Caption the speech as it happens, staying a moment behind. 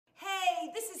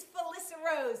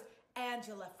Rose,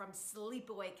 Angela from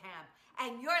Sleepaway Camp,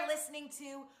 and you're listening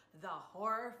to the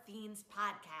Horror Fiends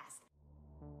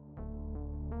podcast.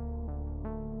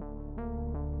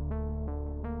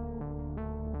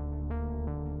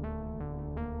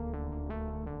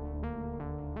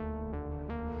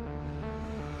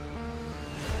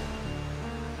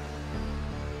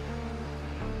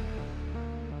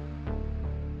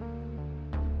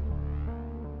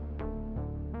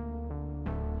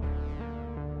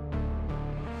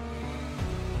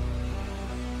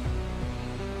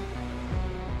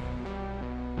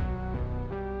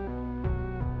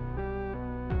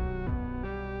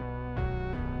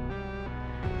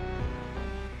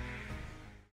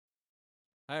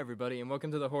 Hi, everybody, and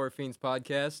welcome to the Horror Fiends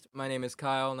podcast. My name is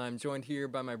Kyle, and I'm joined here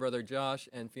by my brother Josh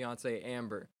and fiance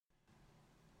Amber.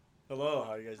 Hello,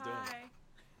 how are you guys doing? Hi.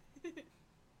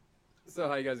 So,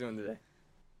 how you guys doing today?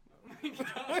 Oh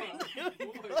my god.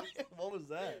 What was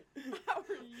that? How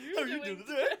are you doing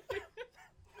today?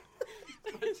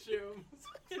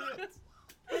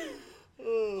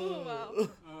 Oh, wow.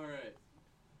 Alright.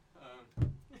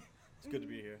 It's good to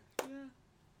be here. Yeah.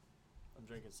 I'm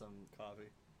drinking some coffee.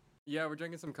 Yeah, we're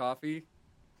drinking some coffee.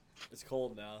 It's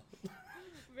cold now.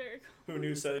 Very cool. Who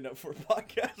knew setting up for a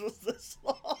podcast was this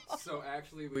long? So,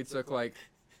 actually, we took like,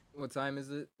 what time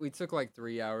is it? We took like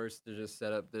 3 hours to just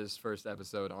set up this first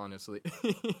episode, honestly.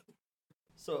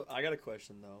 So, I got a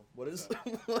question, though. What is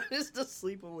the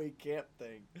sleepaway camp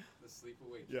thing? The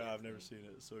Sleepaway Camp. Yeah, I've never seen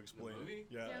it, so explain The movie? it.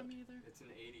 Yeah. Me either. It's an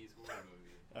 80s horror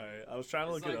movie. Alright, I was trying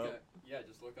to look it up.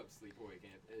 Just look up Sleepaway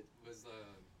Camp. It was,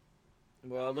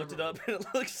 Well, I looked it up, and it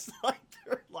looks like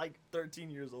they're like 13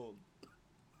 years old.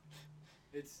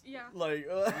 it's, Yeah. Like,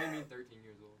 what do you mean 13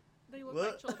 years old? They look What?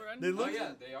 like children. They look- Oh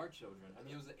yeah, they are children. I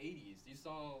mean, it was the 80s. You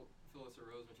saw Phyllis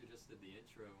or Rose when she just did the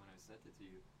intro when I sent it to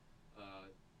you.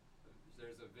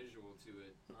 There's a visual to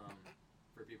it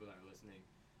for people that are listening.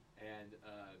 And,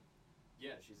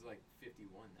 yeah, she's like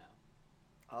 51 now.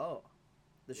 Oh.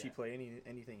 Does she Yeah. play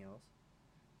anything else?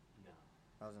 No.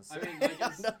 I was I gonna say. mean, like,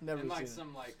 it's, I've never and like seen it.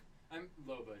 some, like,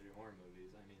 low-budget horror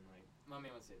movies. I mean, like, I mean,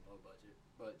 I would say low-budget,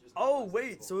 but just... Oh, less wait,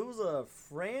 people. so it was a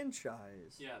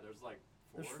franchise. Yeah, there's like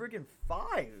 4. There's freaking 5.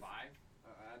 5?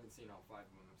 I haven't seen all 5 of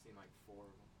them. I've seen like 4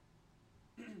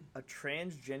 of them. A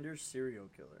transgender serial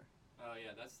killer. Oh,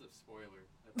 yeah, that's the spoiler.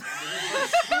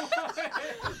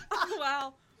 Oh,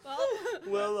 wow. Well,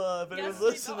 Well, if guess anyone's we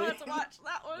don't listening. have to watch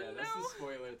that one Yeah, that's now. the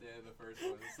spoiler at the end of the first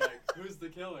one. It's like, who's the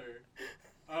killer?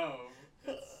 Oh,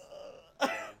 it's...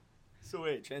 Yeah. So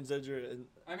wait, transgender and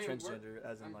I mean, transgender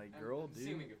as in I'm like girl, I'm dude.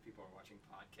 assuming if people are watching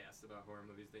podcasts about horror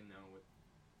movies, they know what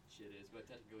shit is, but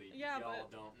technically, Yeah, y'all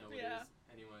but- don't know what yeah. it is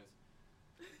anyways.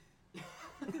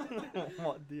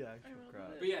 What the actual really crap?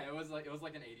 did. But yeah, it was like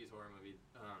an 80s horror movie.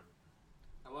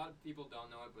 A lot of people don't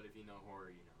know it, but if you know horror,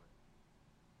 you know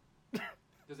it.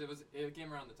 Because it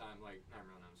came around the time like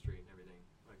Nightmare on Elm Street and everything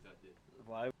like that did.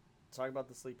 Why? Talk about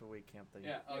the sleepaway camp thing.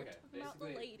 Yeah, You're okay. talking about the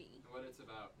Basically, lady. what it's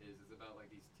about is it's about like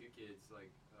these 2 kids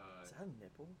like. Is that a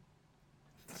nipple?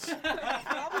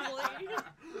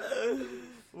 Probably.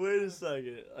 Wait a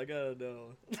second, I gotta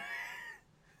know.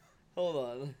 Hold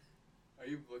on. Are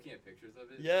you looking at pictures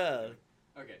of it? Yeah.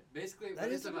 Okay, basically That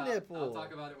what is it's a about. nipple. I'll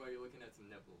talk about it while you're looking at some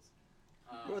nipples.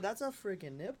 Bro, that's a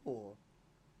freaking nipple.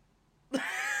 You're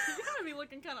gonna be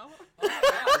looking kind of. Oh my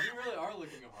god, you really are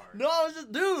looking hard. No, I was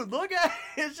just, dude, look at it.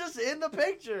 It's just in the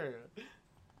picture. It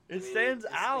I mean, stands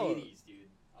it's out. 80s, dude.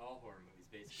 All horror movies,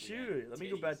 basically. Shoot, let me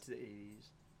go back to the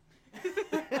 80s.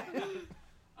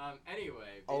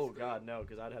 Anyway. Oh basically, god, no,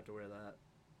 because I'd have to wear that.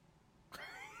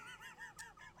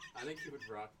 I think you would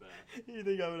rock that. You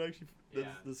think I would actually Yeah.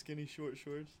 the skinny short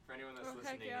shorts? For anyone that's Oh,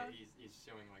 heck listening, yeah. he's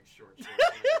showing like short shorts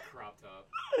and like a crop top.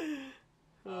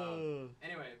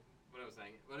 Anyway, what I was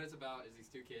saying, what it's about is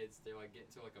these 2 kids. They like get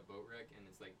into like a boat wreck, and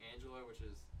it's like Angela, which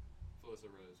is Phyllis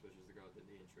Rose, which is the girl that did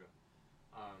the intro,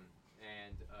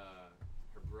 and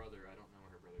her brother. I don't know what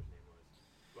her brother's name was,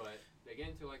 but they get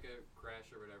into like a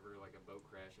crash or whatever, like a boat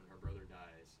crash, and her brother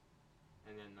dies.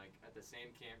 And then like at the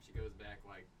same camp, she goes back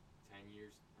like 10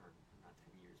 years, or not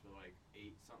 10 years, but like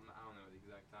 8 something. I don't know the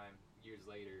exact time. Years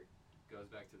later, goes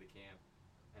back to the camp,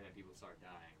 and then people start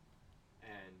dying.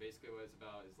 And basically what it's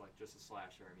about is like just a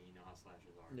slasher. I mean, you know how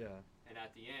slashers are. Yeah. And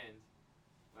at the end,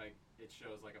 like it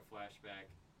shows like a flashback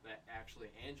that actually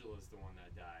Angela's the one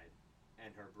that died,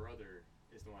 and her brother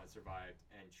is the one that survived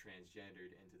and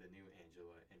transgendered into the new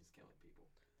Angela and is killing people.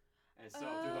 And so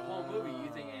through the whole movie, you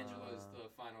think Angela is the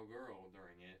final girl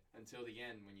during it, until the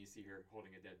end when you see her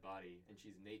holding a dead body and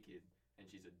she's naked and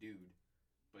she's a dude,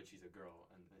 but she's a girl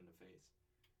in the face.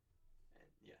 And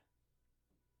yeah.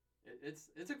 It's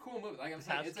a cool movie. Like I'm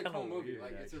saying, That's it's a cool kinda movie. weird,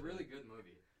 Like it's a actually. really good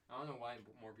movie. I don't know why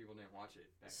more people didn't watch it.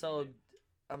 Back in So, the day.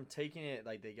 I'm taking it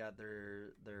like they got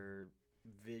their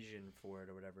vision for it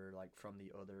or whatever, like from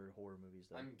the other horror movies.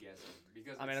 Though. I'm guessing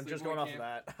because I mean, I'm just Sleepaway going off of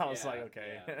Camp- that. I was Yeah, like,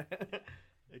 okay,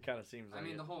 it kind of seems. I like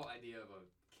mean, it. the whole idea of a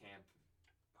camp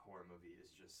horror movie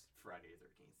is just Friday the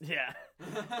 13th. Yeah.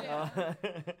 Yeah.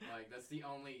 Like that's the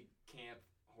only camp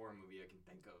horror movie I can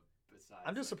think of besides.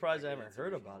 I'm just like, surprised I Friday haven't that's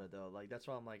heard original. about it though. Like that's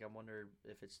why I'm like, I wonder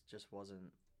if it's just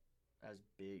wasn't as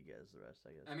big as the rest.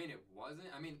 I guess. I mean, it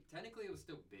wasn't. I mean, technically, it was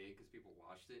still big because people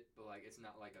watched it, but like, it's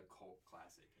not like a cult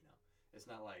classic. You know, it's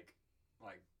not like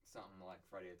something like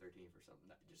Friday the 13th or something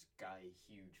that just got a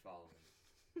huge following.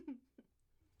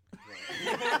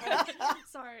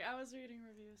 Sorry, I was reading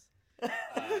reviews.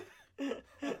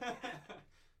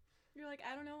 You're like,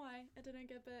 I don't know why it didn't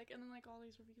get big, and then like all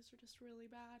these reviews are just really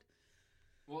bad.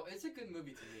 Well, it's a good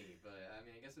movie to me, but I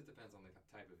mean, I guess it depends on the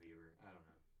type of viewer. I don't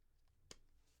know.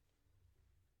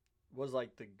 Was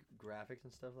like the graphics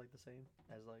and stuff like the same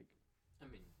as like I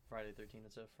mean, Friday the 13th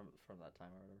and stuff from that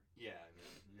time or whatever? yeah, I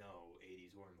mean, no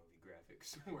 80s horror movie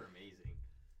graphics were amazing.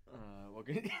 Well,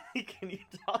 can you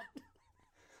talk?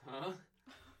 Huh?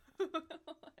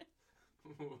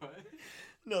 What?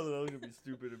 No, I was gonna be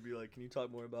stupid and be like, can you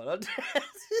talk more about Audacity?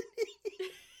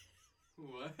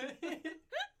 What?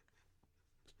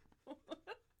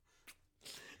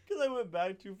 Because I went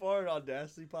back too far and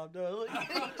Audacity popped up. I was like,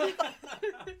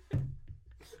 can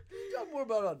you talk more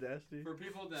about Audacity? For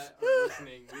people that are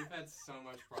listening, we've had so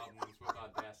much problems with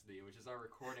Audacity, which is our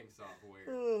recording software.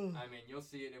 I mean, you'll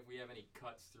see it if we have any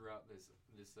cuts throughout this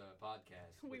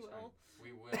podcast. We which will.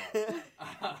 We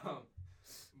will.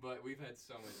 But we've had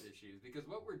so much issues because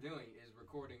what we're doing is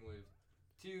recording with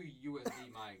 2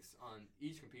 USB mics on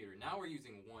each computer. Now we're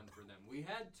using one for them. We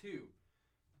had 2.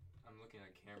 I'm looking at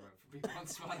camera for people on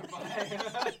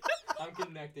Spotify. I'm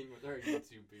connecting with our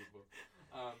YouTube people.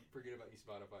 Forget about you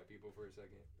Spotify people for a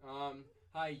second.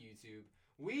 Hi YouTube.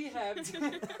 We have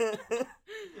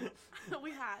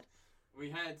we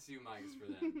had 2 mics for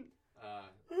them.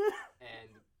 And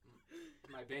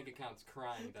my bank account's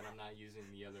crying that I'm not using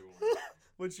the other one.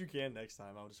 Which you can next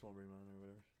time. I just won't bring mine or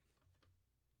whatever.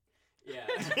 Yeah.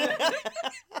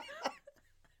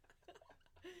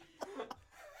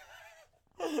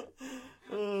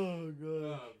 Oh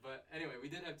god. But anyway, we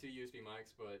did have 2 USB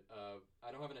mics, but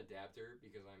I don't have an adapter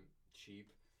because I'm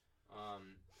cheap.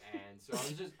 And so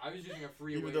I was using a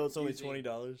free Even way though of it's only using-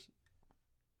 $20.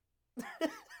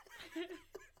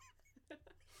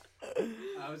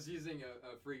 I was using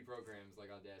a free programs like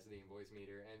Audacity and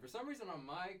Voicemeeter, and for some reason on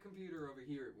my computer over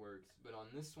here it works, but on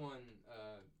this one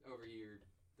over here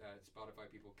that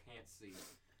Spotify people can't see.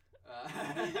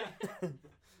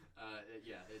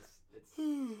 Yeah, it's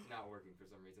not working for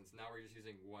some reason. So now we're just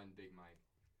using one big mic.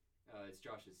 It's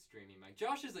Josh's streaming mic.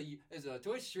 Josh is a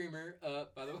Twitch streamer,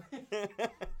 by the way.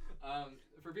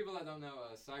 For people that don't know,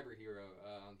 Cyber Hero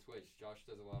on Twitch. Josh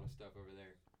does a lot of stuff over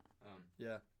there.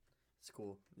 Yeah, it's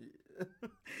cool.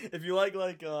 If you like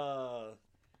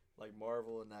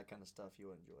Marvel and that kind of stuff,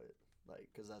 you'll enjoy it. Like,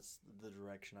 cause that's the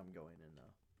direction I'm going in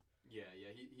now. Yeah,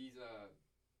 he's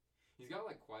got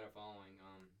like quite a following.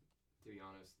 To be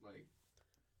honest, like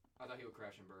I thought he would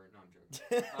crash and burn. No, I'm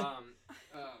joking.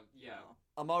 Yeah.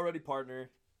 I'm already partner,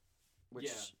 which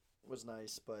Yeah. was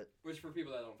nice, but Which for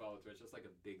people that don't follow Twitch, that's like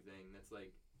a big thing. That's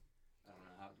like I don't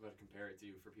know how to compare it to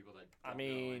for people that don't I know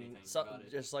mean, anything about it.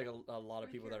 just like a lot of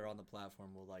Right people here. that are on the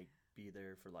platform will like be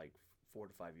there for like 4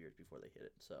 to 5 years before they hit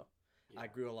it. So Yeah. I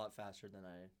grew a lot faster than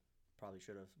I probably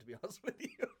should have, to be honest with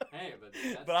you. Hey, but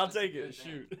that's, But I'll that's a take good it.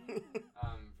 thing. Shoot.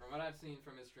 From what I've seen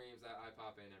from his streams, I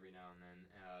pop in every now and then.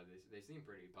 They seem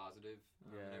pretty positive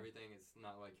and Yeah. everything. It's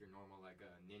not like your normal like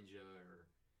a Ninja or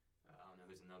I don't know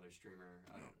who's another streamer.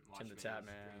 I don't watch Tim the many Tap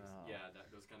streams. Man, oh. Yeah,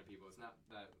 those kind of people. It's not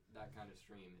that kind of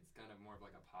stream. It's kind of more of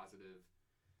like a positive,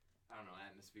 I don't know,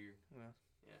 atmosphere. Yeah.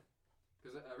 Yeah.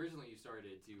 Because originally you started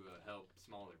to help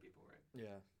smaller people, right?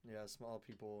 Yeah, small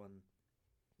people and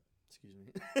excuse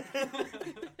me,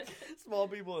 small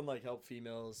people and like help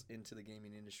females into the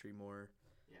gaming industry more.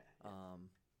 Yeah.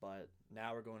 But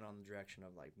now we're going on the direction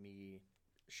of like me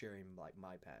sharing like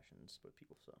my passions with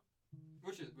people. So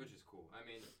Which is cool. I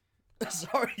mean,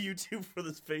 sorry YouTube for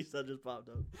this face that just popped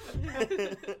up.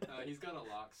 he's got a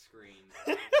lock screen.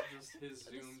 Just his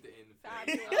zoomed in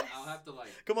face. fabulous. I'll have to like.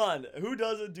 Come on, who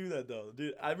doesn't do that though,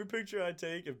 dude? Every picture I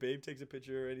take, if Babe takes a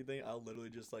picture or anything, I'll literally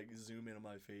just like zoom in on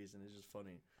my face, and it's just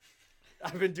funny.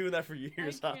 I've been doing that for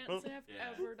years. I can't say I've Yeah.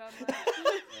 ever done that.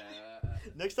 Yeah,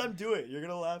 Next time, do it. You're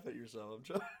gonna laugh at yourself.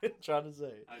 I'm trying to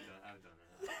say. I've done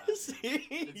it. See,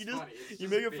 It's you just funny. It's you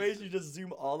just make a face, basic. you just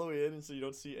zoom all the way in, and so you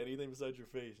don't see anything besides your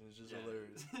face, and it's just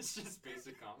hilarious. It's just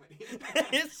basic comedy.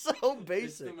 It's so It's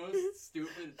basic. the most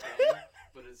stupid thing,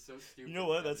 but it's so stupid. You know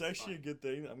what? that That's it's actually a funny. good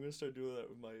thing. I'm gonna start doing that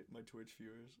with my Twitch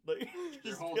viewers. Like,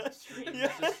 Your just- whole stream yeah.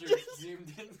 is just your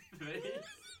zoomed in face.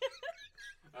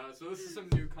 So this is some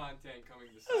new content coming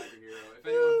to Cyber Hero. If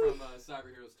anyone from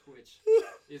Cyber Hero's Twitch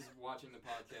is watching the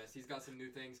podcast, he's got some new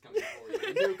things coming for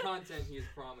you. The new content he is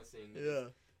promising. Yeah.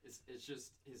 It's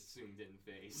just his zoomed in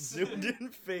face. Zoomed in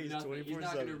face, Nothing. He's 24/7.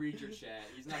 not gonna read your chat.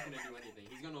 He's not gonna do anything.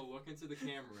 He's gonna look into the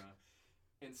camera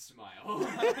and smile.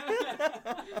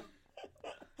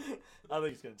 I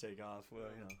think it's gonna take off. Well,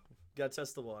 you know, gotta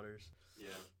test the waters. Yeah.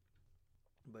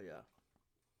 But yeah.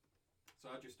 So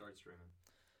how'd you start streaming?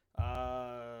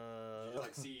 Did you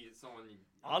like see someone?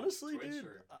 On honestly, Twitch, dude,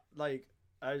 or- like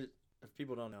if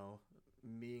people don't know,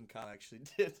 me and Kyle actually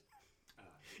did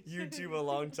YouTube a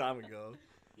long time ago.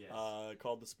 Yes.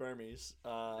 Called the Spermies.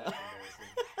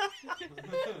 That's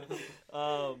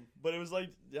embarrassing. But it was like,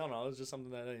 I don't know, it was just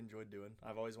something that I enjoyed doing.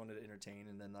 I've always wanted to entertain,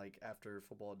 and then like after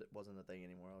football wasn't a thing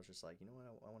anymore, I was just like, you know what,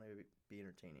 I want to be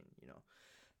entertaining, you know.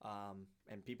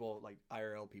 And people like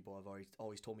IRL people have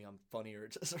always told me I'm funny or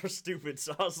stupid,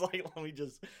 so I was like, let me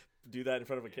just do that in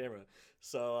front of a camera.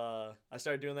 So I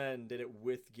started doing that and did it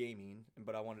with gaming,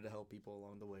 but I wanted to help people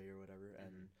along the way or whatever,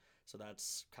 and so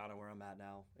that's kind of where I'm at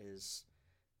now. Is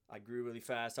I grew really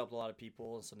fast, helped a lot of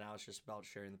people, and so now it's just about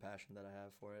sharing the passion that I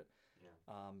have for it.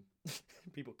 Yeah.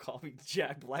 People call me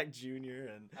Jack Black Jr.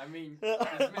 and I mean, this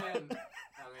man.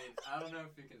 I don't know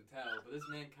if you can tell, but this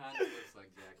man kind of looks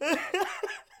like Jack Black.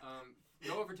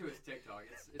 Go over to his TikTok.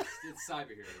 It's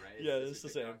Cyber Hero, right? yeah, That's it's the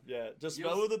his same. TikTok. Yeah, just You'll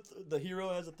spell with the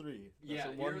hero has a 3. That's Yeah,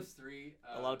 the one Heroes 3.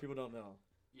 a lot of people don't know.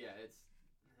 Yeah, it's.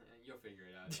 You'll figure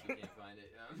it out if you can't find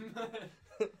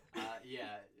it.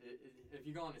 Yeah, if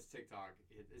you go on his TikTok,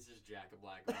 it's just Jack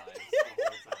Black vibes the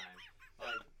whole time.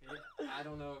 Like, I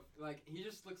don't know if, like, he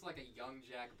just looks like a young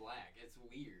Jack Black. It's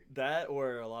weird. That,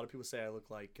 or a lot of people say I look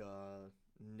like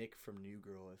Nick from New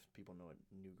Girl, if people know what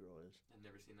New Girl is. I've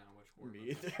never seen that. I watch horror Me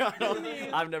movies.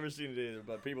 either. I've never seen it either,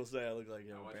 but people say I look like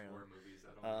him. I watch apparently. horror movies.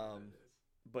 I don't know what that is.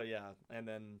 But yeah, and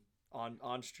then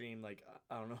on stream, like,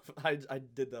 I don't know, I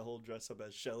did the whole dress up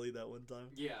as Shelly that one time.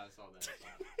 Yeah, I saw that.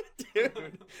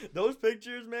 Dude, those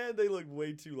pictures, man, they look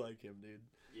way too like him, dude.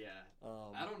 Yeah.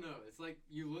 I don't know. It's like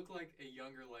you look like a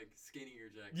younger, like skinnier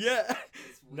Jack. Yeah.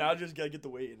 It's weird. Now I just gotta get the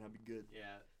weight and I'll be good.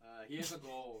 Yeah. He has a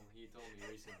goal. He told me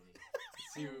recently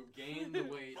to gain the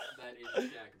weight that is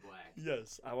Jack Black.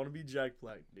 Yes, I want to be Jack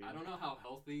Black, dude. I don't know how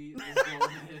healthy this goal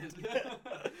is.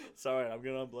 It's alright, I'm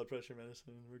good on blood pressure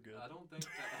medicine. We're good. I don't think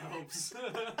that helps.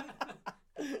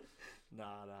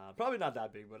 Nah. Probably not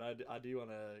that big, but I do want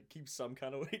to keep some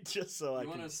kind of weight just so I You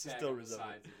want can to sag still on the resemble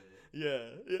sides it.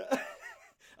 of it. Yeah.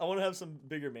 I want to have some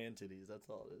bigger man titties. That's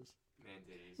all it is. Man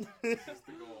titties. This is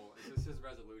the goal. This is his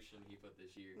resolution he put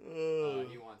this year.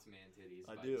 He wants man titties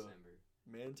I by do. December.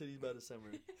 Man titties by December.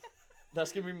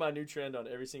 That's gonna be my new trend on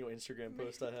every single Instagram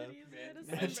post I have.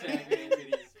 Hashtag man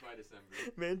titties by December.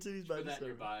 Man titties by Put that in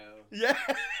your December. bio. Yeah.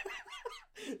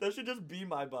 That should just be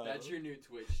my bio. That's your new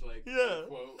Twitch, like, Yeah.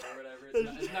 quote or whatever.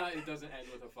 That's It's not. It doesn't end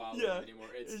with a follow Yeah. anymore.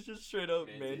 It's just straight up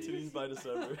man man titties. titties by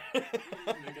December. make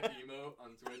an emote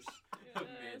on Twitch of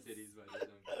man titties by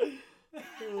December.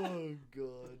 Oh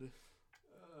god.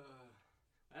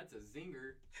 That's a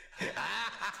zinger.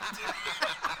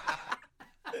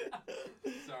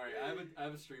 Sorry, I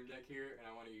have a stream deck here and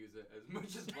I want to use it as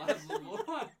much as possible.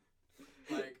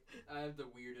 Like, I have the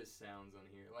weirdest sounds on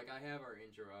here. Like, I have our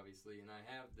intro obviously, and I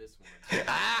have this one.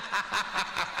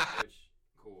 Which,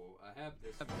 cool. I have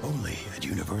this one. Only at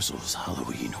Universal's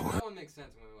Halloween Horror. That one makes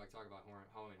sense when we like talk about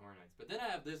Halloween Horror Nights. But then I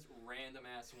have this random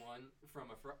ass one from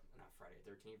a not Friday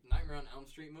the 13th, Nightmare on Elm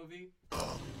Street movie.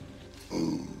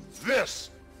 This,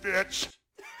 bitch!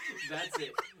 That's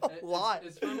it. Why?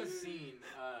 It's from a scene.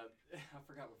 I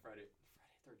forgot what Friday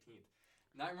 13th.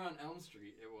 Nightmare on Elm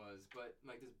Street it was, but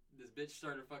like this bitch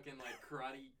started fucking like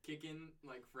karate kicking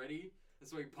like Freddy, and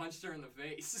so he punched her in the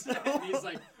face. And he's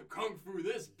like, "Kung fu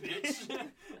this bitch!"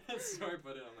 So I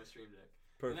put it on my stream deck.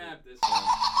 Perfect. And I have this one.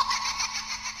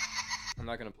 I'm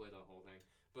not gonna play the whole thing,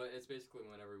 but it's basically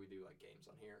whenever we do like games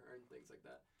on here or things like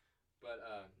that. But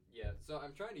yeah, so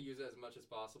I'm trying to use it as much as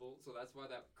possible. So that's why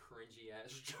that cringy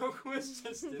ass joke was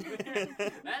just in there.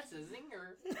 That's a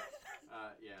zinger.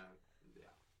 Yeah.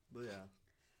 But yeah.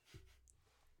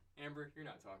 Amber, you're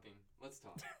not talking. Let's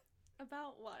talk.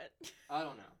 About what? I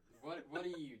don't know. What do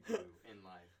you do in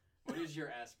life? What is your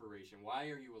aspiration? Why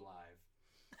are you alive?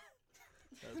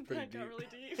 That's pretty That got deep. really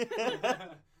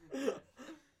deep.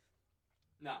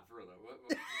 Nah, for real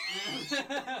though.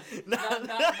 not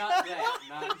that.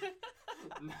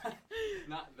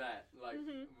 Not that. Like,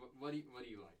 what do you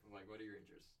like? Like, what are your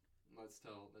interests? Let's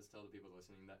tell the people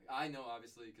listening that I know,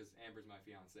 obviously, because Amber's my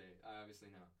fiance. I obviously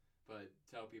know, but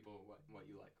tell people what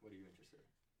you like. What are you interested in?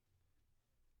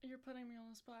 You're putting me on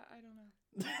the spot. I don't know.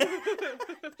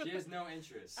 She has no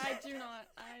interest. I do not.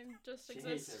 I just She hates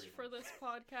exist everything. for this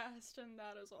podcast, and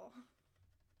that is all.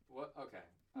 What? Okay.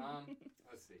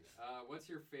 Let's see. What's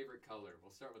your favorite color?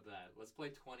 We'll start with that. Let's play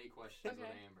 20 questions with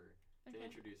Okay. Amber to Okay.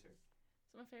 introduce her.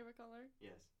 Is my favorite color?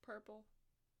 Yes. Purple.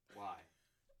 Why?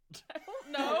 I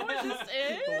don't know. It just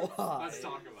is. Why? Let's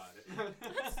talk about it.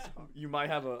 You might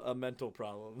have a mental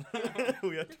problem.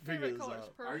 We have to My figure favorite this color's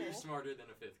out. purple. Are you smarter than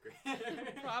a 5th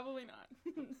grader? Probably not.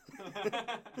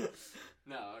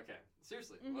 No, okay.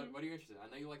 Seriously, what Mhm. are you interested in? I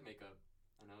know you like makeup.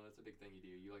 I know that's a big thing you do.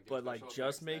 You like doing But like special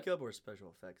just effects. makeup or special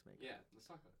effects makeup? Yeah, let's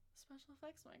talk about Special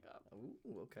effects makeup.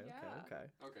 Ooh, okay, Yeah. okay.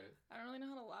 it. Okay. I don't really know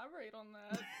how to elaborate on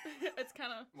that. It's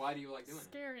kind of Why do you like doing it?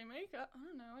 scary makeup. I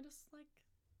don't know. I just like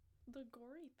the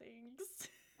gory things.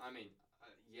 I mean,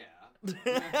 yeah.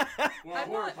 Okay. We're a I'm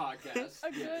horror not podcast.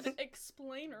 a yes. good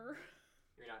explainer.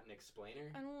 You're not an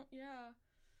explainer? I don't. Yeah.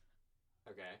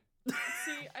 Okay.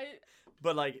 See,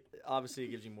 But like, obviously, it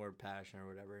gives you more passion or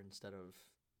whatever instead of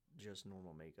just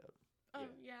normal makeup Oh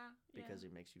yeah. because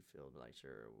it makes you feel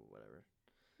nicer or whatever.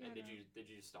 And did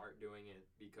you start doing it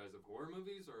because of horror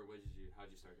movies, or how'd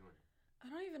you start doing it? I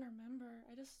don't even remember.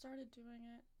 I just started doing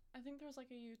it. I think there was like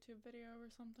a YouTube video or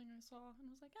something I saw, and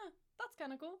I was like, that's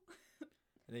kind of cool.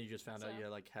 And then you just found out So- you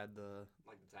like had the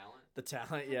Like the talent?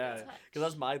 talent, the yeah. touch. Because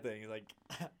that's my thing. Like,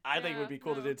 I think it would be Yeah,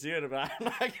 cool to no. do too, but I'm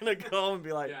not gonna go and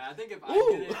be like, Yeah, I think if I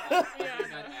Ooh. did it, I Yeah, think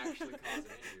no. I'd actually cause an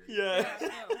injury. yeah.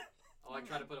 No. I'll like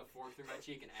try to put a fork through my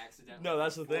cheek and accidentally. No,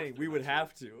 that's the put a fork thing. through We my would cheek.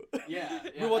 have to. Yeah,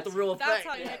 We want the that's- real That's effect.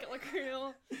 how you Yeah. make it look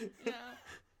real. Yeah.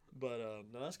 But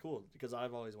no, that's cool because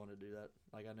I've always wanted to do that.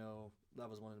 Like, I know that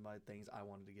was one of my things I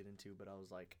wanted to get into, but I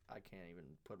was like, I can't even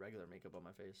put regular makeup on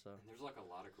my face. So And there's like a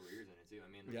lot of careers in it too. I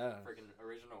mean, Yeah. freaking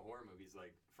original horror movies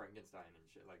like Frankenstein and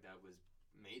shit like that was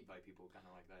made by people kind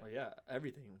of like that. well, yeah,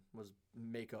 everything was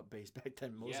makeup based back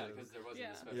then. Most Yeah, of it. because there wasn't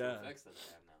Yeah. the special Yeah. effects that they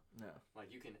have now. No. Like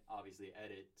you can obviously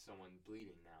edit someone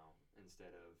bleeding now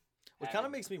instead of. What kind of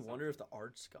adding makes me wonder if something. the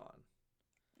art's gone,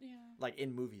 Yeah. like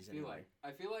in movies I feel anyway.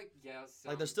 like yeah.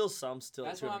 Like there's still some still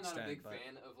That's to why an I'm not extent. a big but...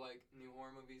 fan of like new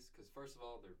horror movies because first of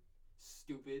all they're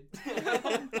stupid.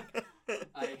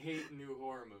 I hate new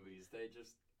horror movies. They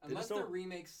just unless just they're don't-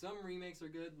 remakes. Some remakes are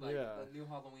good. Like Yeah. the new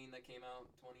Halloween that came out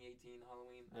 2018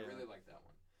 Halloween. I Yeah. really like that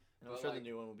one. And I'm But, sure like, the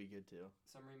new one will be good too.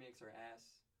 Some remakes are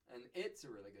ass, and it's a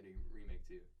really good remake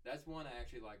too. That's one I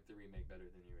actually like the remake better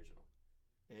than the original.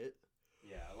 It.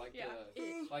 Yeah, I like Yeah, the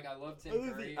It. like I love Tim I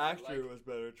think Curry. the I actor like- was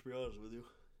better, to be honest with you.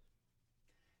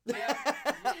 Yeah,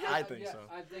 I think yeah, so.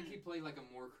 I think he played like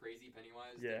a more crazy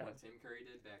Pennywise Yeah. than what Tim Curry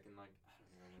did back in like I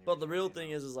don't know. when But the original real came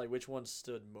thing out. is like which one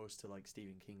stood most to like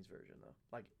Stephen King's version though.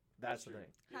 Like that's the true. thing.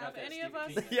 You'd Have to any of Stephen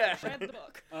us King Yeah. then. read the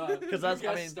book? 'Cause that's- I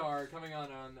guest mean- star coming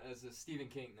on as a Stephen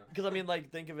King. No. Because I mean,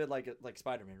 like think of it like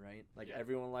Spider-Man, right? Like Yeah.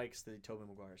 everyone likes the Tobey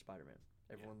Maguire Spider-Man.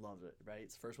 Everyone loves it, right?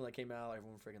 It's the first one that came out.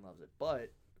 Everyone freaking loves it. But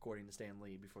according to Stan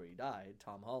Lee, before he died,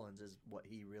 Tom Holland's is what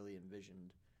he really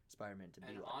envisioned Spider-Man to be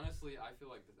And like. honestly, I feel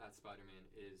like that Spider-Man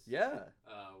is Yeah.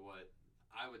 what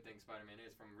I would think Spider-Man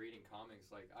is from reading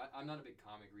comics. Like I'm not a big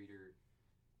comic reader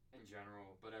in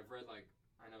general, but I've read like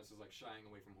I know this is like shying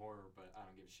away from horror, but I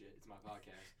don't give a shit. It's my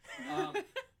podcast.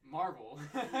 Marvel.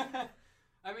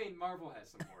 I mean, Marvel has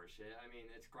some horror shit. I mean,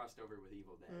 it's crossed over with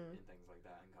Evil Dead and things like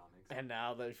that in comics. And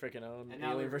now they freaking own And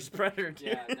now Alien they're- vs Predator. Too.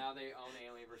 Yeah, now they own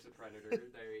Alien vs Predator.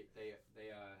 They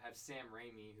have Sam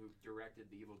Raimi, who directed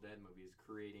the Evil Dead movies,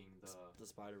 creating the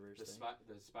Spider-Verse the thing.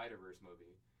 the Spider-Verse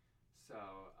movie. So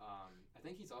I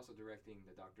think he's also directing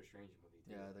the Doctor Strange movie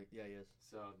too. Yeah, he is.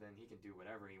 So then he can do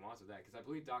whatever he wants with that, because I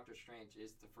believe Doctor Strange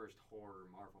is the first horror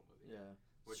Marvel movie. Yeah.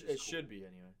 Which It is cool. should be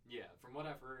anyway. Yeah, from what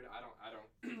I've heard, I don't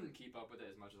keep up with it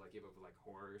as much as I keep up with like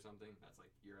horror or something. That's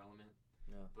like your element.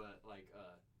 Yeah. But like,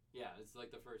 yeah, it's like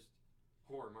the first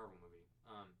horror Marvel movie.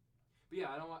 But yeah,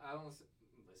 I don't listen.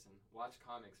 Watch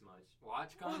comics much.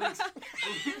 Watch comics.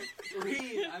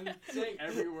 Read. I'm saying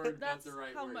every word. That's the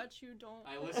right how word. much you don't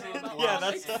I listen. know about Yeah,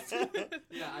 watch, that's- and-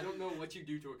 yeah, I don't know what you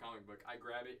do to a comic book. I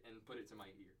grab it and put it to my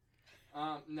ear.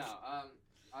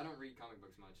 I don't read comic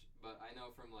books much, but I know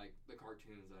from like the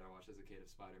cartoons that I watched as a kid of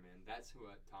Spider-Man, that's who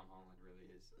Tom Holland really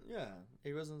is. Yeah,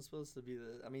 he wasn't supposed to be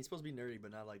he's supposed to be nerdy,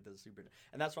 but not like the super.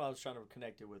 And that's why I was trying to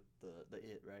connect it with the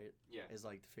It, right? Yeah. Is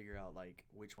like to figure out like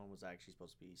which one was actually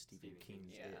supposed to be Stephen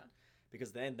King's Yeah. It,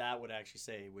 because then that would actually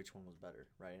say which one was better,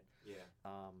 right? Yeah.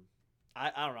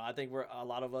 I don't know. I think a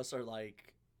lot of us are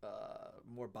like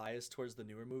more biased towards the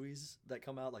newer movies that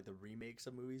come out, like the remakes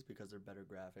of movies, because they're better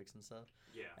graphics and stuff.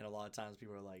 Yeah. And a lot of times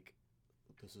people are like,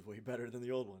 this is way better than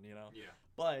the old one, you know? Yeah.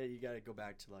 But you got to go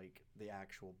back to like the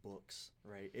actual books,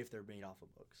 right? If they're made off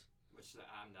of books. Which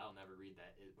I'll never read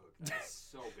that book. That's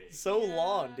so big. So Yeah.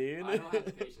 long, dude. I don't have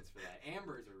the patience for that.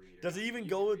 Amber's a reader. Does it even You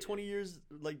go can read 20 it. years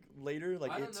like later,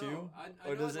 like I it don't too, know. I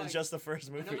or know does it like, just the first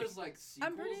I know movie? there's like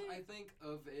I'm sequels. pretty- I think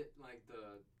of it like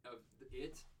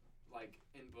it like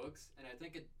in books, and I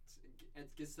think it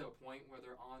gets to a point where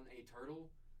they're on a turtle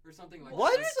or something like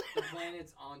What? the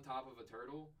planet's on top of a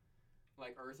turtle.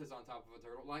 Like Earth is on top of a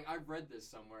turtle. Like I've read this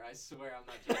somewhere. I swear I'm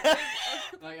not joking.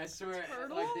 Like I swear.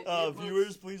 Turtle? Like the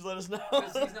Viewers, please let us know.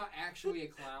 Because he's not actually a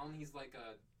clown. He's like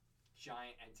a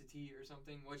giant entity or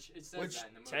something. Which it says Which that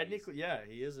in the movies. technically, yeah,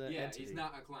 he is an Yeah, entity. he's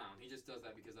not a clown. He just does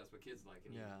that because that's what kids like,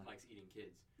 and Yeah. he likes eating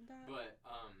kids. That- But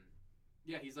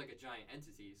yeah, he's like a giant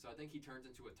entity. So I think he turns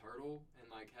into a turtle and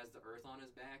like has the Earth on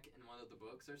his back in one of the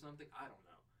books or something. I don't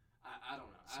know. I don't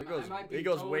know. So I might be it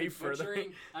goes totally way further.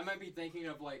 butchering- I might be thinking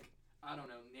of like I don't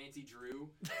know Nancy Drew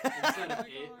instead Oh of my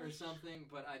it or gosh. something.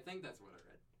 But I think that's what I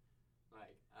read.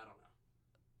 Like I don't know.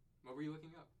 What were you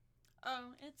looking up?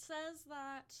 Oh, it says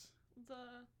that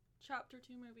the Chapter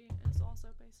 2 movie is also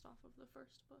based off of the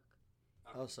first book.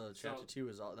 Oh, so chapter 2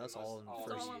 is all. That's it must all in the all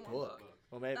first be in one book. book.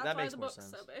 Well, maybe That's that why makes the more book's sense.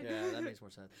 so big. Yeah, that makes more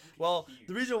sense. Well, Huge.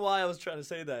 the reason why I was trying to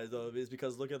say that though is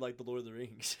because look at like the Lord of the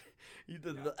Rings.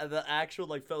 The actual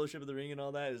like Fellowship of the Ring and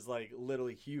all that is like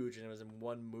literally huge, and it was in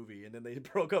one movie, and then they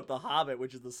broke up the Hobbit,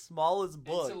 which is the smallest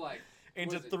book, Into like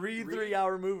into what is it, three three?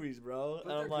 3-hour movies, bro.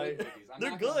 But And I'm they're like, good movies. I'm they're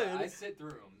not gonna lie. good. I sit through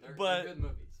them. They're But- good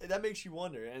movies. that makes you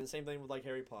wonder. And the same thing with like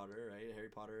Harry Potter, right? Harry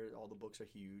Potter, all the books are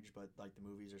huge, but like the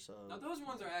movies are so. Now those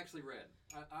ones are actually read.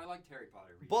 I liked Harry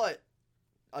Potter. Reading. But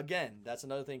again, that's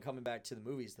another thing coming back to the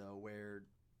movies though, where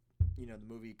you know the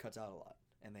movie cuts out a lot,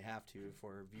 and they have to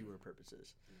for viewer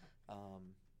purposes.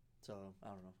 So I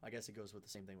don't know. I guess it goes with the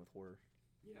same thing with horror.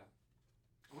 yeah.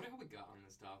 I wonder how we got on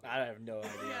this topic. I have no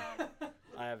idea.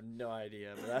 I have no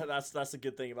idea. But that's a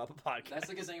good thing about the podcast. That's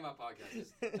the good thing about podcasts.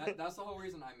 is that's the whole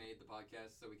reason I made the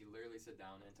podcast, so we could literally sit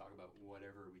down and talk about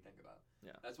whatever we think about.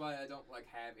 Yeah. That's why I don't like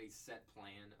have a set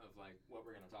plan of like what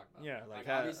we're gonna talk about. Yeah, Like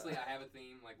like, obviously I have a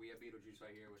theme. Like we have Beetlejuice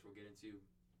right here, which we'll get into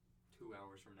 2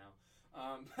 hours from now.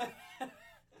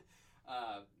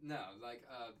 No, like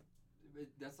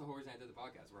that's the whole reason I did the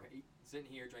podcast. We're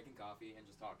sitting here drinking coffee and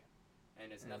just talking,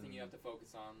 and it's nothing you have to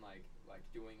focus on, like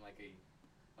doing like a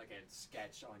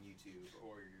sketch on YouTube,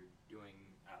 or you're doing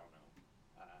I don't know,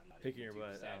 not Picking your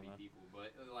YouTube butt, I don't savvy know. people,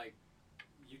 but like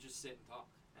you just sit and talk,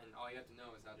 and all you have to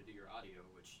know is how to do your audio,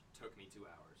 which took me 2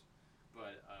 hours,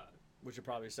 but Which would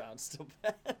probably sound still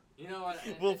bad. you know what?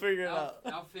 We'll figure it I'll-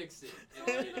 out. I'll fix it. in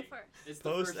Only the editing. first. It's the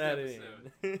Post first editing.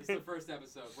 episode. It's the first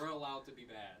episode. We're allowed to be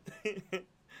bad.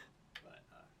 But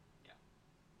yeah.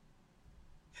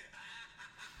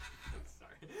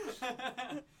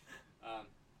 Sorry.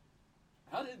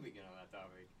 How did we get on that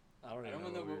topic? I don't I even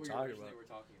don't know what we were talking originally about. were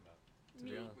talking about. To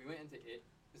be honest. We went into it.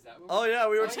 Is that what? Oh yeah,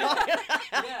 we were Oh, yeah. talking.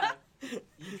 Yeah.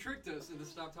 You tricked us into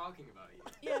stop talking about you.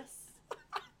 Yes.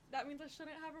 That means I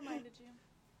shouldn't have reminded you.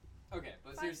 Okay,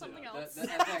 but Find seriously something though, else. the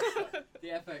FX stuff. The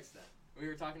FX stuff. We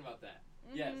were talking about that.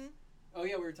 Yes. Mhm. Oh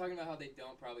yeah, we were talking about how they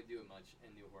don't probably do it much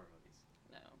in new horror movies.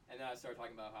 No. And then I started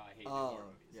talking about how I hate new Oh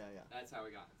horror movies. yeah, yeah. That's how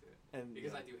we got into it. And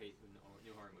Because yeah. I do hate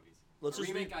new horror movies. Let's A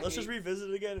just remake I let's just hate- revisit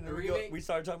it again, and A then remake- we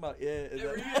started talking about it. And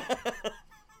A then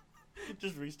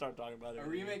just restart talking about it. A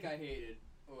again. remake I hated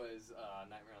was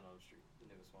Nightmare on Elm Street, the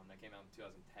newest one that came out in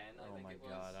 2010. I Oh think my it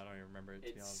was. god, I don't even remember it.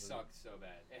 To It be honest with you. sucked so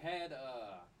bad. It had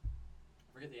I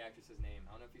forget the actress's name.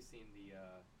 I don't know if you've seen the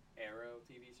Arrow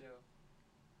TV show.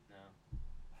 No,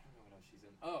 I don't know what else she's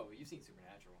in. Oh, you've seen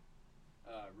Supernatural.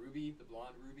 Ruby, the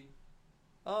blonde Ruby.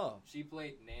 Oh, She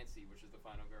played Nancy, which is the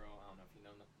final girl. I don't know if you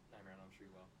know Nightmare on Elm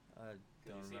Street well. I 'Cause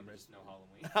don't you've seen remember. just No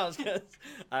Halloween. I was gonna.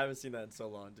 I haven't seen that in so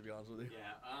long, to be honest with you.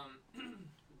 Yeah.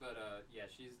 But yeah,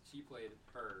 she played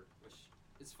her, which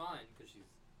is fine because she's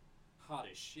hot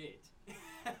as shit.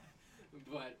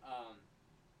 But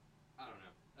I don't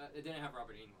know. It didn't have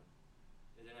Robert Englund.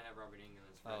 It didn't have Robert Englund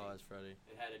as Freddy. Oh, that's Freddy.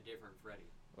 It had a different Freddy.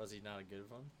 Was he not a good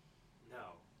one?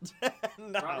 No.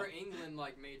 No. Robert Englund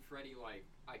like made Freddy like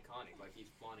iconic. Like he's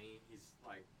funny. He's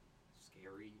like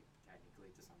scary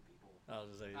technically to some people. I was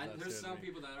just saying. he's not There's scared some of me.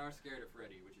 people that are scared of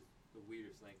Freddy, which is the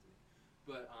weirdest thing to me.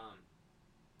 But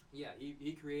yeah,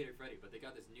 he created Freddy, but they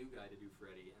got this new guy to do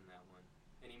Freddy in that one,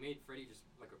 and he made Freddy just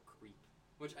like a creep.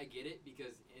 Which I get it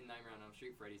because in Nightmare on Elm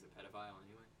Street, Freddy's a pedophile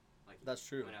anyway. Like he That's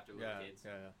true. Went after little Yeah, kids.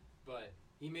 yeah, yeah. But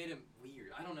he made him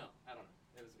weird. I don't know.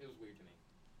 It was weird to me.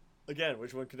 Again,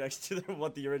 which one connects to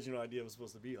what the original idea was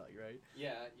supposed to be like, right?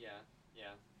 Yeah.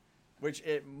 Which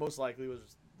it most likely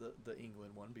was the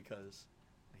England one because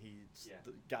he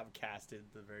got casted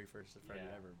the very first Freddy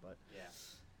ever. But yeah.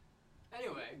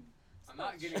 Anyway, I'm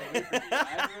not getting away from you.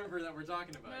 I remember that we're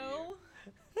talking about you.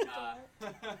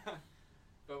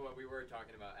 But what we were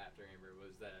talking about after Amber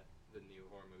was that the new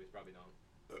horror movies probably don't.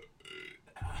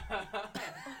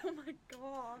 Oh my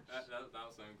gosh.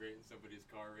 That'll sound great in somebody's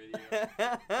car radio.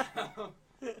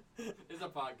 It's a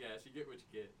podcast. You get what you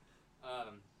get.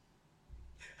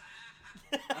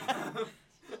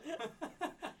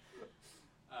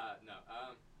 No.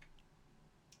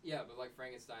 Yeah, but like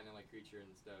Frankenstein and like Creature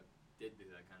and stuff did do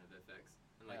that kind of effects,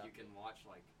 and like you can watch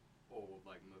like old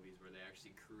like movies where they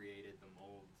actually created the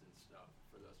molds and stuff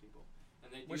for those people, and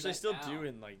they do which that they still now. do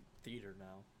in like theater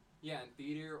now. Yeah, in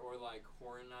theater or like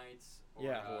horror nights.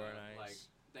 Or, Horror nights. Like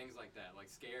things like that, like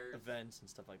scares. Events and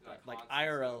stuff like that, Like like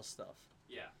IRL stuff. stuff.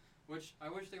 Yeah, which I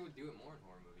wish they would do it more in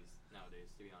horror movies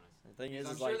nowadays. To be honest. The thing is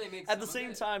I'm like sure they make at the some same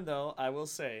of it. time though, I will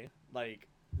say like,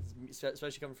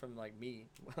 especially coming from like me,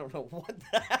 I don't know what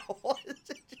the hell was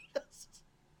it just.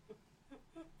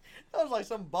 That was like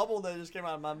some bubble that just came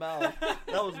out of my mouth.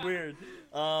 That was weird.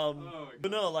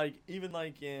 But no, like even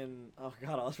like in oh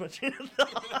god, I was watching.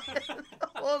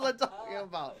 What was I talking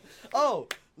about? Oh,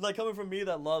 like coming from me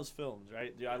that loves films,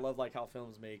 right? Dude, I love like how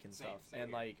films make and stuff. Same And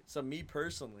here. like so me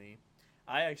personally,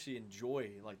 I actually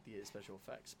enjoy like the special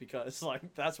effects because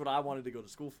like that's what I wanted to go to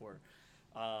school for.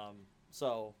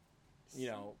 So, you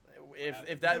know,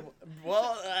 if that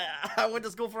well, I went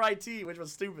to school for IT, which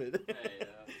was stupid. Hey,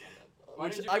 why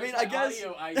Which did you I go mean, to I guess.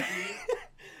 audio IT?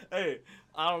 Hey,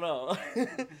 I don't know.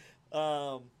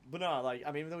 But no, like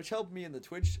I mean, which helped me in the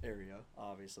Twitch area,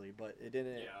 obviously, but it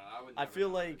didn't. Yeah, I would. I never feel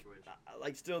know how to like, Twitch.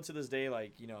 like still to this day,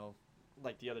 like you know,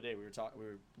 like the other day we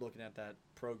were looking at that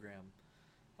program,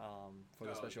 for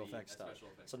the special effects stuff. Special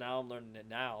effects. So now I'm learning it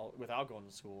now without going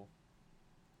to school,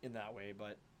 in that way.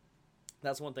 But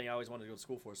that's one thing I always wanted to go to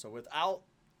school for. So without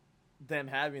them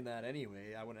having that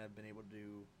anyway, I wouldn't have been able to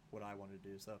do what I wanted to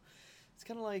do. So it's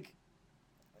kind of like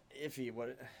iffy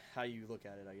how you look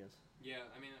at it, I guess. Yeah,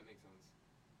 I mean that makes sense.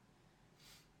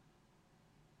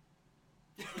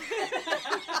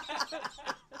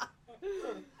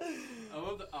 I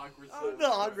love the awkward silence. The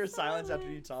awkward silence after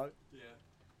you talk. Yeah.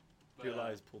 But, Your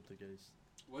lies poltergeist.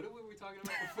 What were we talking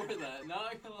about before that? Now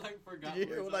I like forgot. Did you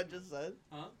we hear were what I talking- just said?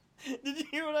 Huh? Did you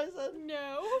hear what I said?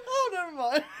 No. Oh, never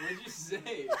mind. What did you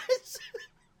say?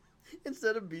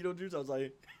 Instead of Beetlejuice, I was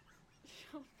like,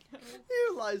 Oh, no.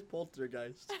 here lies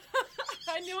poltergeist.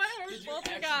 I knew I heard Did you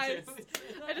poltergeist. accidentally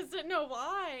say that? I just didn't know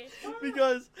why.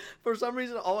 Because for some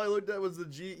reason, all I looked at was the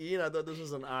GE, and I thought this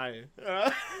was an I.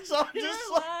 So I'm Here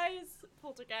just like, lies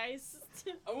poltergeist.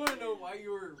 I want to know why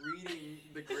you were reading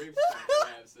the gravestone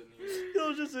maps in here. I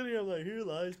was just sitting here, I'm like, here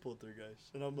lies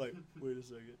poltergeist. And I'm like, wait a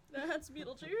second. That's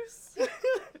Beetlejuice. You're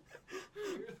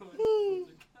the one who told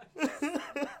the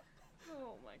guy.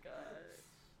 Oh my god.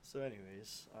 So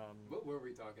anyways, What were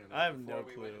we talking about I have before no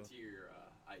we clue. went into your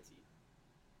IT?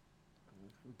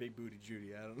 Big Booty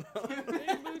Judy, I don't know.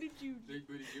 Big booty Judy. Big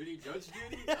Booty Judy? Judge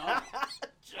Judy? Oh,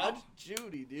 Judge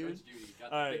Judy, dude. Judge Judy.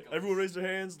 Got Alright, the pickles. everyone raise their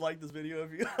hands, like this video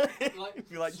if you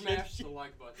if you like smash Judge the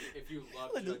like button if you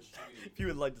love Like Judge this- Judy. if you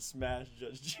would like to smash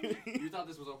Judge Judy. You thought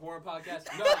this was a horror podcast?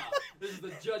 Nah, this is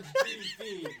the Judge Judy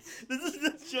Fiends. This is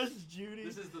the Judge Judy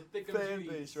This is the Thickum fan Judies.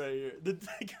 base right here. The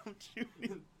Thickum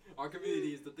Judy. Our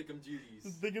community is the Thickum Judies.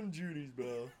 Thickum Judies,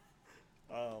 bro.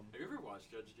 Have you ever watched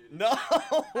Judge Judy? No.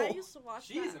 I used to watch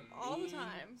She's that a all the mean,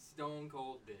 time. stone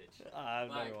cold bitch. I've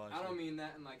Like, never watched I don't it. mean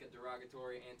that in like a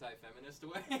derogatory anti-feminist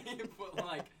way, but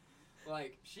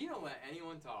like she don't let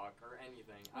anyone talk or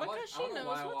anything. Because I she don't know knows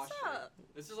why I what's watched up.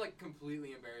 It. This is like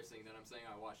completely embarrassing that I'm saying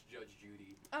I watched Judge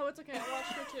Judy. Oh, it's okay. I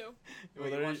watched her too. Well, Wait,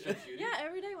 there you watched you- Judge Judy? Yeah,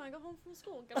 every day when I go home from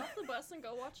school, get off the bus and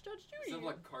go watch Judge Judy. Instead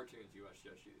of like cartoons, you watch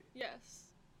Judge Judy.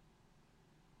 Yes.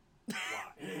 Why?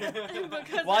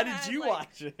 Because Why it did had, you like,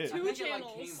 watch it? I two think it like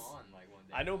channels. came on like one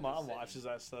day. I know and was mom sitting- watches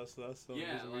that stuff, so that's the only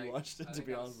Yeah, reason like, we watched it, I to think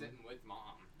be I was honest with you. sitting with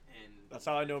mom, and That's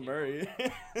how I know it came Murray.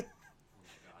 on.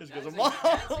 It's That's 'cause of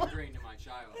That's mom. ingrained in my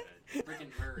childhood.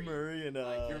 Freaking Murray. Murray and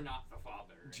Like, you're not the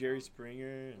father. Jerry Um,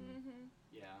 Springer and Mm-hmm.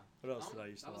 Yeah. what else That did I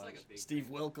was- used that to was watch? like a big Steve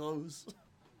thing. Wilkos. Oh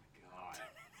my god.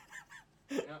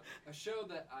 You know, a show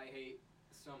that I hate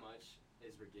so much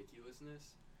is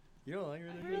Ridiculousness. You don't like I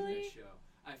it? hate Really? that show.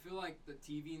 I feel like the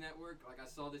TV network, like I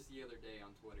saw this the other day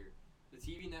on Twitter. The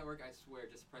TV network, I swear,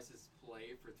 just presses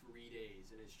play for 3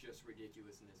 days and it's just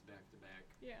Ridiculousness back to back.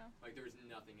 Yeah. Like there's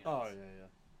nothing Oh else. yeah, yeah.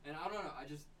 And I don't know,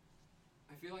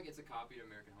 I feel like it's a copy of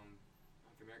American Home,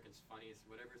 of American's Funniest,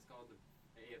 whatever it's called, the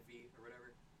AFV or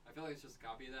whatever. I feel like it's just a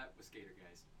copy of that with Skater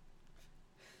Guys.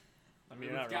 I mean, With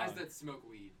you're not guys wrong. that smoke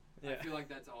weed. Yeah. I feel like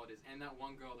that's all it is. And that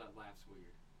one girl that laughs weird.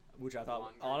 Which I thought,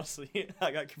 Blonde girl. honestly,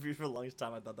 I got confused for the longest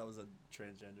time. I thought that was a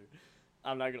transgender.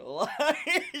 I'm not gonna lie.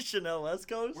 Chanel West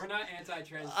Coast. We're not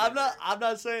anti-transgender. I'm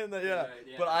not saying that. Yeah.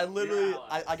 Yeah, But I we're literally,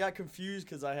 allies. I got confused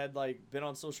because I had like been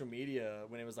on social media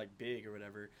when it was like big or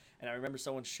whatever, and I remember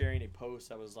someone sharing a post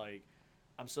that was like,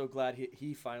 "I'm so glad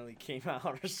he finally came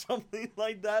out" or something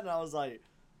like that, and I was like,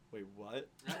 "Wait, what?"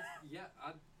 Yeah,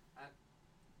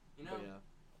 you know, But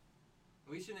yeah.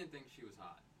 Alicia didn't think she was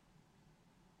hot.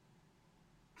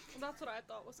 That's what I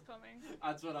thought was coming.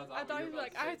 That's what I thought. I thought you you'd were be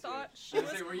like, about to I say, thought too. she I was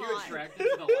was saying, were you hot. attracted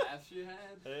to the laugh she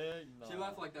had? Heck no. She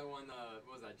laughed like that one.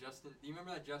 What was that? Justin? Do you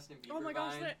remember that Justin Bieber Oh my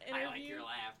gosh, vine? that I like interview. your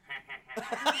laugh.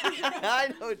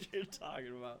 I know what you're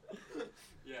talking about.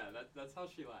 Yeah, that's how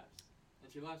she laughs, and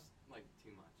she laughs like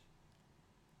too much.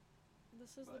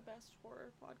 This is the best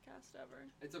horror podcast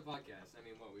ever. It's a podcast. I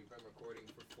mean, what, we've been recording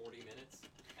for 40 minutes,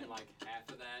 and like half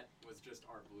of that was just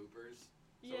our bloopers.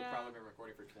 So we've Yeah. probably been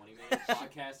recording for 20 minutes.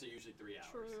 Podcasts are usually 3 hours.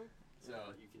 True.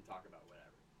 So you can talk about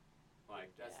whatever.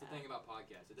 Like, that's the Yeah. thing about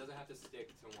podcasts. It doesn't have to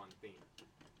stick to one theme.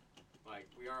 Like,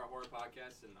 we are a horror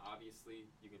podcast, and obviously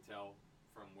you can tell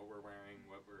from what we're wearing,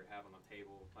 what we have on the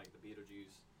table, like the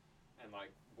Beetlejuice, and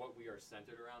like what we are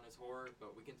centered around is horror,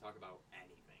 but we can talk about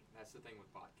anything. That's the thing with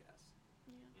podcasts.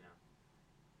 Yeah. You know.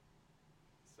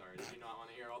 Sorry, did you not want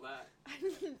to hear all that?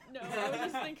 No, I was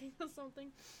just thinking of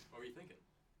something. What were you thinking?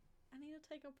 I need to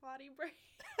take a potty break.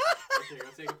 Okay,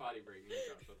 let's take a potty break. Me and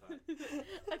Josh will talk.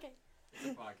 Okay. It's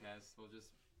a podcast. We'll just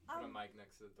put a mic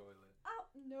next to the toilet. Oh,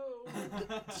 no.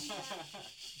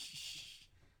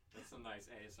 That's some nice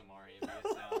ASMR ambient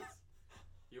sounds.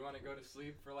 You want to go to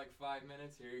sleep for like 5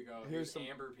 minutes? Here you go. Here's Here's some-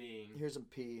 Amber peeing. Here's some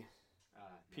pee.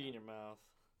 Pee in No. your mouth.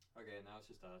 Okay, now it's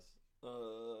just us.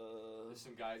 Uh, There's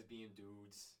some guys being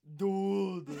dudes.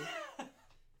 dude.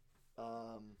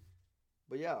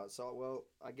 But yeah. So well,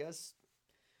 I guess.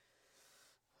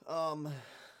 I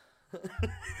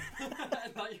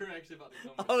thought you were actually about to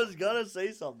come with I was something, gonna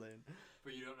say something.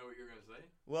 but you don't know what you're gonna say?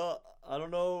 Well, I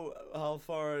don't know how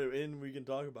far in we can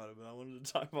talk about it, but I wanted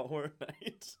to talk about Horror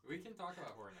Nights. We can talk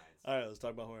about Horror Nights. All right, let's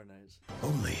talk about Horror Nights.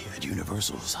 Only at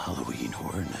Universal's Halloween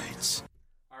Horror Nights.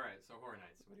 Alright, so Horror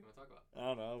Nights. What do you want to talk about? I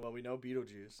don't know. Well, we know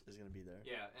Beetlejuice is gonna be there.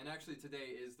 Yeah, and actually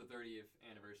today is the 30th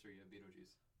anniversary of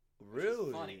Beetlejuice. Which Really?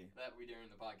 is funny that we're doing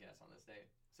the podcast on this day,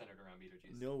 centered around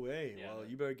Beetlejuice. No way. Yeah, Well, that-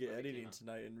 you better get that came editing out.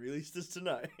 tonight and release this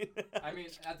tonight. I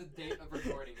mean, at the date of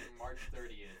recording, March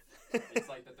 30th, it's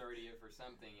like the 30th or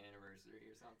something anniversary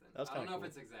or something. That's I don't kinda know cool.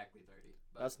 if it's exactly 30.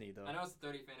 But That's neat though. I know it's the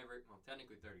 30th anniversary, well,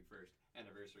 technically 31st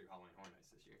anniversary of Halloween Horror Nights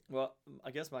this year. Well,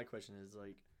 I guess my question is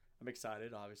like, I'm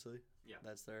excited, obviously. Yeah.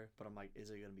 That's there, but I'm like, is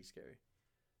it gonna be scary?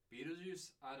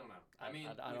 Beetlejuice, I don't know. I mean,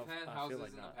 I we've don't- had I houses feel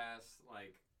like in not. the past,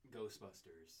 like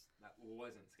Ghostbusters, that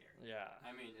wasn't scary. Yeah.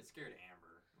 I mean, it scared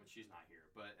Amber when she's not here,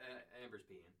 but Amber's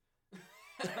peeing.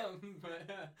 But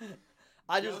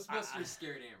I just, Ghostbusters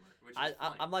scared Amber, which is I,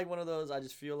 funny. I'm like one of those. I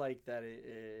just feel like that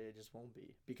it just won't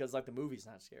be because like the movie's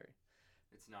not scary.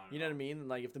 It's not. You know what I mean?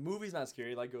 Like if the movie's not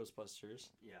scary, like Ghostbusters,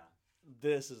 Yeah.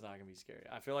 this is not gonna be scary.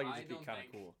 I feel like it'd I just be don't kind of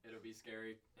think cool. it'll be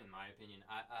scary, in my opinion.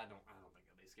 I don't think it'll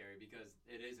be scary because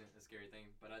it isn't a scary thing,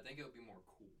 but I think it'll be more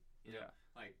cool. You know?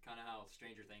 Like kind of how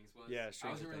Stranger Things was. Yeah, I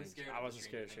Stranger wasn't really Things. scared. I of the wasn't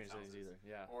scared of Stranger Things houses. either.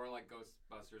 Yeah. Or like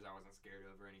Ghostbusters, I wasn't scared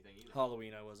of or anything either.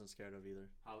 Halloween, I wasn't scared of either.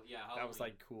 Halloween. That was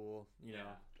like cool, you know,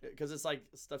 Yeah. because it's like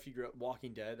stuff you grew up.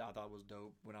 Walking Dead, I thought was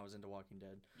dope when I was into Walking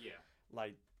Dead. Yeah.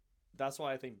 Like, that's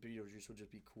why I think Beetlejuice would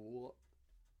just be cool.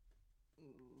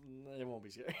 It won't be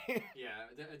scary. Yeah,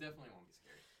 it definitely won't be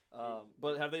scary.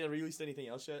 But have they released anything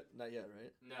else yet? Not yet,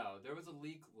 right? No, there was a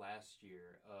leak last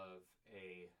year of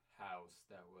a house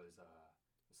that was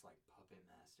it's like Puppet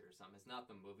Master or something. It's not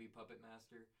the movie Puppet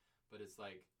Master, but it's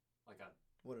like a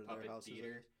What are their puppet houses?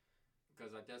 theater.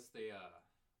 Because I guess they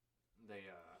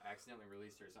accidentally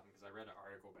released it or something. Because I read an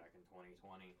article back in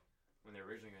 2020 when they were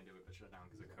originally going to do it, but shut down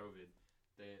because of COVID.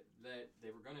 They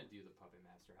were going to do the Puppet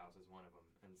Master house as one of them,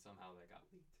 and somehow that got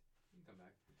leaked. You can come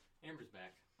back. Amber's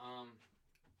back.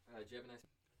 Do you have a nice?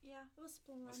 Yeah, it was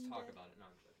splendid. Let's talk about it. No,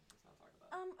 I'm joking. Let's not talk about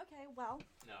it. Okay, well.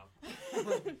 No.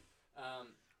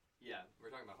 Yeah, we're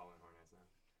talking about Halloween Horror Nights now.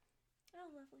 Oh,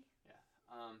 lovely. Yeah.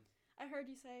 I heard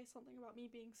you say something about me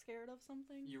being scared of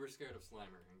something. You were scared of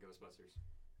Slimer in Ghostbusters.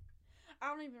 I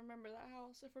don't even remember that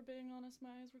house. If we're being honest,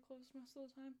 my eyes were closed most of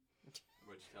the time.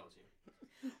 Which tells you.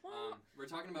 Well, We're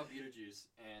talking about Beetlejuice,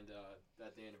 and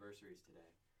that the anniversary is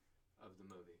today of the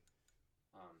movie.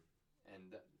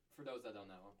 For those that don't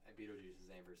know, Beetlejuice is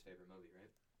Amber's favorite movie, right?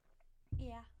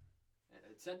 yeah.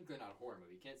 It's technically not a horror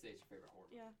movie. You can't say it's your favorite horror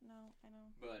movie. Yeah, no, I know.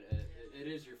 But it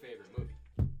is your favorite movie.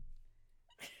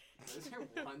 This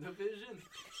there WandaVision?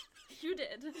 You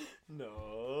did.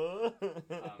 No.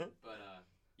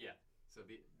 Yeah. So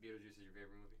Beetlejuice is your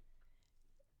favorite movie?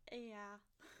 Yeah.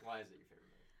 Why is it your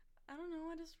favorite movie? I don't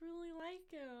know. I just really like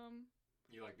him.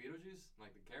 You like Beetlejuice?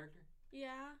 Like the character?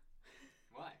 Yeah.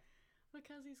 Why?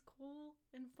 Because he's cool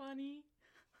and funny.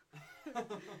 I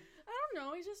don't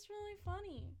know. He's just really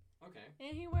funny. Okay.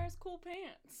 And he wears cool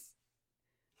pants.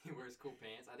 He wears cool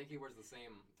pants. I think he wears the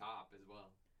same top as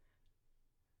well.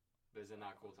 But is it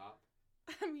not a cool top?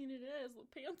 I mean, it is. The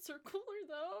pants are cooler,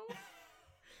 though.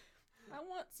 I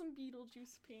want some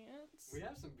Beetlejuice pants. We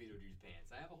have some Beetlejuice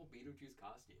pants. I have a whole Beetlejuice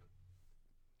costume.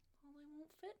 Well, they won't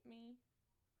fit me.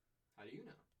 How do you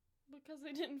know? Because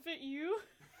they didn't fit you.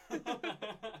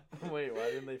 Wait, why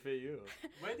didn't they fit you?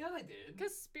 Wait, yeah, they did.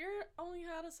 Because Spirit only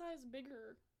had a size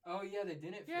bigger. Oh, yeah, they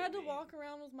didn't fit You had to me. walk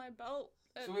around with my belt.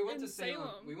 So we went in to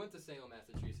Salem. We went to Salem,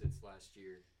 Massachusetts last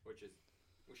year, which is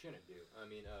we shouldn't do. I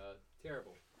mean,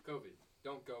 terrible. COVID.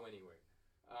 Don't go anywhere.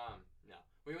 No.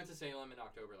 We went to Salem in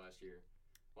October last year,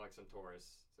 like some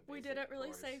tourists. We did it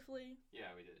really safely.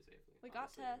 Yeah, we did it safely. We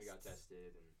got Honestly, tests. We got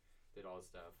tested and did all the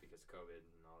stuff because COVID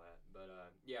and all that. But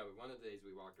yeah, one of the days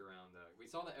we walked around. We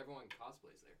saw that everyone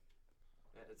cosplays there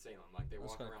at Salem. Like they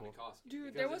walk kinda around in cool. costume.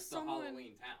 Dude, because there was it's the someone-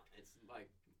 Halloween town. It's like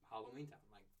Halloween town,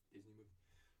 like Disney movie.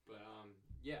 But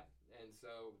yeah, and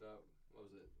so what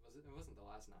was it? It wasn't the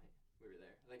last night we were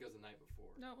there. I think it was the night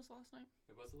before. No, it was last night.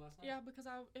 It was the last night? Yeah, because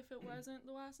if it wasn't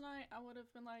the last night, I would have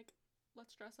been like,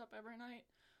 let's dress up every night.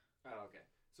 Oh, okay.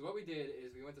 So what we did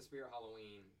is we went to Spirit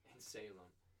Halloween in Salem,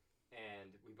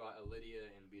 and we bought a Lydia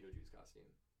and Beetlejuice costume.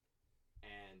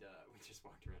 And we just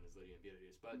walked around as Lydia and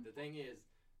Beetlejuice. But the thing is,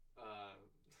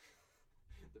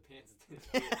 the pants didn't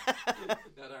fit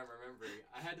that I'm remembering.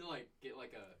 I had to get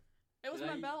a... It was Did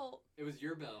my I- belt, It was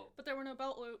your belt. but there were no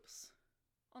belt loops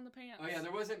on the pants. Oh yeah,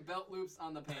 there wasn't belt loops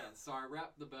on the pants, so I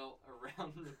wrapped the belt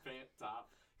around the pant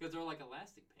top because they're like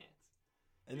elastic pants.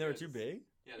 And they were too big?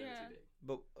 Yeah, they were Yeah. too big.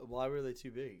 But why were they too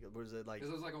big? Was it like...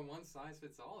 Because it was like a one size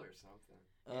fits all or something.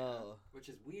 Oh. Which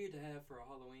is weird to have for a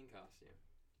Halloween costume.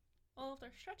 Well, if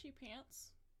they're stretchy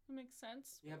pants, it makes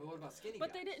sense. Yeah, but what about skinny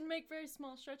But guys? they didn't make very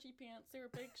small stretchy pants. They were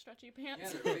big stretchy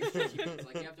pants. Yeah, they're big stretchy pants.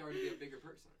 Like you have to already be a bigger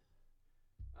person.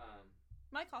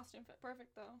 My costume fit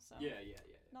perfect though, so Yeah.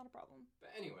 not a problem.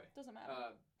 But anyway, Doesn't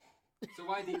matter. so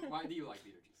why do you like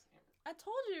Beetlejuice, Amber? I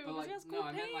told you, But because like, he has cool no,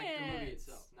 I pants. meant like the movie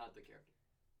itself, not the character.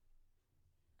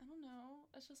 I don't know.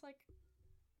 It's just like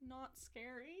not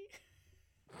scary.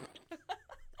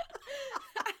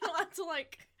 I don't have to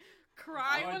like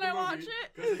cry when I watch it.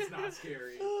 Because it's not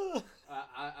scary.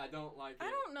 I don't like it. I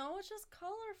don't know. It's just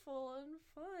colorful and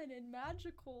fun and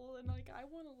magical, and like I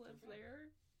want to live Okay.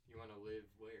 there. You want to live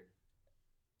where?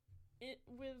 It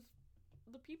with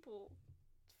the people.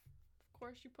 Of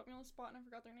course, you put me on the spot and I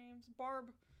forgot their names. Barbara.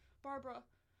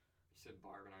 You said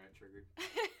Barb and I got triggered.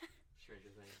 Stranger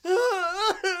Things.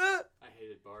 I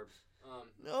hated Barb.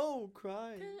 No,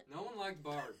 cry. No one liked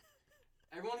Barb.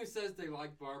 Everyone who says they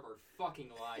like Barb are fucking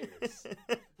liars.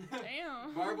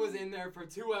 Damn. Barb was in there for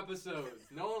 2 episodes.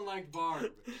 No one liked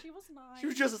Barb. She was nice. She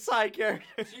was just a side character.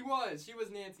 She was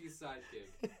Nancy's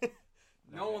sidekick.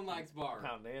 No one likes Barb.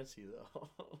 How Nancy, though.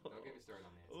 Don't get me started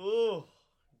on Nancy. Oh,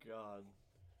 God.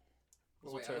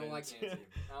 This will Wait, I turn don't like into- Nancy.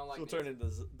 I don't like This will turn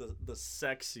Nancy. into the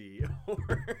sexy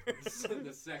horrors.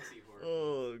 The sexy horror.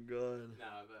 Oh, God.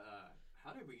 No, but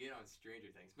how did we get on Stranger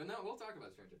Things? But no, we'll talk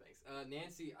about Stranger Things.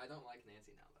 Nancy, I don't like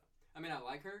Nancy now though. I mean, I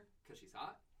like her because she's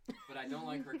hot, but I don't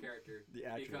like her character The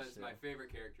actress, because yeah. my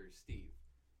favorite character is Steve,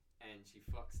 and she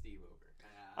fucked Steve over.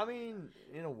 I mean,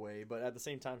 in a way, but at the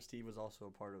same time, Steve was also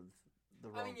a part of the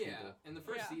wrong I mean, yeah. people. In the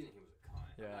first Yeah. season, he was a cunt.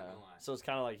 I'm Yeah. not gonna lie. So it's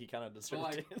kind of like he kind of deserved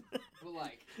like, it. But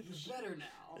like, he's better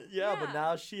now. Yeah, but Yeah.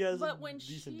 now she has But a when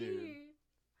decent she dude.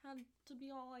 had to be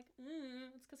all like,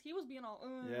 it's because he was being all,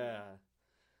 Yeah.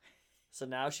 So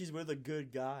now she's with a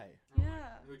good guy. Oh my- Yeah.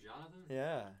 Who, Jonathan?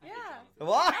 Yeah.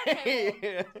 I hate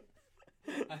Yeah. Jonathan.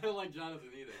 Why? I don't like Jonathan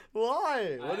either.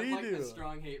 Why? I What do have you like do? a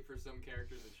strong hate for some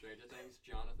characters in Stranger Things.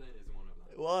 Jonathan is one of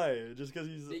them. Why? Just because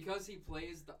he's Because he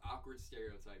plays the awkward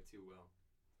stereotype too well.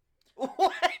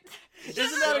 what?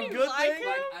 Isn't that a you good like thing? him?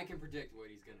 Like I can predict what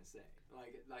he's gonna say,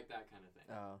 like that kind of thing.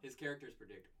 Oh. His character's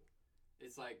predictable.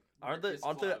 It's like Aren't Breakfast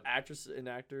the Club. actress and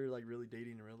actor like really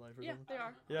dating in real life or Yeah, something? they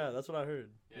are. Yeah, that's what I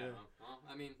heard. Yeah. Well,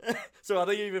 I mean, So I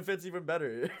think it even fits even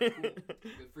better.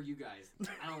 good for you guys.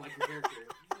 I don't like your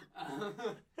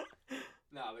character.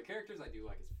 No, the characters I do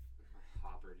like is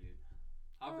Hopper, dude.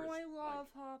 Hopper's Oh, I love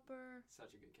like, Hopper.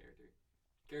 such a good character.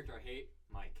 Character I hate,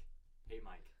 Mike. Hate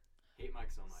Mike. Hate Mike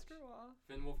so much. Screw off.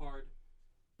 Finn Wolfhard,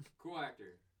 cool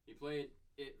actor. He played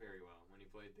it very well when he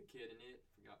played the kid in it.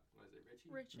 forgot. What is it, Richie?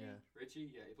 Richie. Yeah. Richie?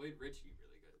 Yeah, he played Richie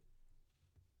really good.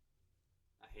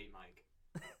 I hate Mike.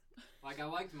 Like, I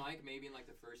liked Mike maybe in, like,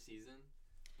 the first season.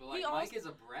 But, like, Mike is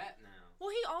a brat now. Well,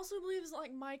 he also believes,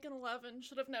 like, Mike and 11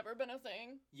 should have never been a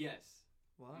thing. Yes.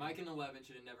 Why? Mike and 11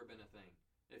 should have never been a thing.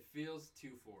 It feels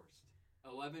too forced.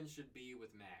 11 should be with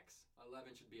Max.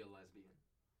 11 should be a lesbian.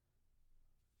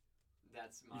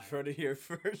 That's my... You've heard it here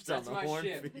first That's on the my Horn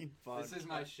ship. Fiend This is podcast.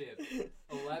 my ship.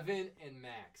 11 and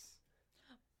Max.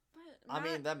 But I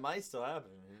mean, that might still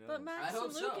happen. You know? But Max I hope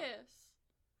and so. Lucas.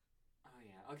 Oh,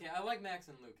 yeah. Okay, I like Max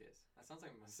and Lucas. That sounds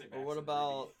like I'm going to say Max Or what and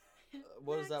about Ruby.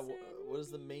 what is that? Max and What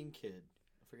is the Ruby. main kid?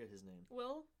 I forget his name.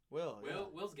 Will? Will.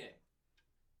 Will's gay.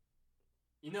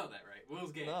 You know that, right?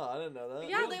 Will's gay. No, I didn't know that.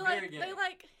 Yeah, Will's they very gay.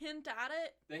 hint at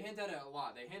it. They hint at it a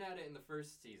lot. They hint at it in the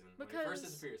first season. When he first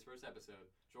Because- disappears, first episode.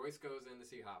 Joyce goes in to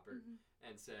see Hopper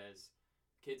and says,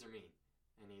 kids are mean.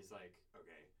 And he's like,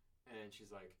 okay. And she's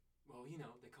like, well, you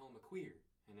know, they call him a queer.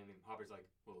 And then Hopper's like,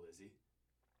 well, is he?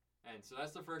 And so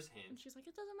that's the first And hint. she's like,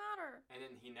 it doesn't matter. And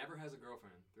then he never has a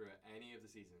girlfriend throughout any of the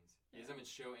seasons. He doesn't even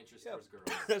show interest Yeah, towards girls.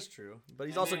 that's true. But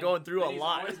he's And also then- going through but a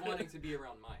lot. He's always wanting to be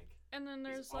around Mike. And then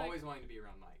there's He's like always wanting to be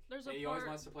around Mike. there's a And he always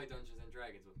part- wants to play Dungeons and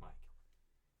Dragons with Mike.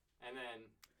 And then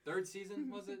third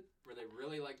season was it where they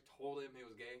really like told him he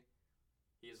was gay?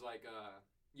 He's like,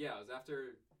 yeah, it was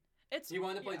after he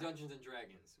wanted to play Dungeons and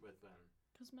Dragons with them.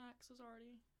 Because Max is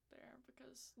already there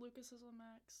because Lucas is a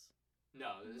Max.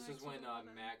 No, this Max is when was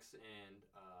 11. Max and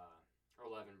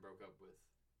 11 broke up with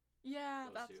Yeah,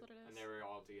 those that's two, what it is. and they were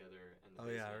all together. In the Oh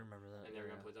yeah, I basement. remember that. And they were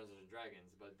yeah. gonna play Dungeons and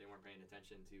Dragons, but they weren't paying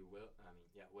attention to Will.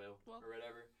 Will Will. or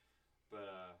whatever.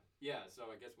 But yeah, so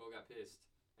I guess Will got pissed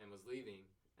and was leaving,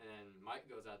 and then Mike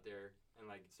goes out there and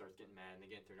like starts getting mad, and they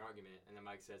get into an argument, and then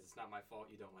Mike says, "It's not my fault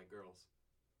you don't like girls."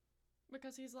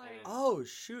 Because he's like, And- Oh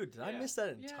shoot! Did I Yeah. miss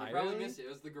that Yeah. entirely? You probably missed it.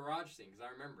 It was the garage scene because I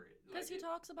remember it. because Like, he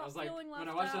talks I about was like, feeling left when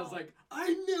I watched it, I out. was like,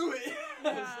 I knew it.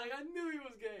 I was Yeah. like, I knew he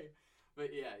was gay.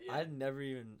 But yeah. I'd never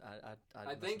even. I I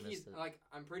must think have he's missed it. like,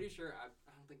 I'm pretty sure. I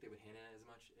don't think they would hint at it as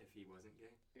much if he wasn't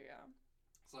gay. yeah.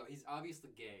 So he's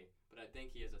obviously gay, but I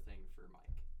think he has a thing for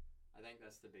Mike. I think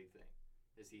that's the big thing,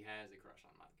 is he has a crush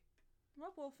on Mike.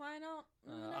 Well, we'll find out.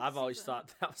 in the next I've always season.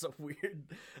 thought that was a weird,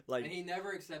 like And he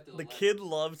never accepted the 11. kid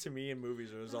love to me in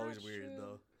movies. It was always That's weird true.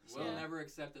 though. Will Yeah. never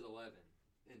accepted 11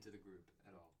 into the group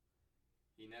at all.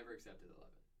 He never accepted 11,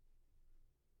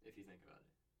 if you think about it.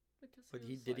 Because But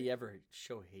was did he like- ever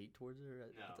show hate towards her?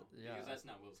 No, Yeah. because that's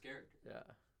not Will's character. Yeah.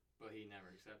 But he never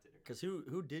accepted her. Because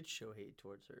who did show hate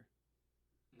towards her?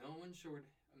 No one showed.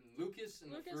 Lucas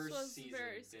in Lucas the first was season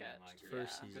very didn't sketched. like her.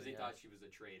 First Yeah. season, Because he yeah. thought she was a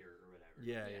traitor or whatever.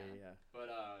 Yeah, Yeah. yeah, yeah. But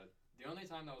the only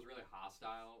time that was really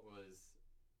hostile was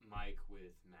Mike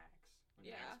with Max. When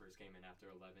Yeah. Max first came in after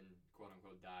 11, quote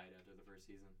unquote, died after the first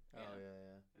season. Oh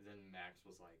yeah, And then Max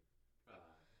was like,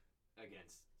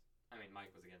 against. I mean,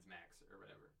 Mike was against Max or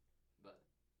whatever. But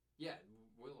yeah,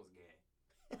 Will is gay.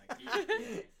 Like, he's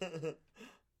gay. yeah.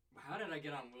 How did I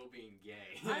get on Will being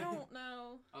gay? I don't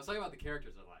know. I was talking about the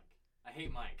characters I like. I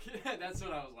hate Mike. That's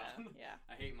what I was like. Yeah.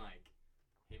 I hate Mike.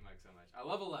 Hate Mike so much. I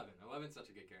love 11. 11's such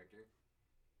a good character.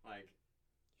 Like,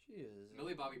 She is.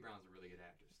 Millie Bobby Brown's a really good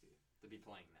actress, too, to be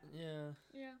playing that. Yeah.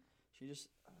 Yeah. She just.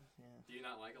 Yeah. Do you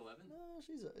not like 11? No,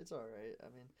 it's all right. I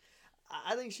mean,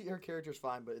 I think her character's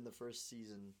fine, but in the first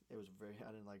season, it was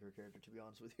I didn't like her character, to be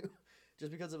honest with you,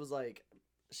 just because it was like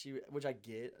which I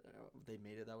get, they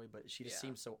made it that way, but she just Yeah.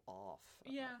 seems so off.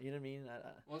 Yeah. You know what I mean?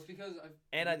 Well, it's because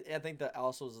I think that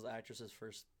also was the actress's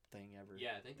first thing ever.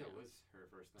 Yeah, I think that Yeah. was her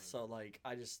first thing. So like,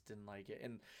 I just didn't like it,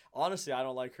 and honestly, I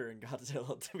don't like her in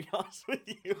Godzilla, to be honest with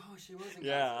you. Oh, she was in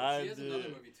Yeah, Godzilla. She I has another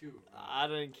did. movie, too. I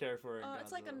didn't care for her in Godzilla.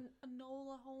 It's like a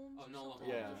Nola Holmes. Oh, or Nola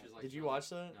something. Holmes. Yeah. She's like Did you Sherlock. watch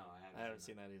that? No, I haven't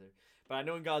seen that either. But I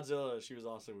know in Godzilla, she was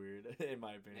also weird, in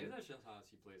my opinion. Maybe that's just how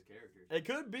she plays characters. It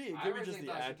could be. It I could be just originally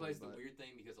the thought she acting. plays the but- weird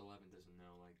thing because 11 doesn't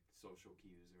know, like, social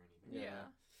cues or anything. Yeah.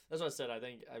 Yeah. That's what I said. I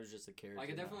think I was just a character.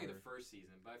 Like, not definitely her. the first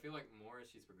season, but I feel like more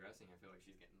as she's progressing, I feel like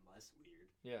she's getting less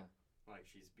weird. Yeah, Like,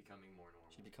 she's becoming more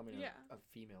normal. she's becoming Yeah. a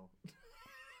female.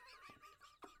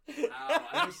 Ow,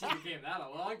 I know she became that a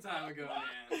long time ago,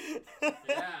 man.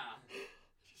 Yeah.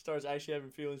 She starts actually having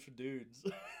feelings for dudes.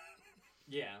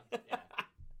 Yeah, yeah.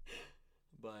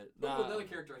 But Ooh, nah. another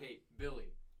character I hate.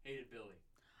 Billy. Hated Billy.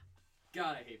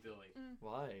 God, I hate Billy.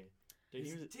 Why? Dude,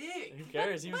 His he was, dick. who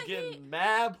cares? He was But getting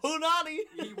mad punani.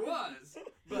 He was,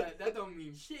 but that don't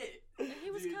mean shit. He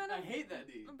was Dude, kind I of hate that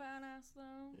dude. a badass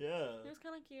though. He Yeah. was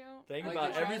kind of cute. Think Like,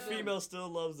 about they every tried to- female still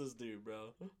loves this dude,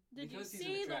 bro. Did you Because he's an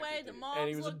see the way attractive the dude. moms And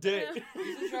he was a looked at dick. him?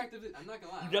 He's attractive. I'm not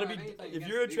gonna lie. You I gotta don't be. have anything If against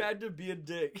you're the dude. attractive, be a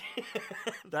dick.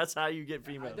 That's how you get I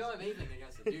females. don't have anything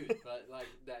against the dude, but like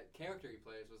that character he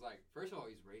plays was like, first of all,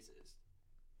 he's racist.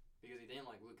 because he didn't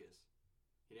like Lucas.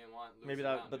 He didn't want Lucas Maybe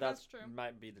around that, but him. that's That's true.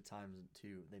 might be the times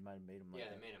too. They might have made him like Yeah,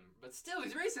 that. they made him. But still,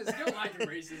 he's racist. Don't like him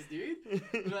racist, dude.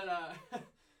 But,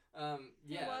 yeah.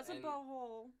 He was a and,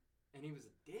 butthole. and he was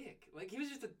a dick. Like, he was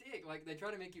just a dick. Like, they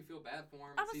try to make you feel bad for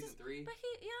him I in was season just- 3. But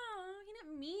he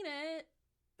didn't mean it.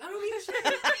 I don't mean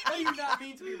shit. How do you not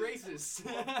mean to be racist?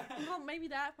 Well, maybe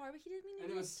that part, but he didn't mean it.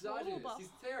 And He was a total misogynist. He's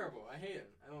butthole. terrible. I hate him.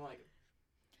 I don't like him.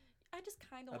 I just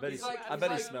kind of. I bet He's he. like- I bet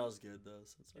he he's like- smells good though.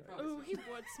 So it's He alright. probably Ooh, he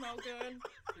would smell good.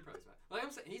 He probably smells. Like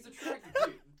I'm saying, he's attractive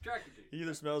dude. Attractive dude. He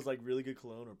either smells like really good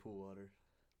cologne or pool water,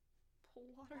 Pool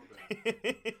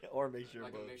water. or a mixture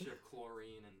Like of a both. mixture of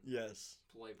chlorine and Yes,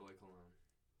 Playboy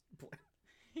cologne.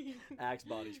 Axe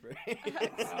body spray.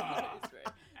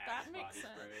 That makes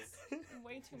sense.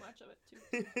 Way too much of it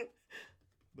too.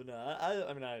 But no,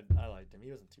 I mean, I liked him. He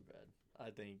wasn't too bad. I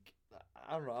think,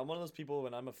 I don't know. I'm one of those people,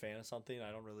 when I'm a fan of something,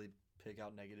 I don't really pick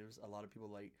out negatives. A lot of people,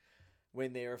 like,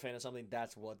 when they're a fan of something,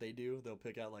 that's what they do. They'll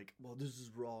pick out, like, well, this is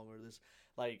wrong, or this.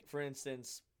 Like, for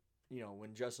instance, you know,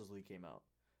 when Justice League came out,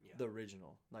 Yeah. the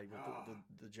original, like, with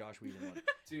the Josh Whedon one.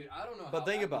 Dude, I don't know But how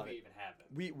think that about movie it. even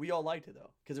happened. We all liked it,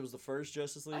 though, because it was the first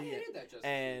Justice League. I hated that Justice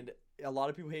And League. a lot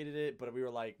of people hated it, but we were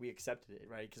like, we accepted it,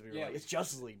 right? Because we were Yeah. like, it's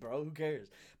Justice League, bro. Who cares?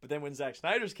 But then when Zack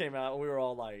Snyder's came out, we were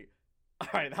all like, all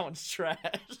right, that one's trash.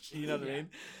 You know what I mean?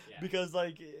 Yeah. Because,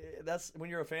 like, that's when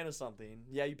you're a fan of something,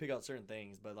 yeah, you pick out certain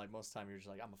things, but, like, most of the time you're just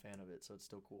like, I'm a fan of it, so it's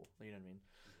still cool. You know what I mean?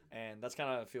 And that's kind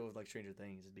of how I feel with, like, Stranger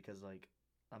Things, is because, like,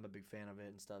 I'm a big fan of it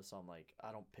and stuff, so I'm like,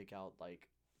 I don't pick out, like,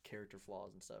 character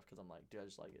flaws and stuff, because I'm like, dude, I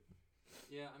just like it.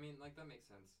 Yeah, I mean, like, that makes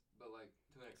sense. But, like,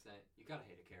 to an extent, you gotta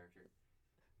hate a character.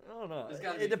 I don't know. There's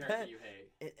gotta be It a character depends. you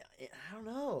hate. I don't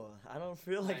know. I don't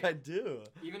feel like Like- I do.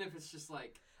 Even if it's just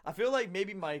like, I feel like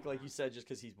maybe Mike, like you said, just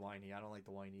because he's whiny. I don't like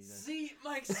the whiny. see,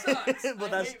 Mike sucks.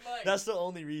 But I hate Mike. that's the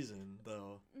only reason,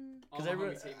 though. Mm. All Because my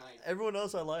everyone, homies hate Mike. everyone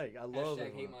else I like. I love Hashtag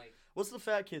everyone. hate Mike. What's the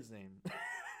fat kid's name? Fat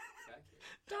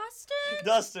kid. Dustin.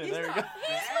 Dustin. He's there we not go. fat.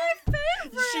 He's my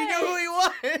favorite. She knew who he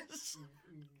was.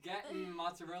 Gatton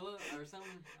mozzarella or something.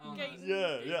 I don't know.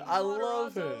 Gaten. Yeah. I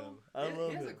love him. Moderato. I He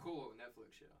love has a him. cool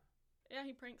Netflix show. Yeah,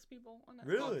 he pranks people on that.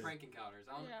 It's called Really? Prank Encounters.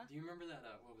 I don't, Yeah. Do you remember that?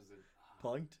 What was it?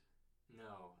 Punked.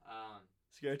 No.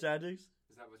 Scare Tactics.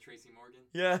 Is that with Tracy Morgan?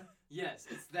 Yeah. Yes,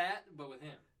 it's that, but with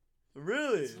him.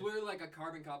 Really. It's literally like a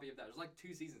carbon copy of that. There's like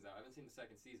 2 seasons out. I haven't seen the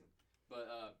second season,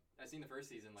 but I've seen the first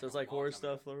season. Like, So it's a like long horror time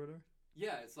ago. stuff or whatever.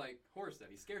 Yeah, it's like horror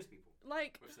stuff. He scares people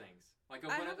Like, with things. Like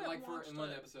I haven't like for watched in one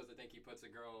of the it. episodes, I think he puts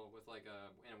a girl with like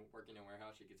working in a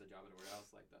warehouse. She gets a job at a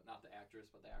warehouse, like not the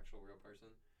actress, but the actual real person.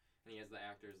 And he has the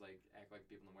actors like act like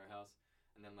people in the warehouse,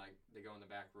 and then like they go in the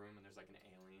back room and there's like an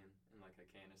alien and like a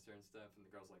canister and stuff, and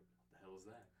the girl's like, "What the hell is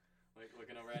that?" Like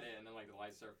looking over at it, and then like the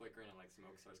lights start flickering and like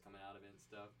smoke starts coming out of it and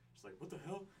stuff. She's like, "What the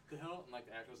hell? The hell?" And like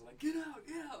the actors are like, "Get out!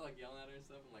 Get out!" Like yelling at her and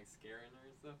stuff and like scaring her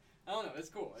and stuff. I don't know. It's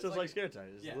cool. So it's like Scare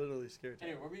Tactics. It's yeah. literally Scare Tactics.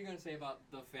 Anyway, what were you gonna say about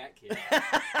the fat kid?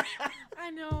 I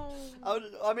know.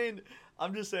 I mean,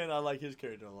 I'm just saying I like his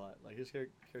character a lot. Like his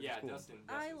character's Yeah, cool. Dustin.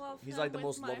 I Dustin's love cool. He's him like the with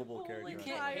most my lovable whole character. You You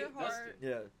can't entire hate heart. Dustin.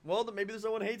 Yeah. Well, maybe there's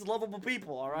someone who hates lovable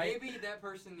people. All right. Maybe that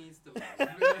person needs to leave.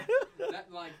 That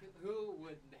like who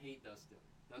would hate Dustin?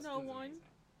 Dustin's No one. amazing.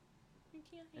 You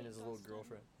can't hate And his little Dustin.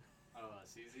 girlfriend.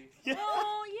 Susie.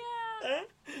 Oh yeah.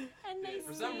 And they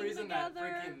For some sing reason, together.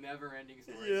 that freaking never-ending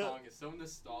story Yeah. song is so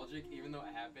nostalgic, even though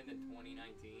it happened in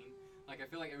 2019. Like I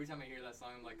feel like every time I hear that song,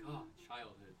 I'm like, oh,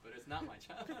 childhood, but it's not my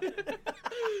childhood.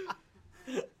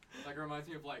 Like it reminds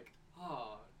me of like,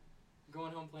 oh,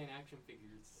 going home playing action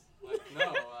figures. Like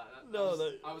no,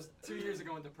 No, I was 2 years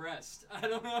ago and depressed. I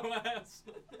don't know what else.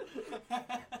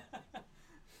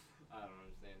 I don't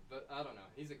understand, but I don't know.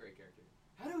 He's a great character.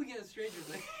 How do we get a Stranger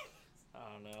Things?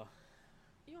 I don't know.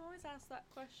 You always ask that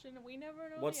question, and we never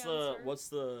know What's the answer. what's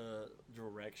the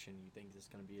direction you think this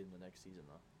gonna be in the next season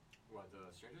though? What,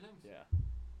 the Stranger Things? Yeah.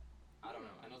 I don't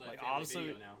know. I know that Like family obviously,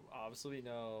 video now. we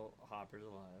know Hopper's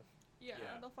alive, Yeah,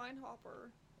 Yeah. they'll find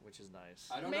Hopper. which is nice.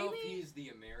 I don't know if Maybe- he's the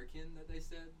American that they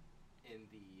said in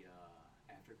the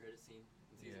after credit scene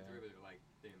in season Yeah. 3, where they're like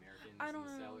the Americans I in don't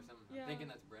the cell know. or something. Yeah. I'm thinking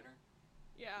that's Brenner,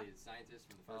 Yeah, the scientist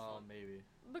from the first Oh, one. maybe.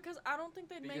 because I don't think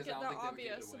they'd make Because it I don't that think they would give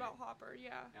it obvious away. about Hopper.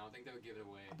 Yeah. I don't think they would give it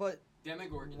away. But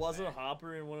Demogorgon's wasn't back.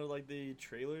 Hopper in one of like the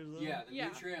trailers though? Yeah, the Yeah.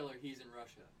 new trailer, he's in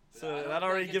Russia. But I So don't that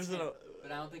already think gives it's it him. a.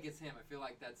 But I don't think it's him. I feel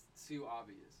like that's too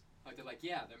obvious. Like they're like,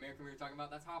 yeah, the American we were talking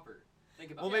about, that's Hopper.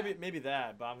 Think about Well, it. maybe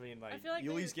that, but I mean, like, feel like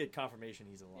you at they- least get confirmation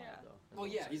he's alive Yeah. though. That's Well, what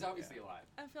I'm yeah, saying. he's obviously Yeah. alive.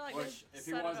 I feel like Which, they if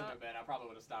he set it wasn't up. a Ben, I probably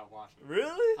would have stopped watching.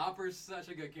 Really? Hopper's such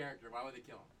a good character. Why would they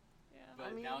kill him? Yeah. But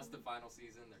I now it's the mean- final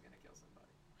season. They're gonna kill somebody.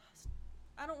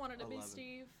 I don't want it to be 11.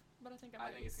 Steve, but I think it I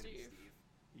might think be it's gonna be Steve. Steve.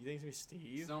 You think it's gonna be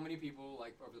Steve? So many people,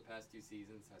 like, over the past 2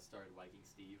 seasons have started liking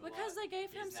Steve a Because lot. they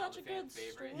gave him He's now such a the fan good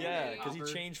favorite. story. Yeah, And because he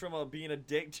Hopper- changed from being a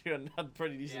dick to a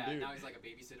pretty decent Yeah, dude. now he's like a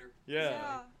babysitter.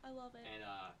 Yeah. I love it. And,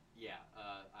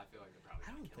 I feel like they're probably I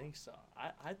gonna don't kill think so.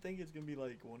 I think it's gonna be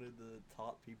like one of the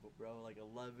top people, bro. Like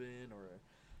 11 or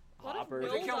What if Hopper. If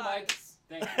Will they kill Mike, dies?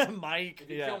 thank you. Mike. If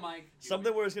you Yeah. kill Mike, do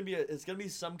Something it. where it's gonna be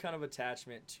some kind of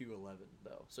attachment to 11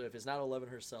 though. So if it's not 11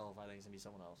 herself, I think it's gonna be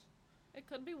someone else. It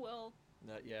could be Will.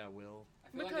 Yeah, Will. I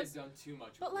feel like because- they've done too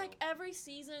much. But with like Will. every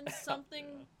season, something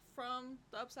Yeah. from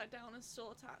the Upside Down is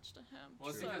still attached to him. Well,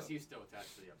 it's True. because he's still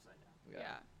attached to the Upside Down.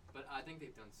 Yeah. But I think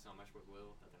they've done so much with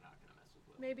Will that they're not gonna mess with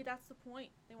Will. Maybe that's the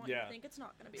point. They want you Yeah. to think it's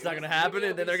not gonna be. It's not Will. gonna happen, Maybe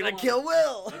and then it'll they're be gonna kill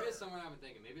Will. Maybe it's someone I've been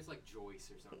thinking. Maybe it's like Joyce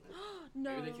or something.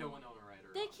 No. Maybe they kill Winona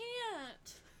Ryder. They off.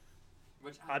 can't.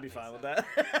 Which I I'd be don't think fine with so.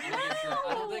 that.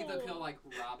 I don't think they'll No. kill like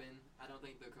Robin. I don't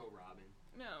think they'll kill Robin.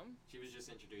 No. She was just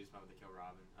introduced. Why would they kill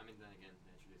Robin? I mean, then again,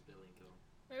 they introduced Billy and kill him.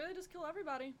 Maybe they just kill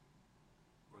everybody.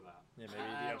 Or that. Yeah, maybe I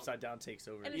the don't- Upside Down takes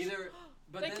over. And it's- Either,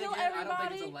 but They then kill again, I don't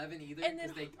think it's everybody, 11 either and then-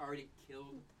 because they already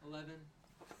killed 11,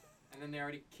 and then they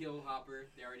already killed Hopper.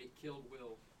 They already killed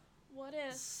Will. What I don't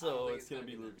if? So think it's gonna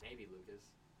be them. Luke. Maybe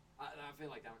Lucas. I feel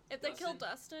like that. If they kill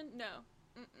Dustin, no.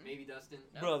 Mm-mm. Maybe Dustin.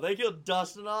 No. Bro, they killed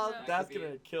Dustin off. No. That's That could be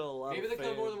gonna kill a lot Maybe of they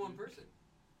kill more than fans, one dude. person.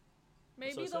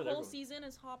 Maybe So the said whole everyone. season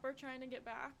is Hopper trying to get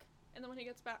back, and then when he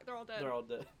gets back, they're all dead. They're all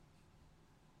dead.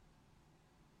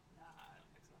 Nah, I don't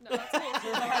think so. No, that's a little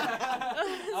too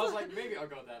dark. I was like, maybe I'll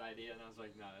go with that idea, and I was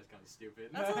like, no, that's kind of stupid.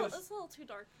 That's a little too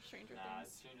dark for Stranger Nah,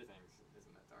 Things. Stranger Things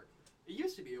isn't that dark. It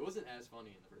used to be. It wasn't as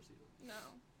funny in the first season.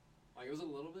 No. Like, it was a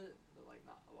little bit, but, like,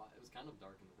 not a lot. It was kind of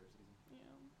dark in the first season.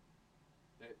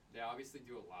 Yeah. They obviously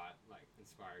do a lot, like,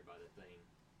 inspired by The Thing.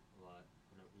 A lot.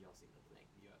 I know y'all seen The Thing.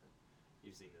 You haven't.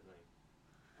 You've seen The Thing.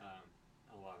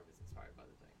 A lot of it's inspired by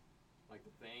The Thing. Like,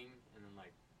 The Thing, and then,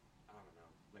 like, I don't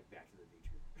know, like, Back to the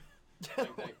Future.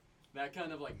 like, that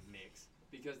kind of, like, mix.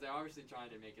 Because they're obviously trying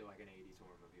to make it like an 80s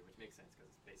horror movie, which makes sense because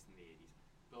it's based in the 80s.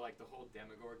 But, like, the whole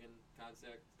Demogorgon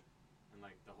concept and,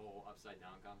 like, the whole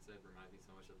upside-down concept reminds me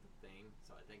so much of The Thing.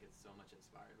 So I think it's so much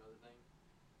inspired by The Thing.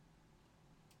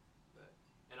 But,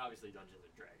 and obviously Dungeons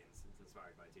and Dragons, it's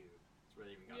inspired by too. It's where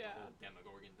they even got Yeah. the whole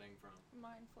Demogorgon thing from.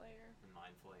 Mind Flayer. And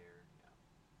Mind Flayer, yeah.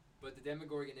 But the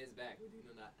Demogorgon is back. We do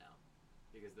know that now.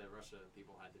 Because the Russia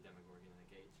people had the Demogorgon in a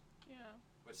cage. Yeah.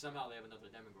 Which somehow they have another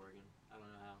Demogorgon. I don't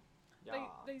know how.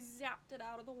 They zapped it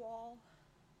out of the wall.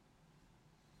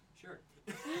 Sure.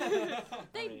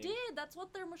 They mean- did. That's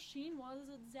what their machine was.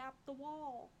 It zapped the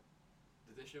wall.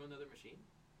 Did they show another machine?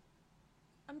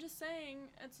 I'm just saying,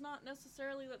 it's not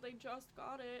necessarily that they just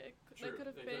got it. They Sure, could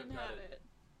have they been could've got had it. it.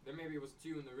 Then maybe it was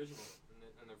 2 in the original,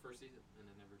 in the first season, and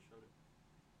they never showed it.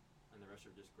 And the Russia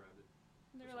just grabbed it.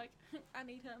 And they're like, I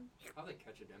need him. How they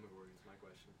catch a Demogorgon is my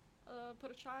question.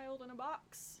 Put a child in a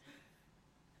box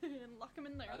and lock him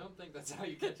in there. I don't think that's how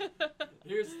you catch it.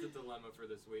 Here's the dilemma for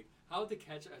this week. How to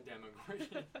catch a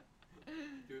Demogorgon.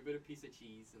 Do a bit of piece of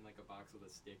cheese in like a box with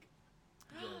a stick.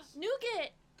 Yes.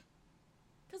 Nougat!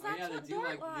 Because Oh that's yeah, what they do Dart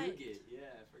like liked. nougat.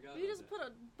 Yeah, I forgot You about just that. put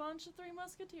a bunch of Three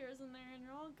Musketeers in there and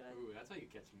you're all good. Ooh, that's how you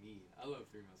catch me. I love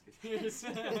Three Musketeers.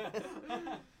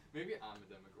 Maybe I'm a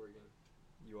Demogorgon.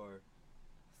 You are.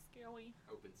 Scary.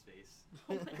 Open space.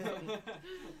 Oh my God.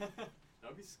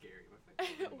 That'd be scary. What if I It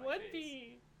came in my would face?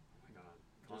 be. Oh my god.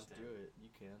 Just Content. do it. You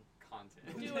can.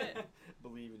 Content. Do it.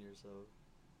 Believe in yourself.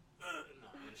 No,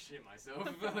 I'm gonna shit myself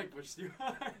if I like push too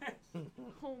hard.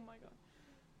 Oh my god.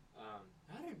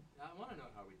 I want to know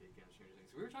how we did get on Stranger Things.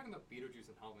 We were talking about Beetlejuice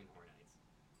and Halloween Horror Nights.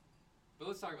 But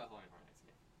let's talk about Halloween Horror Nights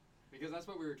again. Because that's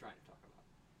what we were trying to talk about.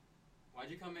 Why'd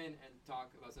you come in and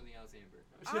talk about something else, Amber?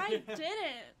 No, I'm I joking.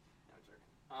 didn't. No, I'm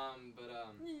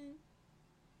joking.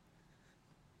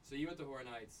 So you went to Horror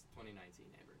Nights 2019,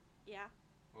 Amber. Yeah.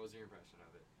 What was your impression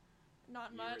of it?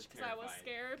 Not You were much because I was terrified.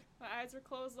 scared. My eyes were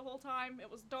closed the whole time.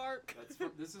 It was dark.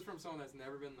 This is from someone that's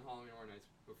never been to Halloween Horror Nights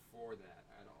before that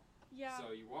at all. Yeah.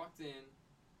 So you walked in.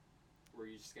 Were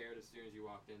you scared as soon as you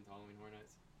walked into Halloween Horror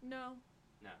Nights? No.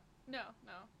 No.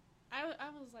 No. I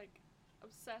was like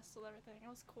obsessed with everything. It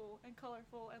was cool and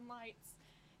colorful and lights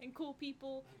and cool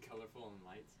people. And colorful and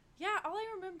lights. Yeah, all I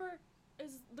remember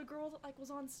is the girl that like was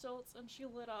on stilts and she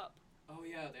lit up. Oh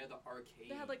yeah, they had the arcade.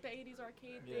 They had like the 80s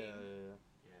arcade Yeah, thing.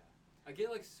 Yeah. I get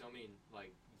like so many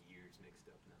like years mixed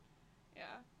up now.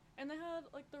 Yeah. And they had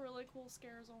like the really cool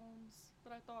scare zones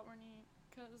that I thought were neat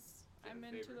because Do you have I'm a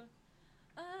into favorite?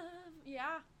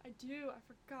 yeah, I do. I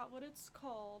forgot what it's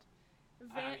called.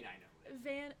 I mean, I know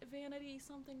it. Vanity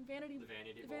something. The Vanity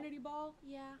Ball. Vanity Ball?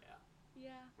 Yeah. Yeah.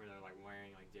 Yeah. Where they're like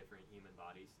wearing like different human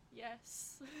bodies.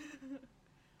 Yes.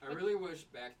 I really wish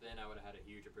back then I would have had a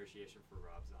huge appreciation for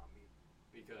Rob Zombie.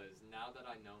 because now that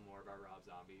I know more about Rob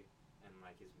Zombie and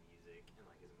like his music and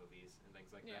like his movies and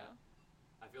things like that,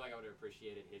 I feel like I would have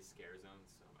appreciated his scare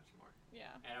zones so much more.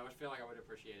 Yeah. And I would feel like I would have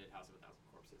appreciated House of a Thousand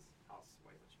Corpses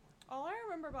way much more. All I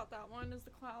remember about that one is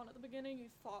the clown at the beginning you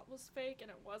thought was fake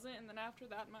and it wasn't, and then after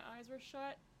that my eyes were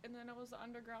shut, and then it was the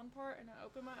underground part and I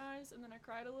opened my eyes and then I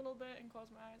cried a little bit and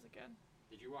closed my eyes again.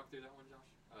 Did you walk through that one, Josh?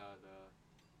 The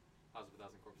House of a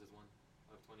Thousand Corpses one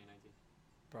of 2019?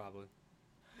 Probably.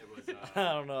 It was. I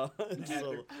don't know.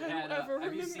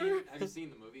 Have you remember. seen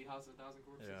the movie House of a Thousand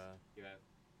Corpses? Yeah. You have.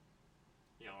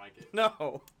 You don't like it?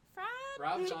 No. Fried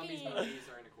Rob chicken. Zombie's movies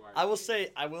are an acquired I will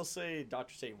taste. say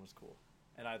Dr. Satan was cool.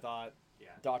 And I thought Yeah.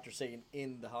 Dr. Satan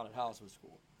in the haunted house was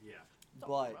cool. Yeah.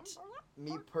 But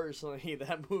me personally,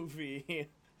 that movie,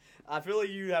 I feel like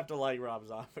you have to like Rob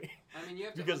Zombie. I mean, you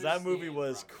have to because that movie understand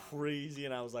was Rob Zombie. crazy,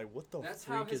 and I was like, what the That's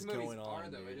how freak his is movies going are,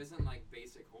 on, though. dude? It isn't like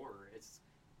basic horror. It's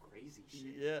crazy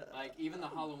shit. Yeah. Like, even the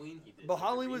Halloween he did. But like, the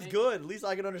Halloween was remake, good. At least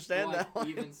I can understand but, that one.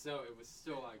 Even so, it was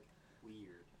still, like,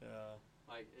 weird. Yeah.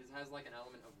 Like, it has, like, an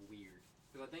element of weird.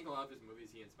 Because I think a lot of his movies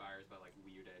he inspires by, like,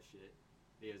 weird-ass shit.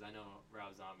 Because I know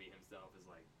Rob Zombie himself is,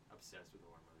 like, obsessed with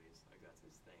horror movies. Like, that's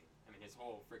his thing. I mean, his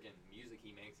whole freaking music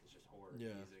he makes is just horror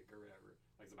music or whatever.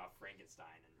 Like, it's about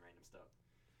Frankenstein and random stuff.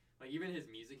 Like, even his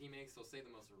music he makes, he'll say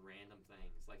the most random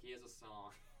things. Like, he has a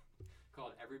song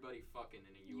called Everybody Fucking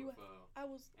in a UFO.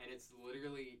 And it's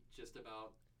literally just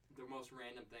about the most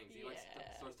random things. He, like,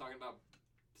 starts talking about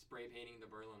spray painting the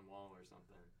Berlin Wall or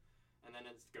something. And then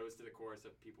it goes to the chorus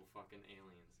of people fucking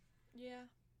aliens. Yeah.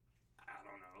 I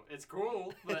don't know. It's cool,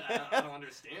 but I don't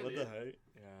understand What it. the heck?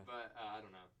 Yeah. But I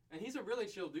don't know. And he's a really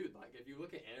chill dude. Like, if you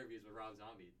look at interviews with Rob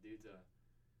Zombie, dude's a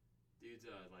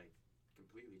like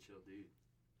completely chill dude.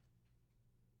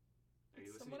 Are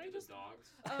you listening to the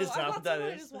dogs? Is that I what thought that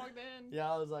somebody is? just walked in.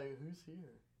 Yeah, I was like, who's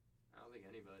here? I don't think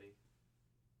anybody.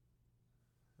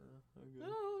 Okay.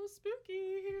 Oh,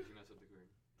 spooky. Did you mess up the grid?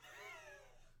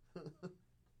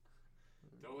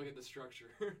 Don't look at the structure.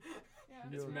 Yeah,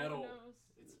 It's no one metal. knows.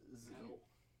 It's metal.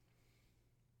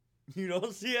 You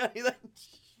don't see anything?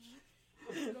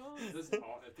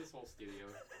 If this whole studio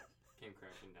came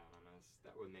crashing down on us,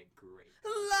 that would make great.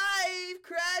 Life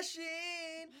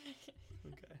crashing.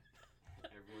 Okay.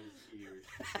 Everyone's ears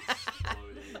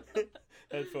exploded.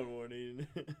 Headphone warning.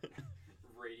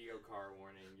 Radio car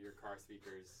warning. Your car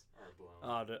speakers are blown.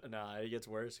 Oh, nah, it gets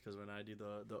worse because when I do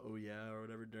the oh yeah or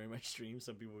whatever during my stream,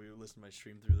 some people will listen to my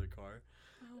stream through their car.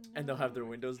 Oh, no. And they'll have their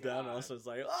windows down. God. Also, it's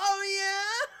like, oh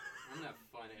yeah. I'm gonna have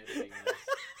fun editing this.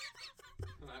 I'm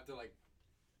gonna have to like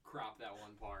crop that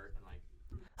one part and like.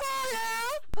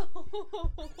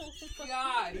 Oh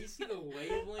God, you see the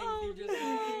wavelength you just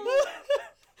made?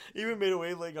 You even made a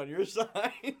wavelength on your side.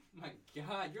 My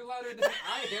God, you're louder than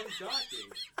I am talking.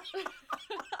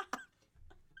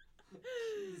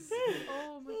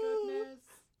 Oh my goodness.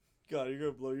 God, you're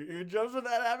gonna blow your eardrums when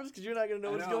that happens because you're not gonna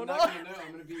know what's going I'm on. not gonna know.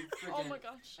 I'm gonna be freaking Oh my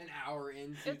gosh. an hour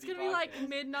into It's the gonna be like podcast.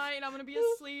 midnight and I'm gonna be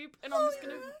asleep and I'm just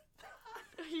gonna.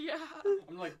 Yeah. I'm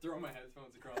gonna like throw my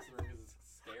headphones across the room because it's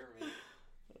scaring me.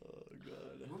 Oh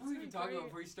God. What were we even talking about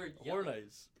before you started Horror yelling?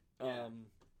 Nights. Yeah.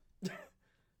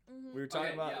 Mhm. We were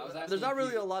talking Okay, yeah, I was about. asking There's not if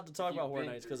really you- a lot to talk if about you've Horror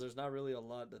been Nights through- because there's not really a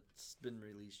lot that's been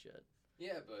released yet.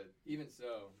 Yeah, but even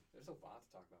so, there's a lot to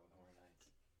talk about with Horror Nights.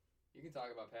 You can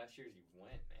talk about past years you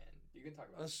went, man. You can talk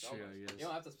about That's so true, much. I guess. You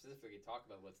don't have to specifically talk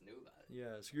about what's new about it.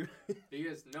 Yeah, screw.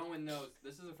 Because no one knows.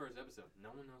 This is the first episode. No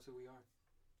one knows who we are.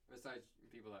 Besides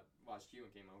people that watched you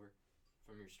and came over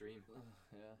from your stream.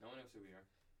 Yeah. No one knows who we are.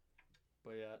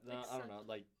 But yeah, no, I don't know.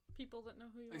 Like, People that know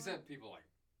who you Except people like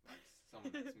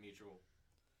someone that's mutual.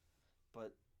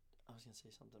 but I was gonna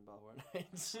say something about Horror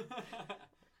Nights.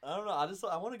 I don't know.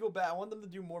 I want to go back. I want them to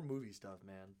do more movie stuff,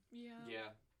 man. are. Yeah. Yeah.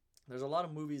 There's a lot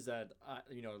of movies that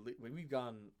we've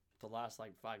gone the last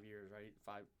like 5 years, right?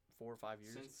 4 or 5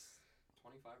 years. Since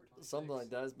 25 or 26. Something like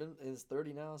that. It's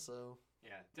 30 now, so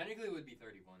Yeah. Technically it would be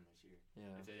 31 this year.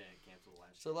 yeah. If they didn't cancel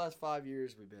last So year. the last 5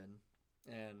 years we've been,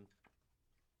 and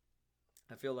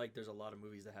I feel like there's a lot of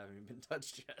movies that haven't even been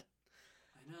touched yet.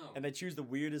 I know. And they choose the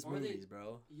weirdest Or they- movies,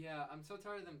 bro. Yeah, I'm so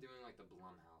tired of them doing like the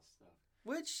Blumhouse stuff.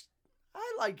 Which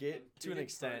I like it And to they an did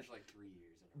extent. Purge, like 3 years.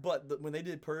 In a row. But when they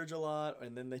did Purge a lot,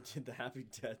 and then they did the Happy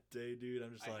Death Day, dude,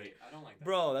 I'm just like, I don't like that.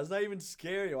 bro, that's not even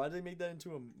scary. Why did they make that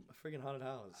into a freaking haunted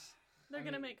house? They're I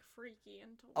gonna mean- make Freaky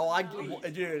into. Oh, one I now.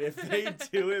 Please. dude, if they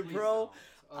do it, Please bro,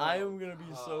 don't. I Oh, am gonna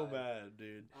be so God. mad,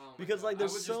 dude. Oh my Because God. like I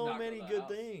there's would just so not go many to the good house.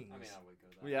 things. I mean, I would go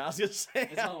to that. Yeah, I was gonna say.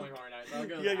 It's only Horror Nights. I'll go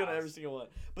to You gotta the go to every house. single one.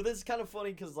 But this is kind of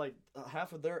funny because like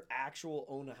half of their actual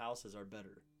own houses are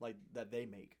better, like that they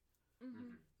make.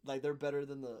 Mhm. Like they're better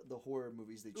than the horror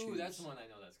movies they choose. Ooh, that's one I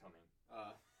know that's coming.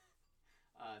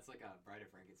 It's like a Bride of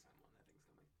Frankenstein one that thing's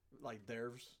coming. Like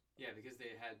theirs. Yeah, because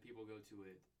they had people go to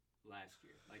it last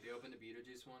year. Like they opened the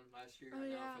Beetlejuice one last year Oh,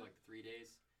 yeah. for like 3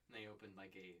 days, and they opened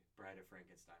like a Bride of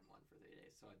Frankenstein one for 3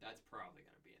 days. So that's probably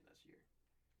gonna be in this year.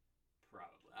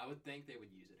 Probably, I would think they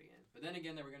would use it again. But then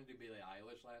again, they were gonna do Billie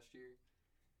Eilish last year.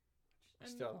 I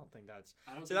still don't think that's.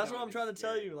 I don't. See, think that's that what I'm would be trying to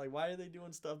tell scary. you. Like, why are they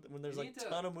doing stuff when there's They like need to-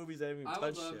 ton of movies they haven't even I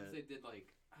would touched love yet? if they did like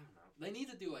I don't know. They need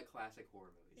to do like classic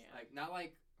horror movies. Yeah. Like not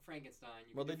like Frankenstein.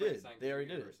 You Well, can they do did. Frankenstein They 'cause already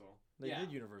you're did it. Universal. They Yeah.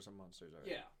 did Universal Monsters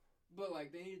already. Yeah, but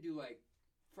like they need to do like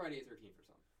Friday the 13th or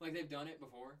something. Like they've done it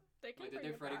before. They can Like they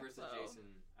bring did it Freddy back, versus though. Jason.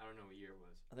 I don't know what year it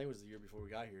was. I think it was the year before we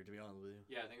got here. To be honest with you.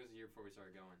 Yeah, I think it was the year before we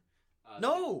started going.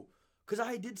 No, because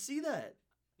I did see that.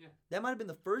 Yeah. That might have been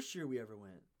the first year we ever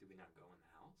went. Did we not go in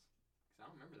the house? Because I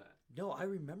don't remember that. No, I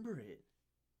remember it.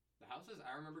 The houses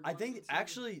I remember. I going think to the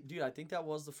actually, dude, I think that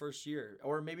was the first year,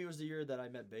 or maybe it was the year that I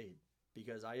met Babe,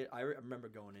 because I remember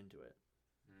going into it.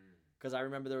 Hmm. Because I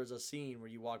remember there was a scene where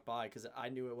you walked by, because I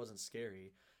knew it wasn't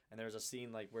scary, and there was a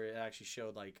scene like where it actually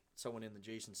showed like someone in the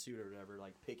Jason suit or whatever,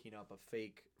 like picking up a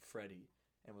fake Freddy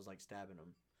and was like stabbing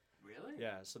him. Really?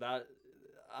 Yeah, so that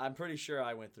I'm pretty sure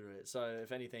I went through it. So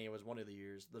if anything, it was one of the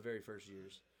years, the very first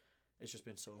years. It's just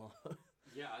been so long.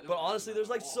 Yeah. I don't But remember honestly, that there's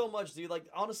at like all. so much, dude. Like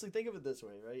honestly, think of it this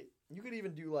way, right? You could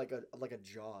even do like a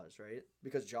Jaws, right?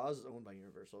 Because Jaws is owned by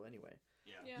Universal anyway.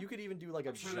 Yeah. Yeah. You could even do like a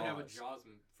I'm sure Jaws. they have a Jaws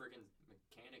freaking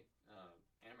mechanic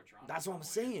animatronic. That's what I'm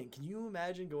somewhere. saying. Can you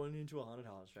imagine going into a haunted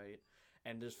house, right,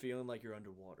 and just feeling like you're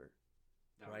underwater?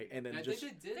 That would Right, be- and then I just-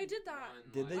 think They did that.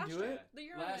 one Did they last do year. it? The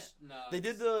year No, They did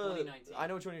it's the. 2019. I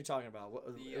know which one you're talking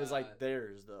about. The, It was like uh,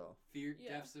 theirs though. Fear,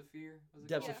 Yeah. Depths of Fear. Was it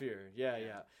Depths called? of Fear. Yeah, Yeah.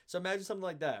 yeah. So imagine something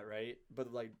like that, right?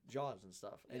 But like Jaws and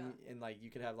stuff, and like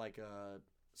you could have like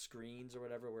screens or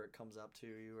whatever where it comes up to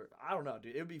you, or I don't know,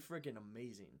 dude. It would be freaking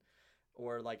amazing,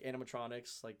 or like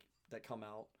animatronics like that come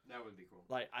out. That would be cool.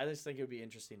 Like I just think it would be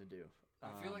interesting to do.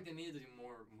 I feel like they needed to do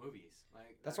more movies.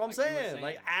 Like That's what I'm like you were saying.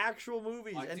 Like actual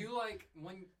movies Like and do like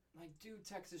when like do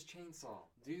Texas Chainsaw.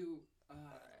 Do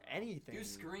anything. Do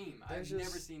Scream. There's I've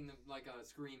never just- seen like a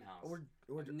Scream house. or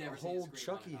I've never a seen a whole Scream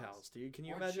Chucky haunted house, house. dude. Can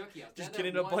you Or imagine Chucky house. just They had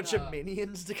getting that a bunch of one,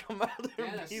 minions to come out there they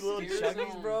had and a be little Scare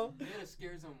Chuckies, Zone- bro? They had a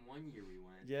Scare Zone one year we went.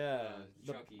 Yeah,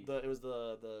 Chucky. it was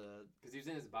the Because he was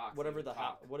in his box. whatever he the would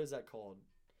house. talk. What is that called?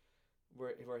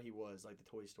 Where he was, like the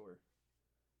toy store,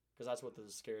 because that's what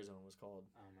the Scare Zone was called.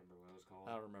 I don't remember what it was called.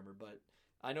 I don't remember, but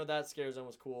I know that Scare Zone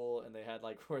was cool, and they had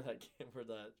like where that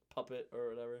puppet or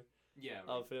whatever Yeah.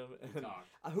 of him. we And, talked.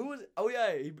 who was? Oh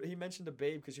yeah, he mentioned a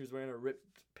Babe because she was wearing her ripped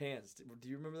pants. Do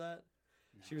you remember that?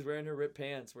 No. She was wearing her ripped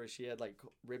pants where she had like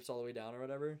rips all the way down or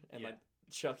whatever, and Yeah. like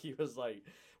Chucky was like,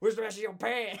 "Where's the rest of your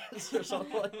pants?" or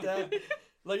something like that.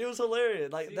 Like it was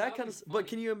hilarious, like See, that that'd kind be of. But funny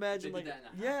can you if they imagine, did like, that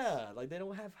in a yeah, house. like they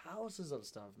don't have houses of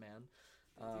stuff, man.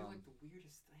 They do like the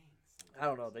weirdest things. I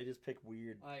don't know. sometimes. They just pick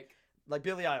weird, Like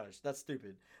Billie Eilish. That's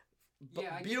stupid. But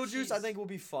Yeah, I get Beetlejuice, I she's- think, will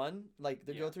be fun, like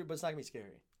to go Yeah. through, but it's not gonna be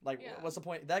scary. Like, Yeah. what's the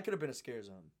point? That could have been a Scare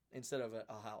Zone instead of a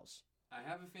house. I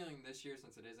have a feeling this year,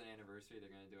 since it is an anniversary, they're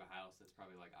gonna do a house that's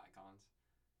probably like icons,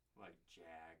 like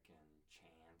Jack and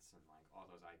Chance and like all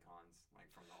those icons, like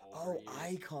from the older Oh,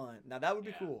 years. icon. Now that would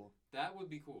be Yeah. cool. That would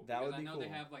be cool. That would because be I know they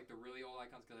cool. have like the really old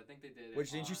icons because I think they did. Which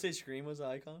it didn't you on- say Scream was an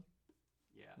icon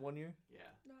Yeah. one year?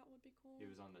 Yeah. That would be cool. He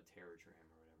was on the Terror Tram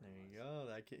or whatever. There it you was. go.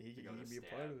 That he To can go to be a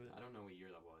part stab. of it. I don't know what year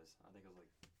that was. I think it was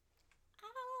like.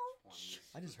 Ouch.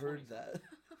 20s. I just heard 20s. that.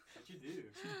 What you do?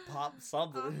 Pop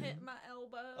something. I hit my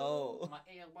elbow. Oh. My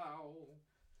elbow.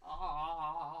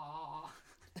 Ah.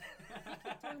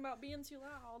 Talking about being too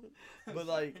loud. But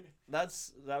like that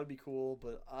would be cool,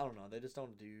 but I don't know. They just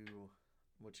don't do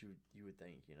what you would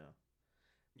think, you know.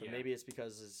 But Yeah. maybe it's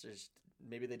because it's just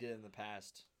maybe they did it in the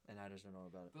past and I just don't know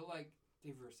about it. But like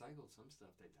they've recycled some stuff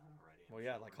they've done already. I'm Well,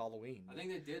 yeah, sure. like Halloween. I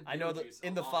think they did. I know that Beetlejuice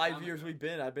in a the long 5 time years ago. we've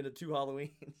been, I've been to 2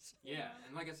 Halloweens. Yeah,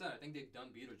 and like I said, I think they've done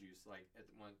Beetlejuice. Like at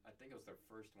the one, I think it was their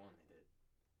first one they did.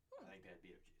 I think they had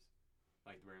Beetlejuice,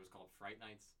 like where it was called Fright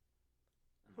Nights,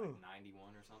 in like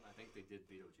 '91 or something. I think they did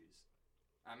Beetlejuice.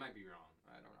 I might be wrong.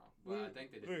 I don't know, but I think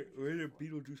they did. Where did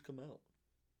before. Beetlejuice come out?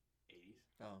 80s?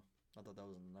 Oh, I thought that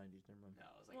was in the 90s. Never mind. No,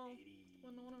 it was like Well, 80.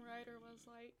 Winona Ryder was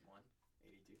like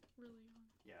 82. really young.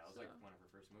 Yeah, it was like So. one of her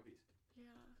first movies. Yeah.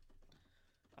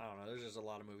 I don't know. There's just a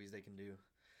lot of movies they can do.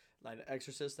 Like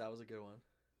Exorcist, that was a good one.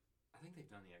 I think they've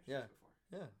done The Yeah. Exorcist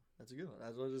before. Yeah, that's a good one.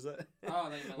 That's what I just said. Oh,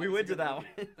 they meant we like went it's a to good that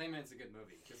movie. one. They meant it's a good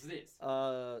movie because it is.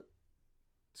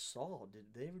 Saw. Did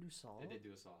they ever do Saw? They did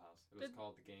do a Saw House. It was Did-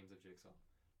 called The Games of Jigsaw,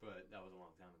 but that was a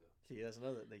long time ago. See, that's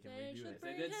another. They can They redo should it. If they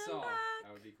Bring did him Saw, back.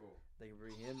 that would be cool. They can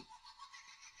bring him.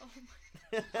 Oh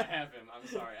my. I have him. I'm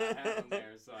sorry. I have him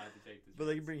there, so I have to take this. But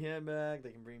they can chance. bring him back.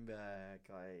 They can bring back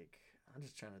like I'm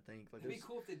just trying to think. Like, It'd be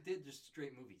cool if they did just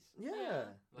straight movies. Yeah,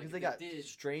 Like, because they got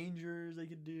strangers they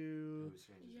could do. Ooh,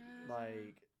 Strangers would be Yeah. good.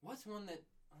 Like, What's one that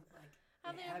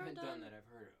Have they they ever haven't done done- that I've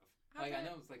heard of? Have Like I they-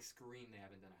 know it's like Scream. They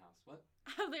haven't done a house. What?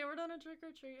 Have they ever done a trick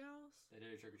or treat house? They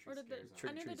did a trick or Or treat did they? scare zone. Trick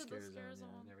I or knew they treat did the scare scare zone,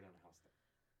 zone. I've never done a house though.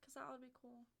 Cause that would be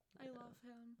cool. I Yeah. love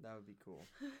him. that would be cool.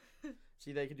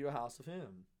 See, they could do a house of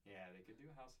him. Yeah, they could do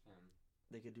a house of him.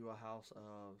 They could do a house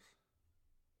of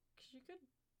Cause you could.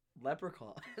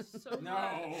 Leprechaun. So No.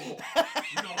 much.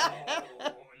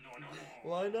 No.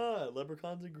 Why not?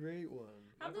 Leprechaun's a great one.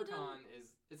 Have they done- Leprechaun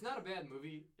is. It's not a bad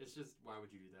movie. It's just why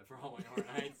would you do that for Halloween Horror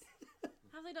Nights?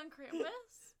 Have they done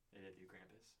Krampus? They did do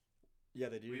Krampus. Yeah,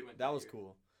 they do. We went That that was year.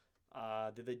 cool.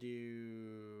 Did they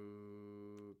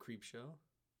do Creep Show?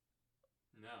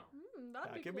 No. That'd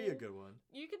That be could cool. be a good one.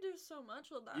 You could do so much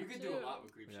with that. You could too. do a lot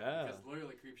with Creep Show Yeah. because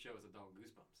literally Creep Show is adult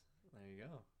Goosebumps. There you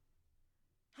go.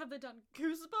 Have they done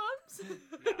Goosebumps? No,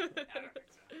 I don't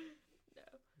think so. No.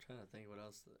 I'm trying to think what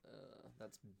else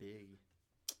that's big.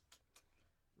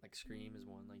 Like Scream is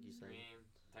one, like you said. Scream,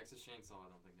 Texas Chainsaw. I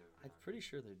don't think they've ever I'm done. pretty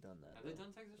sure they've done that. Have they though.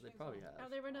 done Texas Chainsaw? They probably have. Have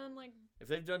they ever done like If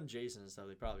they've done Jason and stuff,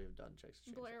 they probably have done Texas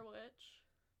Chainsaw. Blair Witch?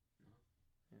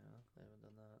 Yeah, they haven't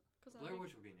done that. Cause Blair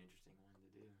Witch would be an interesting one to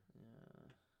do.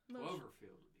 Yeah.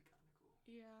 Cloverfield would be kind of cool.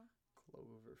 Yeah.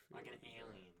 Cloverfield. Like an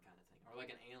alien kind of thing, or like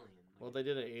an alien. Like Well, they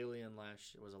did an Alien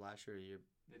was it last year or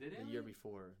they did the Alien? year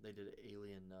before? They did an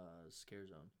Alien Scare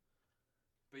Zone.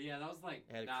 But yeah, that was like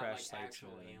It had not crash like sites actual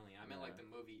and everything. alien. I meant like Yeah. the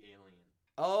movie Alien.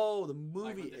 Oh, the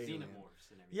Like movie with the Alien. xenomorphs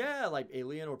and everything. Yeah, like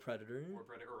Alien or Predator. Or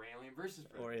Predator, or Alien versus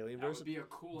Predator. Or Alien that versus- would be a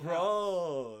cool house.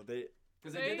 Bro, they.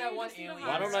 Because they did that They one just need a Alien.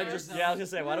 Why don't I Scare just? Zone. Yeah, I was gonna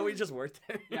say, why don't we just work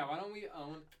there? Yeah, why don't we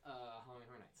own Halloween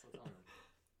Horror Nights? Let's own them.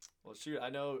 Well, shoot, I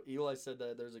know Eli said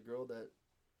that there's a girl that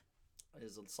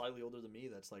is slightly older than me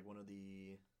that's like one of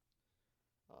the,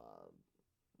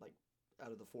 like,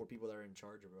 out of the 4 people that are in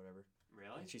charge or whatever.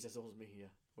 Really? And she says it was me, yeah,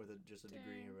 with just a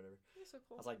degree or Dang. whatever. He's so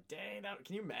cool. I was like, dang,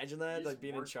 can you imagine that? Just Like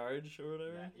being in work- charge or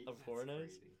whatever Yeah, of that's Horror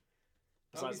Nights? crazy.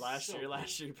 That would Besides be last so year, cool.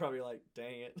 last year you probably like,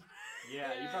 dang it,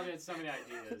 Yeah, you Yeah. probably had so many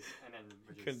ideas, and then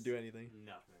we're just couldn't do anything.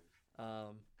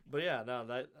 Nothing. But yeah,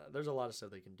 no, there's a lot of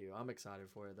stuff they can do. I'm excited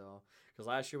for it though, because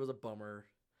last year was a bummer.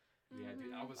 Yeah,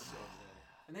 dude, I was so sad.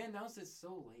 And they announced it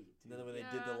so late. And then Dude. when they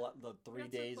did Yeah. the 3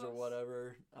 Got so days or close.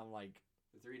 whatever, I'm like,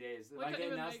 The 3 days. We Like, couldn't they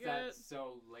even announced make that it.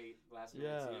 so late last minute,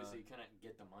 Yeah. too, so you couldn't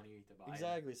get the money to buy it.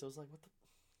 exactly. So it's like, what the?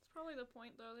 It's probably the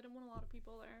point though. They didn't want a lot of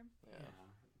people there. Yeah,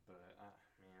 but,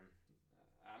 man,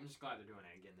 I'm just glad they're doing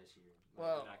it again this year. Like,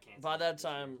 Well, they're not canceling by it that this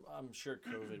year. time, I'm sure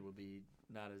COVID will be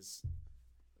not as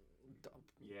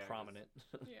Yeah, 'cause- prominent.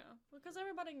 Yeah, because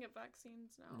everybody can get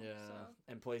vaccines now. yeah, So.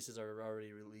 and places are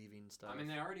already relieving stuff. I mean,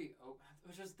 they already.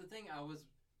 Which is the thing I was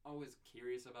always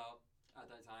curious about at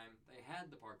that time. They had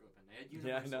the park open. They had Yeah, I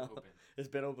Universal know. open. It's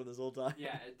been open this whole time.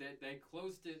 Yeah, they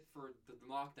closed it for the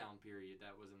lockdown period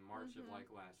that was in March of Mhm.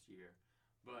 like last year,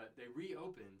 but they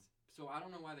reopened. So I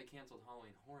don't know why they canceled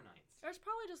Halloween Horror Nights. There's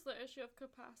probably just the issue of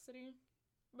capacity,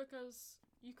 because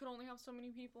you could only have so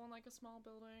many people in like a small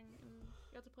building, and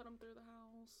you have to put them through the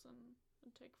house, and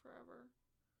it'd take forever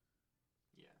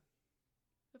Yeah,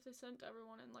 if they sent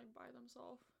everyone in like by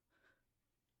themselves.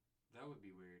 that would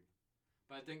be weird.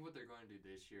 But I think what they're going to do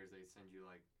this year is they send you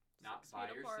like not 6 by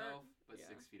feet apart. yourself, but Yeah.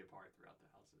 6 feet apart throughout the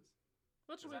houses.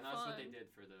 Which Because would be that's fun. what they did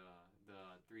for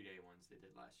the 3-day ones they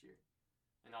did last year,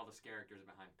 and all the characters are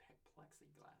behind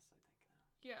plexiglass, I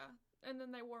think. Yeah, and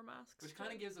then they wore masks. Which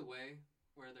kind of too. gives away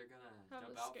where they're gonna Have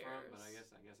jump the out from, but I scares.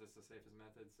 guess it's the safest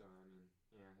method. So I mean,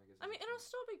 yeah, I guess. I mean, it'll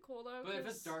still be cool though. But if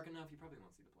 'cause- it's dark enough, you probably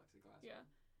won't see the plexiglass. Yeah,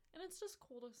 and it's just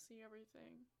cool to see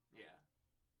everything Yeah.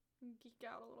 and geek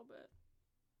out a little bit.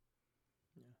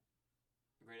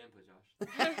 Great input,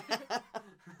 Josh.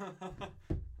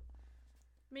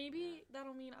 Maybe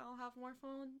that'll mean I'll have more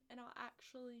fun and I'll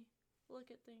actually look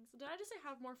at things. Did I just say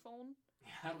have more phone?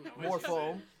 I don't know. What More you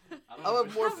foam. Said. I don't I'll know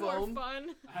have what more you said. foam. More fun.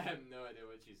 I have no idea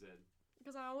what she said.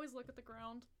 Because I always look at the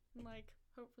ground and like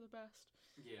hope for the best.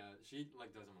 Yeah, she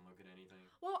like doesn't want to look at anything.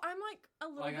 Well, I'm like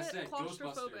a little Like I bit said,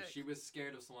 claustrophobic. Ghostbusters. She was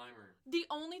scared of Slimer. The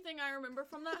only thing I remember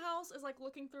from that house is like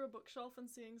looking through a bookshelf and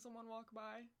seeing someone walk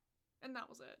by, and that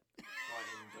was it. What,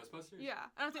 in Ghostbusters? Yeah,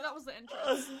 and I think that was the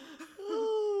entrance.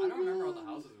 I don't remember all the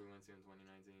houses we went to in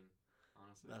 2019.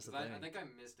 Honestly, That's 'Cause the I thing. think I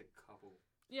missed a couple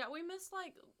Yeah, we missed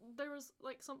like there was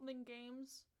like something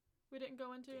games we didn't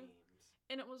go into, games.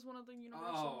 and it was one of the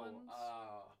Universal ones.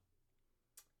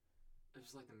 It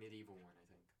was like the medieval one, I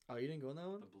think. Oh, you didn't go in that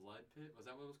one? The Blood Pit? Was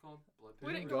that what it was called? Blood Pit?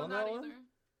 We didn't didn't go go in in that that one? either.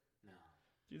 No.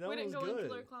 Dude, that We one didn't was go in good.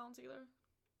 Killer Clowns either.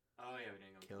 Oh yeah, we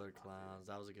didn't go. Killer Clowns.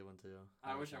 That was a good one too.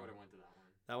 I wish I would have went to that one.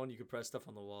 That one you could press stuff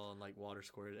on the wall and like water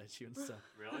squirted at you and stuff.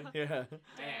 Really? Yeah. Man,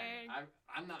 Dang.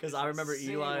 I'm not. Because I remember missing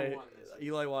a single one this week.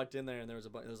 Eli walked in there and there was a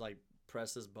button. It was like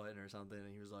press this button or something,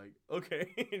 and he was like,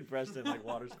 "Okay," he pressed it, and like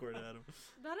water squirted at him.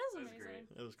 That is That's amazing. great.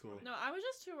 It was cool. No, I was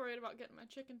just too worried about getting my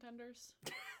chicken tenders.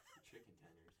 Chicken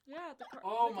tenders. Yeah, at the,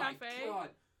 Oh the my cafe. god.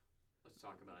 Let's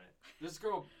talk about it. This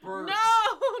girl burped No,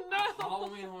 at no.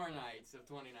 Halloween Horror Nights of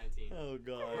 2019. Oh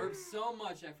god. Burped so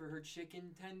much after her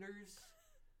chicken tenders.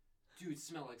 Dude,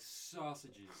 smelled like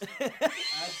sausages. I had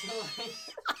to, like,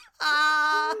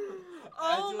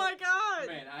 Oh my god.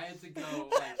 man, I had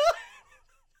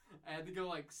to go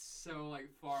like so like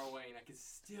far away, and I could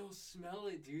still smell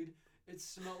it, dude. It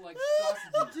smelled like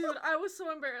sausages. Dude, I was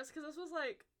so embarrassed because this was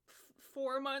like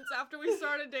 4 months after we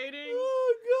started dating.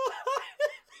 Oh god.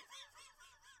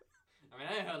 I mean,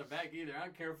 I didn't hold it back either. I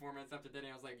don't care 4 months after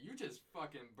dating. I was like, you just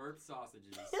fucking burped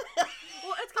sausages.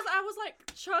 Well, it's because I was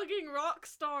like chugging rock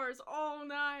stars all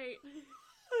night.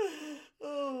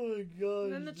 Oh my god.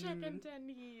 And then the chicken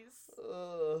tendies.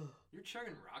 You're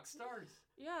chugging rock stars?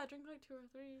 Yeah, I drink like 2 or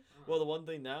 3. Oh. Well, the one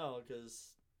thing now,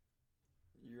 because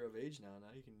you're of age now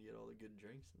you can get all the good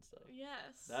drinks and stuff.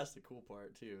 Yes. That's the cool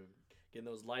part too. Getting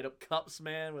those light up cups,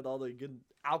 man, with all the good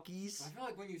alkies. I feel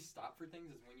like when you stop for things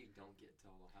is when you don't get to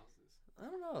all the houses. I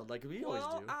don't know, like we well,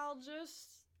 always do. I'll just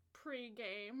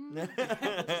pre-game.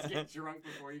 Just get drunk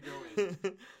before you go in.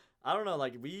 I don't know,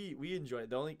 like we enjoy it.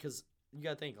 The only because you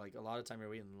gotta think like a lot of time you're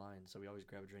waiting in line, so we always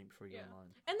grab a drink before you Yeah. go in line.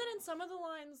 And then in some of the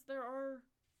lines, there are...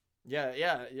 Yeah. Oh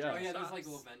yeah, there's Stops. like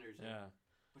little vendors. Yeah.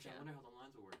 Which I wonder how the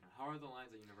lines will work now. How are the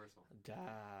lines at Universal?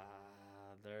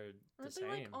 They're the Aren't they same.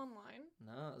 like online?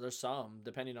 No, there's some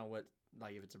depending on what,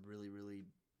 like if it's a really really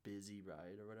busy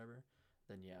ride or whatever,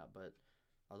 then yeah. But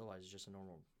otherwise, it's just a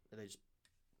normal. They just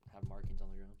have markings on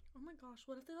the ground. Oh my gosh,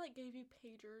 what if they like gave you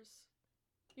pagers?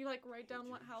 You like write down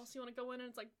what Pagers? house you want to go in, and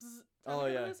it's like, bzz, Oh time to go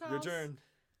to yeah, this your house. turn.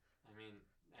 I mean,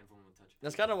 everyone will touch it.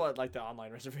 That's kind of what like the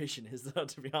online reservation is, though.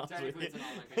 To be honest with Technically, you. it's an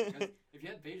online page. Because if you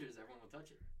had pages, everyone would touch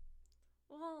it.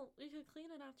 Well, you could clean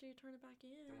it after you turn it back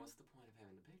in. Then what's the point of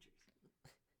having the pages?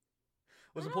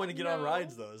 What's the I point to don't get on know.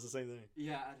 rides though? It's the same thing.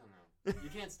 Yeah, I don't know. You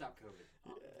can't stop COVID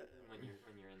when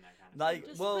you're in that kind of Like,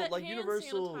 Just well, put like hand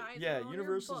Universal, sanitizer yeah, on your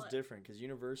Universal's butt. different because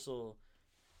Universal,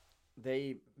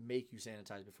 they make you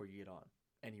sanitize before you get on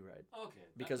any ride Okay.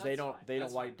 because that's they don't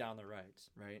fine. wipe down the rides,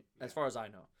 right? As Yeah. far as I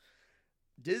know.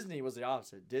 Disney was the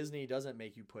opposite. Disney doesn't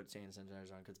make you put hand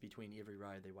sanitizer on because between every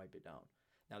ride they wipe it down.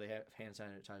 Now they have hand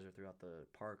sanitizer throughout the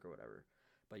park or whatever,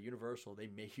 but Universal they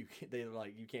make you they're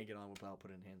like you can't get on without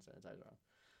putting hand sanitizer on.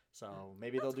 So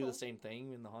maybe That's they'll do cool. the same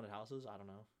thing in the haunted houses. I don't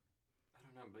know. I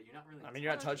don't know, but you're not really. I mean,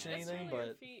 you're not touching It's anything, really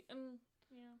your but feet and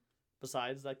yeah.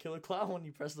 besides that killer clown when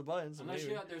you press the buttons, so Unless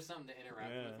maybe. there's something to interact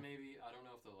Yeah. with, maybe. I don't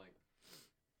know if they'll like.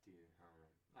 Do you? I don't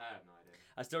know. I have no idea.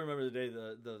 I still remember the day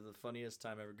the funniest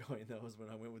time ever going though was when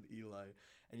I went with Eli,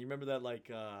 and you remember that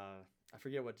like I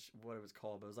forget what it was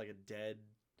called, but it was like a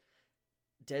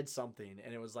dead something,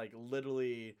 and it was like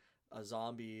literally a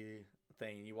zombie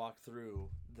thing. You walk through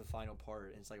the final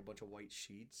part, and it's like a bunch of white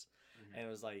sheets, and it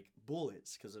was like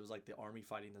bullets because it was like the army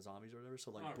fighting the zombies or whatever.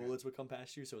 So like Okay. bullets would come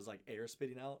past you, so it was like air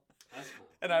spitting out. That's cool.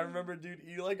 And I remember, dude,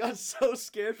 Eli got so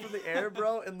scared from the air,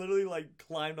 bro, and literally like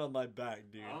climbed on my back,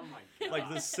 dude. Oh my god. Like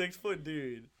this 6-foot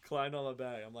dude climbed on my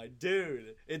back. I'm like,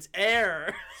 dude, it's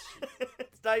air.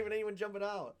 It's not even anyone jumping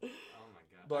out. Oh my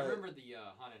god. But- I remember the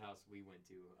haunted house we went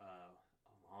to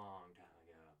a long time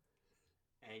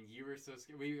ago, and you were so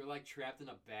scared. We were like trapped in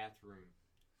a bathroom.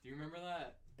 Do you remember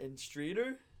that? In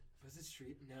Streeter? Was it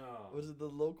Street? No. Was it the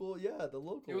local? Yeah, the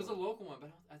local. It was a one. local one,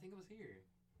 but I think it was here.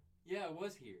 Yeah, it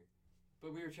was here.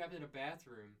 But we were trapped in a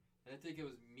bathroom, and I think it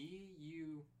was me,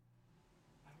 you,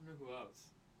 I don't know who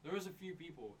else. There was a few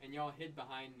people, and y'all hid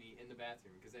behind me in the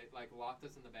bathroom because they like locked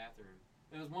us in the bathroom.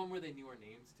 There was one where they knew our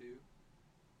names too.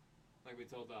 Like we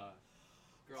told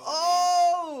girl.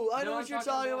 Oh, I You know know what what you're I'm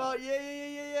talking talking about. about?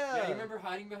 Yeah. Yeah, you remember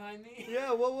hiding behind me?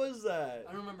 Yeah, what was that?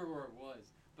 I don't remember where it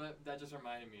was, but that just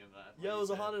reminded me of that. Yeah, what it was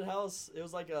you a said. haunted house. It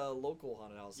was like a local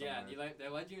haunted house. Yeah, and somewhere.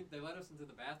 they led us into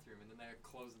the bathroom, and then they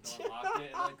closed the door and locked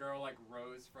it, and the girl like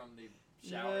rose from the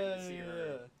shower to see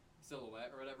her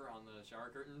silhouette or whatever on the shower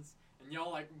curtains, and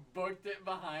y'all like booked it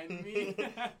behind me.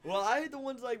 Well, I hate the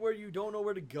ones like where you don't know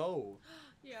where to go.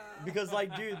 Yeah. Because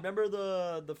like, dude, remember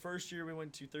the first year we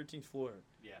went to 13th floor?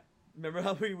 Yeah. Remember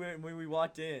how we went when we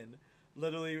walked in?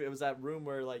 Literally, it was that room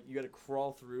where like you got to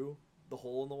crawl through the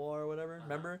hole in the wall or whatever. Uh-huh.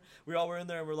 Remember? We all were in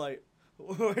there and we're like,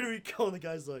 where do we go? And the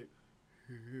guy's like,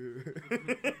 here.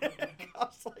 I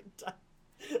was like,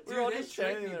 we were all Dude, they just tricked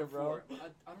standing me there, bro. before.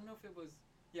 I don't know if it was.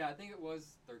 Yeah, I think it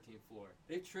was 13th floor.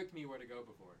 They tricked me where to go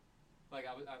before. Like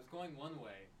I was going one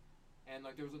way, and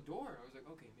like there was a door. I was like,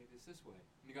 okay, maybe it's this way.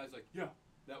 And the guy's like, yeah,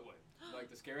 that way. Like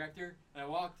the scare actor. And I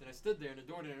walked and I stood there and the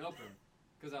door didn't open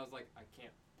because I was like, I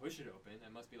can't push it open.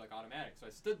 That must be like automatic. So I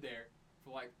stood there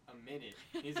for like a minute.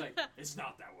 And he's like, it's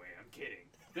not that way. I'm kidding.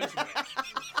 This way.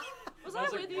 Was I I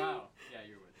was with like, you? wow. Yeah,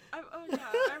 you were with me. Oh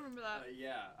yeah, I remember that.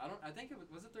 Yeah, I think it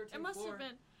was it 13th It must floor? have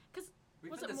been. We've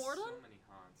was been it to Mordlin? So many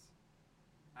haunts.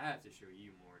 I have to show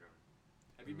you Mordlin.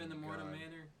 Have you been to Mordlin God.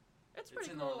 Manor? It's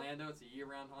pretty in cool. Orlando. It's a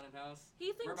year-round haunted house. He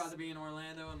thinks We're about to be in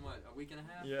Orlando in what, a week and a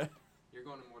half? Yeah. You're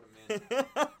going to Mordlin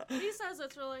Manor. he says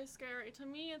it's really scary. To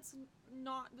me, it's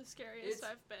not the scariest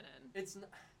I've been in. It's not.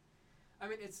 I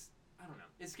mean, I don't know.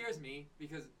 It scares me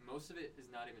because most of it is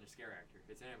not even a scare actor.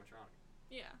 It's an animatronic.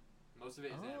 Yeah. Most of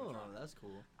it is Oh, animatronic. that's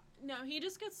cool. No, he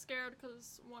just gets scared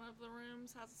because one of the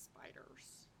rooms has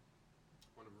spiders.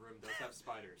 One of the room does have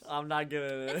spiders. I'm not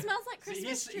gonna. It smells like See,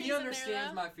 Christmas trees he in understands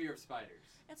there, my fear of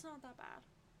spiders. It's not that bad.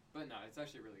 But no, it's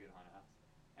actually a really good haunted house.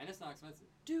 And it's not expensive.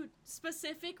 Dude,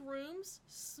 specific rooms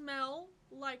smell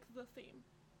like the theme.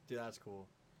 Dude, that's cool.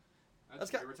 That's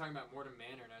That's we're talking about Mordlin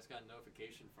Manor, and I just got a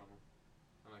notification from them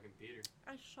on my computer.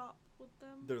 I shop with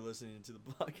them. They're listening to the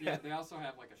podcast. Yeah, they also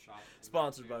have like a shop. in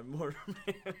Sponsored there, by too. Mortimer.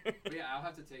 But yeah, I'll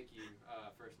have to take you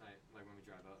first night, like when we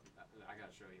drive up. I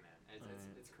gotta show you, man.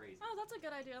 It's crazy. Oh, that's a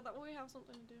good idea. That way we have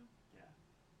something to do. Yeah.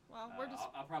 Wow, we're just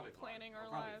I'll probably planning vlog. our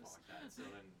I'll probably lives. vlog that, so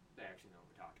then they actually know what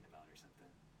we're talking about or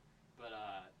something. But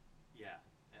yeah,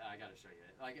 I gotta show you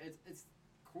it. Like it's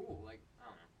cool. Like I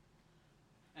don't know.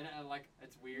 And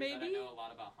it's weird that I Maybe- know a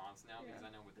lot about haunts now because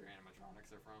Yeah. I know what their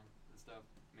animatronics are from and stuff.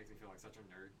 It makes me feel like such a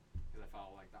nerd because I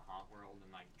follow like the haunt world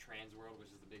and like Trans World,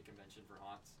 which is the big convention for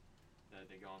haunts that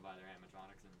they go and buy their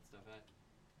animatronics and stuff at.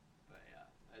 But yeah,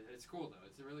 it's cool though.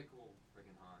 It's a really cool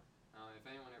freaking haunt. If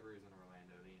anyone ever is in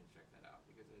Orlando, they need to check that out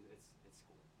because it's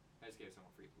cool. I just gave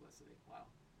someone free publicity. Wow,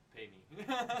 pay me.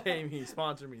 Pay me,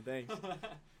 sponsor me, thanks.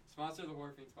 Sponsor the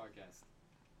Horror Fiends podcast.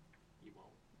 You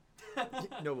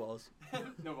won't. No balls.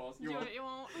 No balls. do You won't. it. You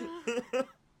won't.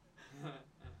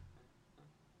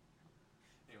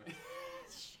 Anyway.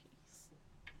 Jeez. This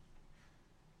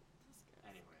guy.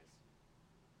 Anyways,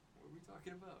 what were we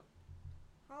talking about?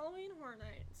 Halloween Horror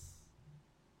Nights.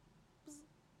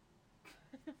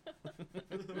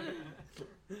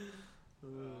 Oh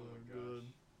my my gosh.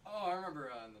 Oh, I remember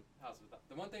in the House of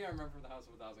the one thing I remember from the House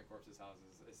of 1,000 Corpses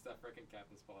houses is that frickin'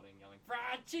 Captain Spaulding yelling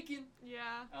 "Fried chicken."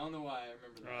 Yeah. I don't know why I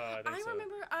remember that. I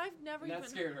remember. I've never And even.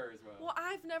 that scared her as well. Well,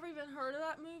 I've never even heard of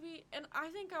that movie, and I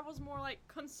think I was more like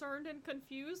concerned and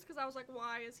confused because I was like,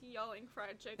 "Why is he yelling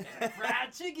fried chicken?"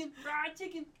 Fried chicken, fried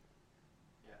chicken.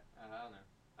 Yeah, I don't know.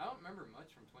 I don't remember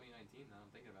much from 2019 now. I'm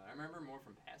thinking about it. I remember more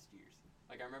from past years.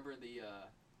 Like I remember the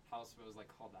house was like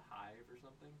called the Hive or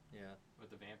something Yeah. with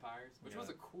the vampires, which Yeah.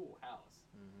 was a cool house.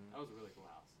 Mm-hmm. That was a really cool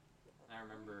house. And I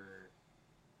remember.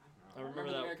 I remember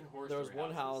the that American Horror there was Story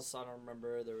one houses. house I don't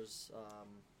remember. There was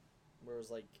where it was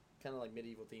like kind of like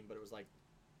medieval theme, but it was like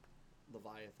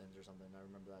Leviathans or something. I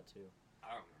remember that too.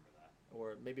 I don't remember that.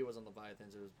 Or maybe it wasn't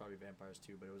Leviathans. It was probably vampires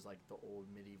too. But it was like the old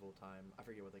medieval time. I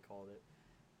forget what they called it,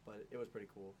 but it was pretty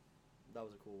cool. That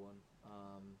was a cool one.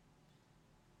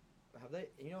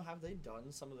 Have they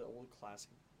done some of the old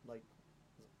classic like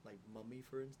Mummy,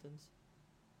 for instance?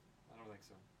 I don't think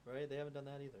so. Right? They haven't done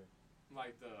that either.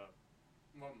 Like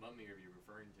what mummy are you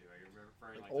referring to? Are you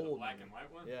referring Like to the old black Mummy. and white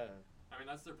one? Yeah. I mean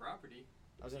that's their property.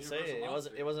 I was It's gonna say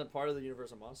Universal it wasn't part of the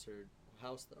Universal Monster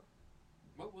house though.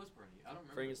 What was Bernie? I don't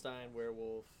remember. Frankenstein,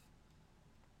 werewolf,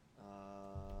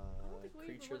 don't think we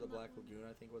even Creature, went the in that Black one. Lagoon,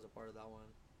 I think was a part of that one.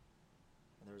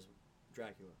 And there was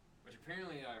Dracula. Which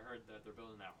apparently I heard that they're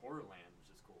building that horror land,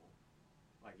 which is cool.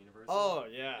 Like Universal. Oh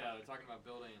yeah. Yeah, they're talking about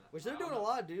building. Which they're I don't doing a know.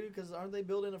 lot, dude. Because aren't they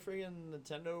building a friggin'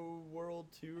 Nintendo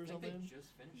World 2 or I think something? they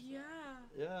just finished. Yeah.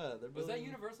 Yeah, they're That. Was building. that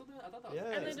Universal doing? I thought that was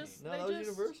Yeah. And they Disney. just No, they that was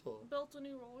just Universal. built a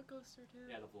new roller coaster too.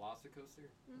 Yeah, the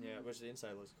Velocicoaster. Mhm. Yeah, which the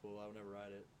inside looks cool. I would never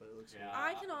ride it, but it looks Yeah.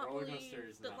 I cannot roller believe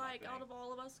coasters is that not my like out thing. of all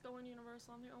of us going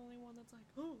Universal, I'm the only one that's like,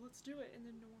 oh, let's do it, and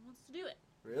then no one wants to do it.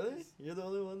 cool. Really? You're the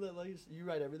only one that likes. You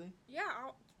ride everything?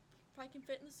 Yeah, if I can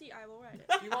fit in the seat, I will ride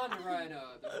it. You wanted to ride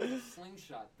there's like a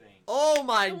slingshot thing. Oh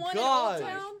my The one in god! Old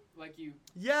Town? Like you.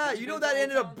 Yeah, Did you you know go to that Old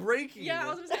ended up Town? breaking. Yeah, I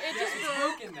was gonna say it Yeah, just it's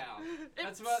broke. broken now. It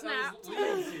That's what snapped. I was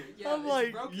leading to. Yeah, I'm it's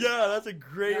like, broken yeah, now. that's a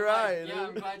great Yeah, I'm like, ride. yeah,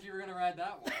 I'm glad you were gonna ride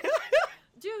that one.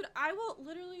 Dude, I will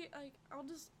literally like I'll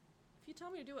just if you tell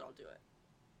me to do it, I'll do it.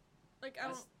 Like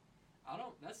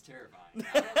That's terrifying.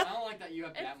 I don't like that you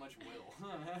have that much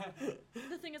will.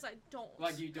 the thing is I don't.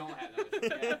 Like you don't have that much. Yeah,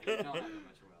 you don't have that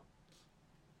much will.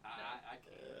 I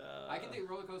can't. I can do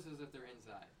roller coasters if they're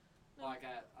inside. No. Like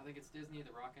I think it's Disney,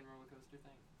 the Rockin' Roller Coaster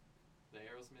thing, the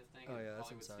Aerosmith thing. Oh at yeah, that's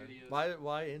Hollywood inside. Studios.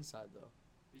 Why inside though?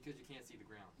 Because you can't see the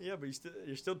ground. Yeah, but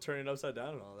you're still turning upside down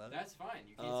and all that. That's fine.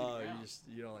 You can't see the ground.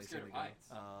 You don't like seeing the ground.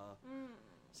 Mm.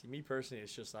 See, me personally,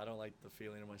 it's just I don't like the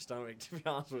feeling in my stomach. To be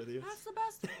honest with you. That's the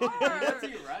best part. That's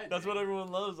you right. That's what everyone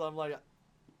loves. I'm like,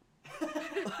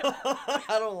 I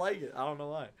don't like it. I don't know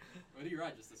why. What do you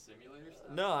ride? Just the simulator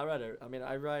stuff? No, I ride.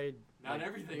 I ride. Not like,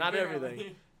 everything. Not apparently.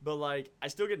 everything. But like, I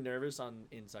still get nervous on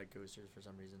inside coasters for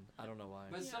some reason. I don't know why.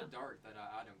 But it's so Yeah. dark that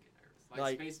I don't get nervous.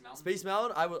 Like, Space Mountain. Space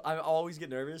Mountain, I always get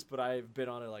nervous, but I've been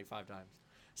on it like 5 times.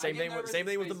 Same get thing with nervous same at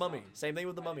thing with the Space Mummy. Mountain. Same thing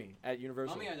with the Right. Mummy at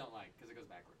Universal. Mummy I don't like because it goes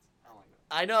backwards. I don't like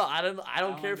that. I know. I don't I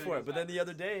care don't for think it. But then the it's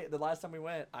other day, the last time we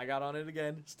went, I got on it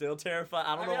again. Still terrified.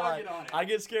 I don't know I'll why. get on it. I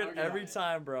get scared I'll get every on it.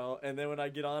 time, bro. And then when I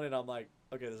get on it, I'm like,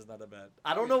 okay, this is not that bad. I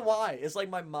I'll don't get know on it. why. It's like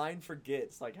my mind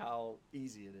forgets like how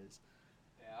easy it is.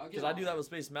 Yeah, I'll get Because I on do that it. with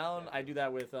Space Mountain. Yeah. I do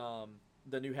that with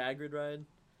the new Hagrid ride.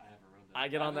 I haven't rode that. I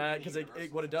get I on haven't that been because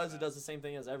to what Universal it does, since it that. does the same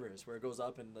thing as Everest, where it goes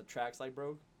up and the tracks like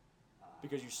broke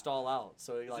because you Ah. stall out,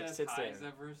 so it Is like that as sits high there. as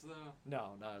Everest, though?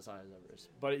 No, not as high as Everest,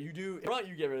 but you do. In front,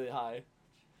 you get really high.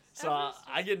 So Everest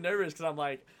I get nervous because I'm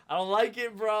like, I don't like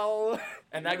it, bro.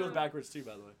 And that goes Yeah. backwards too,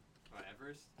 by the way. What,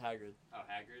 Everest? Hagrid. Oh,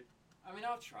 Hagrid. I mean,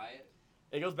 I'll try it.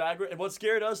 It goes backward. And what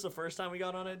scared us the first time we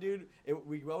got on it, dude,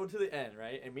 we go to the end,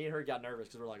 right? And me and her got nervous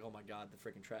because we're like, oh my god, the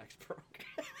freaking track's broke.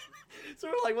 So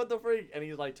we're like, what the freak? And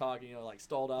he's like talking, like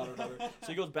stalled out or whatever. So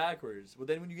he goes backwards. But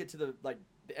then when you get to the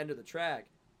end of the track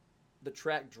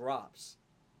drops.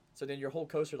 So then your whole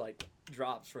coaster like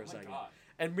drops for a Oh my second. God.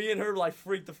 And me and her like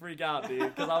freaked the freak out, dude,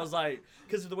 because I was like,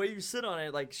 because the way you sit on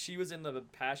it, like she was in the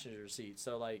passenger seat,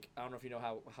 so like I don't know if you know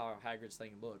how Hagrid's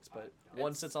thing looks, but Oh, one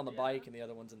It's- sits on the yeah. bike and the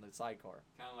other one's in the sidecar.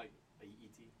 Kind of like a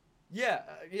E.T. Yeah,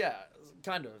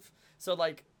 kind of. So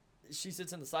like she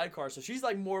sits in the sidecar, so she's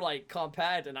like more like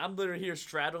compact, and I'm literally here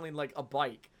straddling like a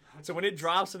bike. So when it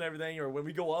drops and everything, or when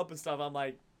we go up and stuff, I'm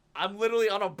like, I'm literally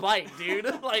on a bike, dude.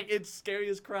 Like it's scary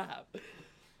as crap.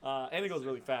 And it goes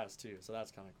really fast too, so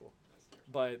that's kind of cool.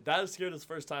 But that scared us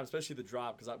first time, especially the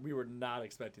drop, because we were not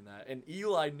expecting that. And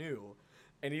Eli knew,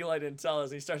 and Eli didn't tell us.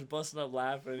 And he starts busting up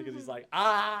laughing because he's like,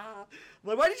 ah. I'm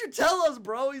like, why did you tell us,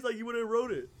 bro? He's like, you would have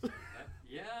wrote it.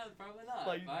 Yeah, probably not.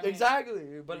 Like but I mean, exactly.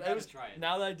 But you it gotta was try it.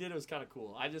 now that I did, it was kind of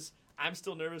cool. I'm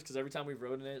still nervous because every time we've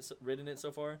ridden it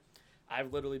so far,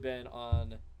 I've literally been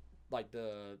on like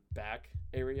the back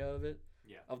area of it.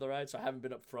 Yeah. Of the ride, so I haven't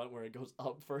been up front where it goes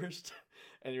up first,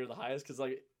 and you're the highest. Because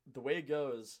like the way it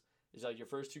goes is like your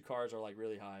first 2 cars are like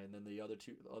really high, and then the other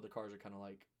cars are kind of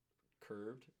like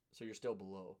curved, so you're still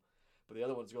below. But the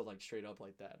other ones go like straight up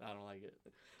like that. And I don't like it.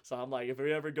 So I'm like, if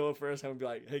we ever go first, I'm gonna be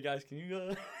like, hey guys, can you?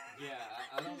 Yeah,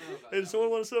 I don't know about. Hey, does that someone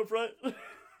one. want to sit up front?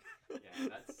 Yeah,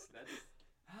 that's.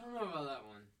 I don't know about that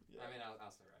one. Yeah. I mean, I'll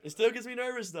start right. It still gets me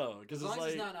nervous though, because As it's long as like,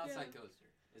 it's not an outside Yeah. coaster.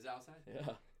 Is it outside?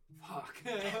 yeah, Fuck.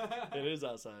 it is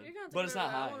outside, You're gonna but it's not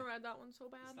I high. want to ride that one so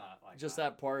It's bad. not like Just high.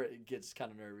 that part, it gets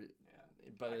kind of nervous,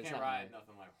 Yeah. but I it's can't not ride high.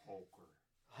 nothing like Hulk or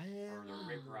Hell the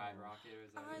Rip no. Ride Rocket.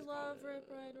 Is that what I it's love called? Rip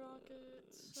Ride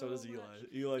Rockets. So does Eli.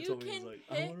 much. Eli You told me, he's can like,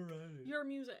 I pick want to ride it. Your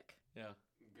music. Yeah.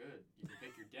 Good. You can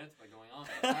pick your death by going on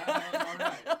it. I'm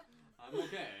alright. I'm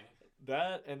okay.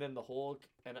 That and then the Hulk,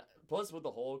 and plus with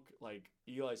the Hulk, like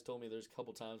Eli's told me there's a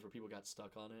couple times where people got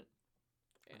stuck on it,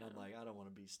 and I'm like, I don't want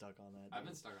to be stuck on that. I've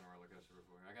been dude. stuck on a roller coaster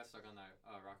before. I got stuck on that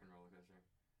rock and roller coaster,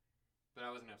 but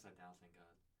I wasn't upside down. Thank God.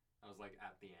 I was like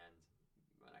at the end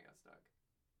when I got stuck.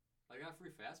 I got a free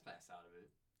fast pass out of it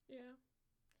Yeah.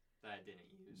 that I didn't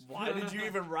use. Why did you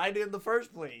even ride it in the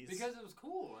first place? Because it was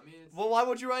cool. I mean, it's, Well, why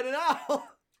would you ride it now?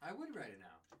 I would ride it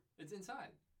now. It's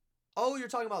inside. Oh, you're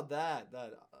talking about that.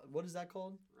 What is that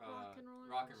called? Rock and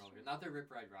roller Rock and coaster. roller. Not the Rip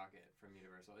Ride Rocket from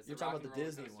Universal. It's You're the talking Rock about and the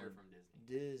Roller Disney Coaster one. from Disney.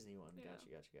 Disney one. Yeah.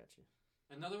 Gotcha.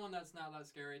 Another one that's not that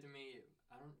scary to me.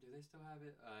 I don't. Do they still have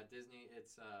it? Disney.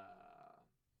 It's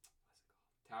what's it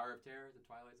called? Tower of Terror, the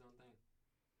Twilight Zone thing.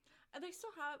 They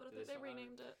still have it, but I Do think they they still have it?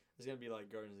 renamed it. It's gonna be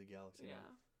like Guardians of the Galaxy. Yeah.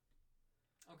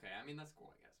 now. Okay, I mean that's cool,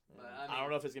 I guess. Yeah. But I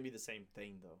don't know if it's gonna be the same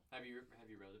thing though. Have you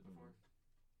rode it before?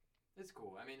 It's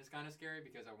cool. I mean, it's kind of scary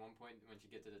because at one point, once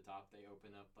you get to the top, they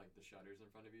open up like the shutters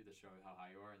in front of you to show how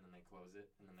high you are, and then they close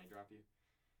it, and then they drop you.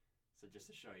 So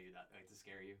just to show you that, like to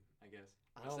scare you, I guess.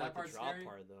 I Is don't that like the drop scary?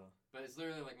 part though. But it's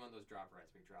literally like one of those drop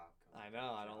rides. We drop. I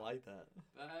know. I don't like that.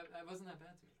 But it wasn't that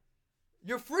bad to me.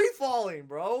 You're free falling,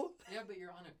 bro. Yeah, but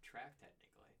you're on a track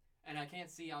technically, and I can't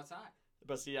see outside.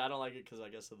 But see, I don't like it because I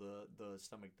guess of the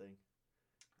stomach thing.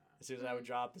 As soon as I would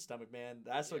drop the stomach, man,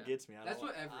 that's what Yeah. gets me. That's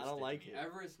what Everest I don't did to like me. it.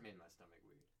 Everest made my stomach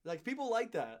weird. Like people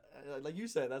like that. Like you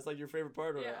said, that's like your favorite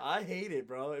part of it. Yeah. I hate it,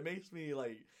 bro. It makes me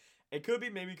like, It could be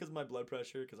maybe because of my blood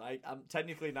pressure, because I'm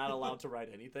technically not allowed to ride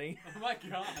anything. Oh my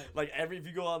god. Like if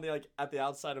you go on the at the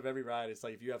outside of every ride, it's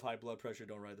like if you have high blood pressure,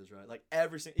 don't ride this ride. Like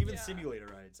even simulator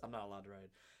rides, I'm not allowed to ride.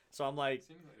 So I'm like,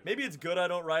 maybe it's good I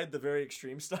don't ride the very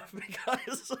extreme stuff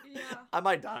because I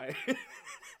might die.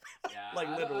 Yeah, like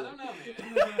literally. I don't know,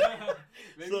 man.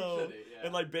 Maybe so, you should, yeah.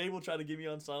 And like Babe will try to get me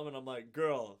on some, and I'm like,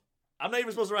 girl, I'm not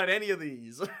even supposed to ride any of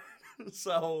these.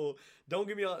 So don't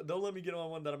let me get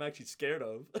on one that I'm actually scared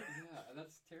of. Yeah,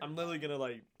 that's terrible. I'm literally gonna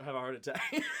like have a heart attack.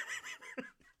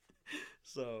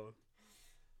 So.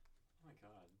 Oh my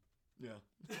god. Yeah.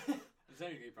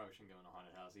 Technically, you probably shouldn't go in a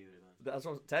haunted house either. Then. That's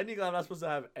what, technically I'm not supposed to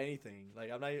have anything.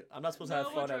 Like I'm not supposed to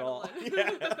have fun at all.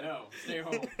 No, stay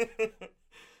home.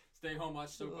 Stay home, watch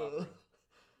soap opera.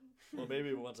 Well,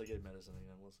 maybe once I get medicine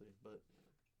again, we'll see. But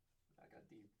I got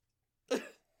deep.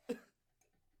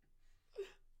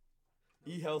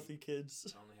 Eat healthy,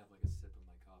 kids. I only have like a sip of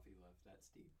my coffee left. That's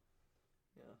deep.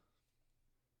 Yeah.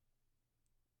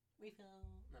 Refill.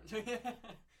 No.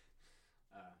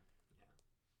 Yeah.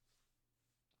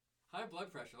 High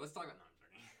blood pressure. Let's talk about.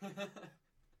 No, I'm sorry.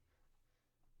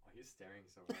 Oh, he's staring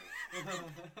so hard.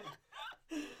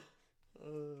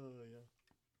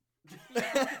 Yeah.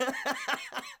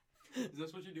 Is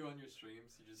this what you do on your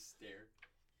streams? You just stare?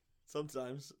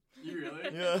 Sometimes. You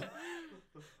really? Yeah.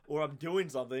 Or I'm doing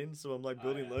something, so I'm like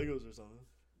building yeah. Legos or something.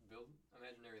 Build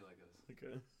imaginary Legos.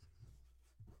 Okay.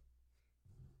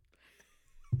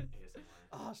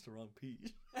 ASMR. It's the wrong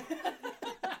piece.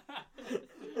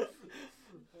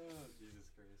 Oh,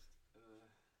 Jesus Christ.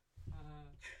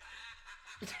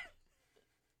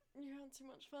 You're having too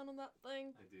much fun on that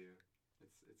thing. I do.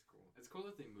 It's cool. It's cool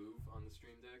that they move on the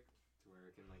stream deck to where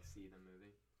it can like see them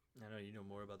moving. I know you know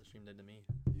more about the stream deck than me.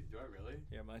 Do I really?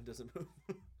 Yeah, mine doesn't move.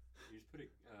 You just put a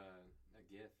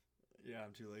GIF. Yeah,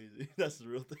 I'm too lazy. That's the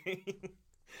real thing.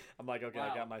 I'm like, okay,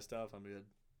 Wow. I got my stuff. I'm good.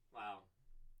 Wow.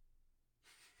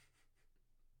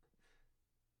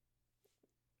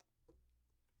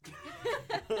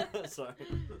 Sorry.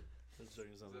 I was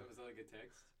joking something. Was that like a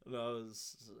text? No, it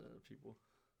was people.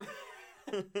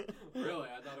 Really?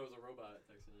 I thought it was a robot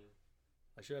texting you.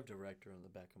 I should have director on the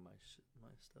back of my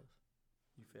stuff.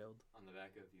 You failed. On the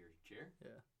back of your chair?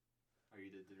 Yeah. Are you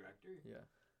the director? Yeah.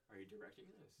 Are you directing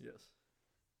this? Yes.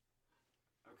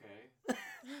 Okay.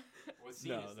 What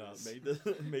scene is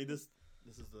this? Made this.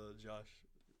 This is the Josh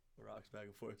rocks back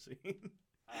and forth scene.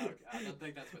 Okay. I don't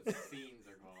think that's what scenes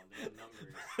are called. They have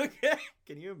numbers. Okay.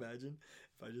 Can you imagine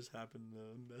if I just happen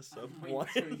to mess up one?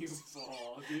 Till you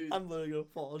fall, dude. I'm literally gonna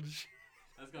fall.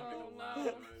 That's gonna be Oh, the no. loud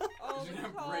noise. Oh, You're the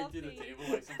gonna break through the coffee. table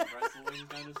like some wrestling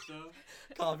kind of stuff.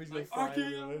 Coffee's gonna Like, fly RKO.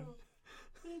 everywhere.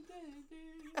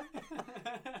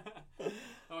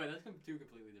 Oh wait, that's two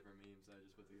completely different memes I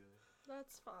just put together.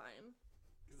 That's fine.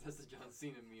 Cause that's the John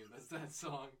Cena meme. That's that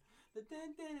song.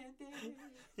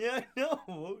 Yeah, I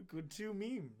know. With 2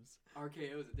 memes.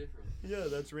 RKO is different. Yeah,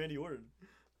 that's Randy Orton.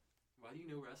 Why do you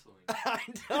know wrestling? I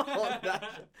know.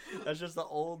 That's just the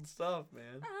old stuff,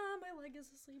 man. My leg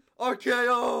is asleep.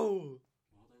 RKO!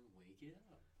 Well then, wake it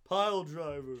up. Pile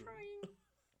driver. Trying.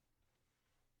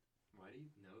 Why do you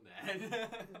know that?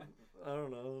 I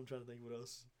don't know. I'm trying to think what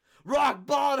else. Rock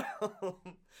bottom!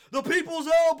 The people's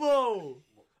elbow!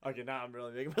 Okay, now I'm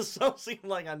really making myself seem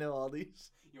like I know all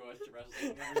these. You watch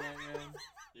wrestling every night, man?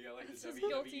 You got like It's the his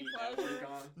guilty WWE pleasure. network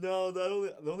on? No,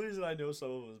 the only reason I know some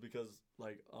of them is because,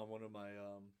 like, on one of my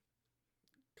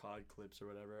COD clips or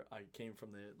whatever, I came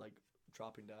from the, like,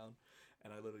 dropping down,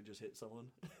 and I literally just hit someone.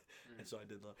 And so I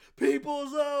did the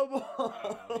people's elbow!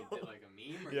 You did like a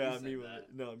meme or Yeah, you a said meme that? of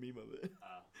it. No, a meme of it.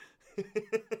 Oh.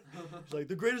 It's like,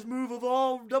 the greatest move of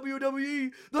all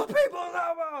WWE, the people's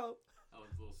elbow! Oh,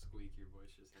 it's a little squeak your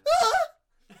voice just had.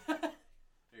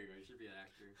 There you go, you should be an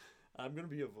actor. I'm gonna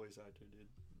be a voice actor, dude.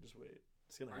 Just wait.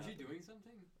 It's gonna Aren't happen. you doing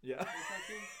something? Yeah. Voice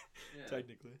acting? Yeah.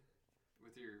 Technically.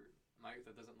 With your mic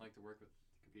that doesn't like to work with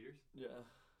computers? Yeah.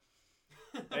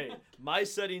 Hey, my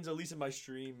settings, at least in my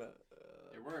stream,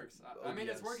 It works. I mean,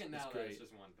 it's OBS, working now. it's That's great.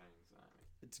 just one thing. So, I mean.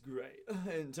 It's great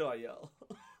until I yell.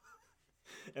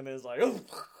 And then it's like, I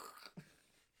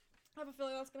have a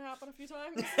feeling that's gonna happen a few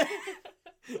times.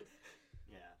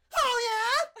 Yeah. oh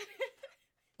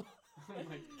yeah! Oh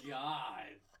my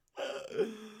god.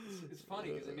 It's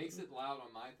funny because it makes it loud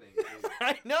on my thing. Too.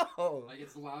 I know. Like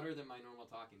it's louder than my normal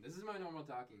talking. This is my normal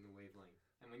talking, the wavelength.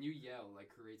 And when you yell, like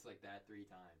creates like that 3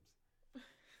 times.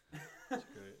 That's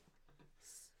great.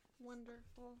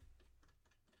 Wonderful.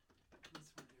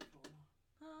 It's wonderful.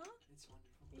 Huh? It's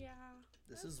wonderful. Yeah.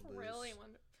 This That's is Liz. really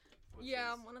wonderful. What's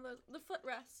Yeah, this? one of those. The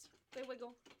footrest. They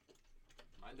wiggle.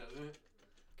 Mine doesn't.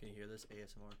 Can you hear this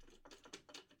ASMR?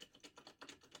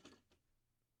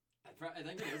 I I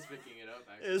think it is picking it up,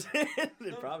 actually. Is it?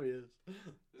 It probably is.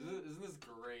 Isn't this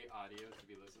great audio to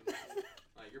be listening to?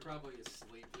 Like, you're probably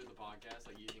asleep through the podcast,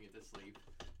 like, using it to sleep,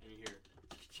 and you hear...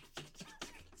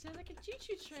 Sounds like a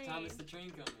choo-choo train. Thomas the Train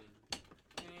coming.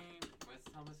 What's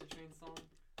Thomas the Train song?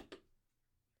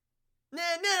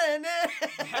 Nah, nah, nah.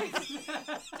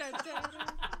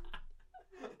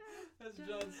 That's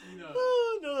John Cena.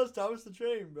 Oh, no, that's Thomas the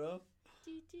Train, bro.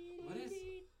 What is...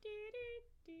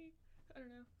 I don't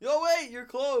know. Yo, wait, you're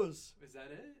close. Is that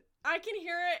it? I can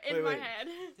hear it in my head.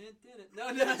 No,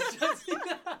 it's John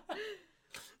Cena.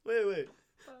 Wait.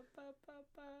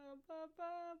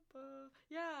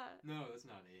 Yeah. No, that's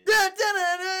not it.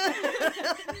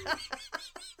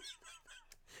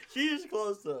 She is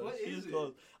close though. What She is is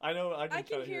close. it? I know. I I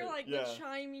can hear it. like Yeah. the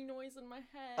chimey noise in my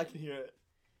head. I can hear it.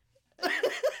 Can't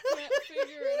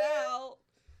figure it out.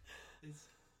 It's...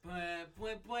 Bwah,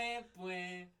 bwah, bwah,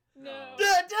 bwah. No.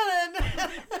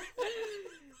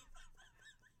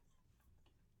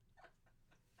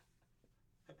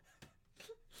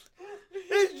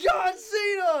 It's John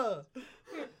Cena.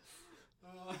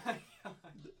 Oh my god.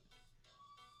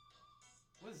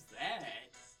 What's that?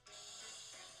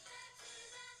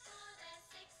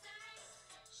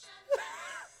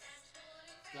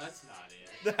 That's not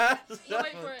it. That's No, wait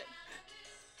definitely- for it.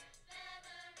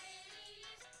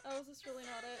 Oh, is this really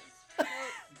not it?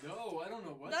 Nope. No, I don't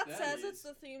know what That says is. it's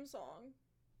the theme song.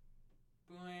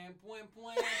 Bwah, bwah,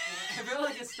 bwah, bwah. I feel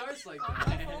like it starts like My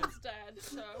that. phone's dead,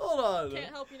 so Hold on. can't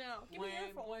help you now. Give me your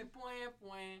Bwah, phone. bwah,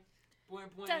 bwah, bwah,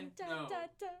 bwah. Dun, dun, No, dun,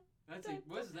 dun. that's dun, it.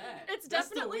 What's that? It's That's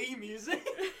definitely- the Wii music.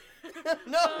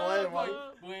 No, wait, Bwah, wait.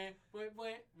 bwah, bwah,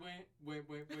 bwah, bwah, bwah,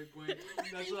 bwah, bwah,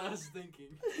 bwah. That's what I was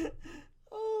thinking.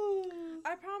 Oh.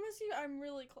 I promise you, I'm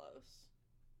really close.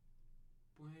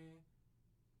 Bwah,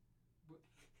 bwah,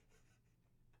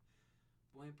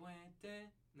 bwah, bwah, da.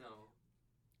 No.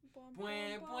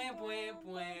 Bwah, bwah, bwah,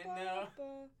 bwah,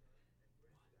 no.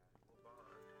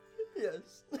 Yes.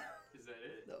 Is that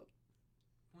it? No.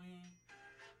 Bwah.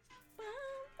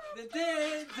 Da, da,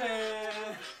 da.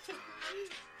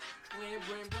 Bwah,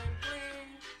 bwah, bwah, bwah.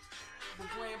 Bwah,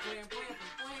 bwah, bwah,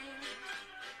 bwah.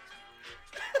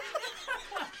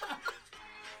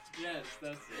 Yes,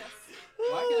 that's it. Yes.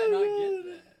 Why can I not get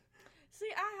that?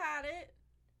 See, I had it.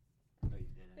 No, you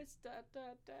didn't. It's da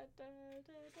da da da da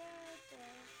da da.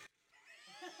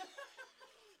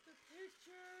 The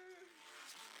picture.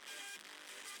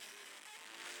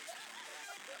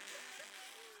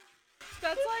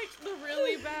 That's like the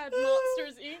really bad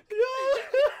Monsters Inc.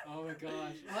 Oh my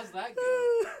gosh. How's that go?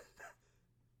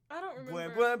 I don't Bwah,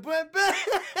 remember. bwah, bwah, bwah.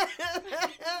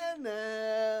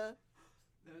 Nah.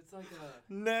 No, it's like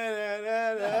a... Nah, nah,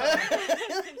 nah, nah.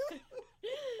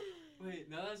 Wait,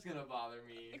 now that's gonna bother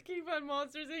me. Keep on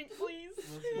Monsters Inc., please.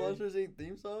 Monsters Inc.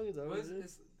 theme song? Is that what What's it is?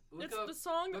 this? Look It's up, the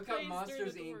song that look up plays Monsters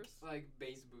during the Inc. divorce. like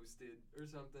bass boosted or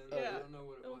something. Yeah. I don't know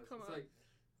what it It'll was. come It's up. like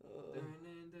no.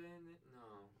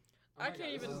 Oh I my can't God,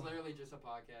 even- This is literally just a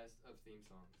podcast of theme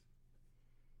songs.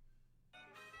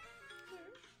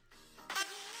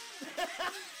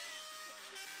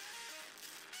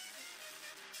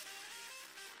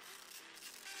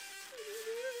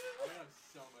 I'm gonna have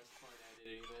so much fun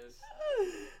editing this.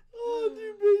 Oh,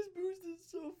 dude, bass boost is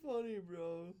so funny,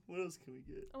 bro. What else can we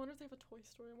get? I wonder if they have a Toy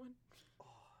Story one. Oh,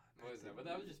 What is that? But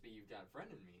that would just be You've Got a Friend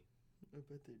in Me. I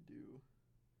bet they do.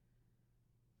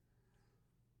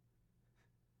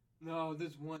 No,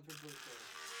 there's one from Toy Story.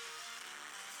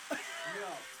 No.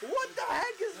 What the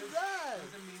heck is that?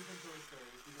 There's a meme from Toy Story.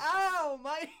 If you can- Ow,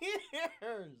 my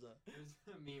ears! There's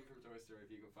a meme from Toy Story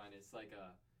if you can find it. It's like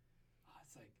a. Oh,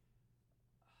 it's like.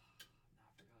 No,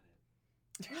 I forgot it.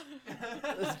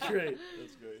 That's great.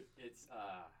 That's great. It's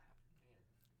man.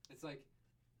 It's like.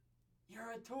 You're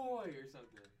a toy or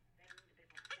something.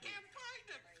 I can't find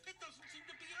it. It doesn't seem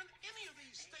to be on any of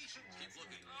these stations. Keep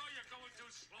looking. Oh, you're going too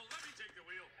slow. Let me take the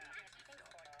wheel.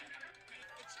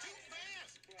 It's too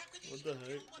fast. How could you What the even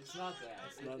heck? tell It's not that.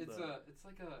 It's not it's that. It's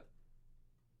like a.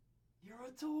 You're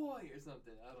a toy or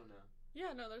something. I don't know.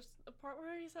 Yeah, no, there's a part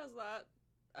where he says that.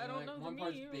 I And, don't like, know one the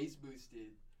part's meme. bass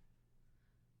boosted.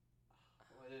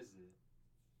 What is it?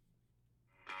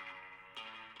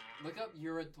 Look up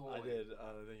 "You're a Toy." I did.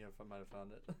 I think I might have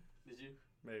found it. Did you?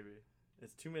 Maybe.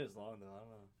 It's 2 minutes long, though. I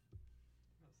don't know.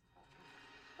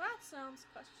 That sounds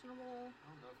questionable. I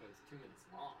don't know if it's 2 minutes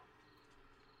long.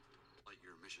 Like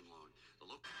your mission load. The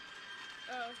look.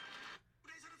 Oh.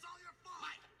 It's all your fault.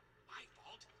 My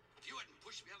fault. If you hadn't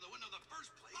pushed me out of the window in the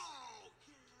first place. Oh,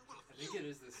 yeah. Well, I think it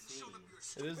is the scene.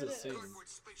 It is a It scene. cardboard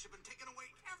spaceship and taken away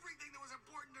everything that was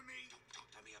important to me. Don't talk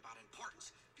to me about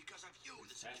importance because of you.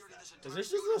 The security of this Is entire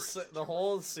this just the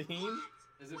whole scene?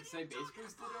 Does it say bass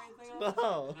boosted or anything on it?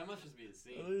 No. That must just be the I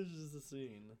scene. think it's just a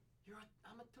scene.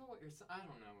 I'm a toy. I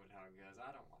don't know how it goes. I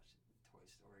don't watch Toy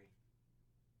Story.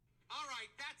 All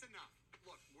right, that's enough.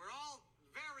 Look, we're all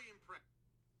very impressed.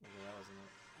 Okay, that wasn't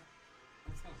it.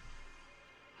 Let's go.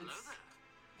 Hello there.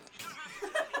 You don't have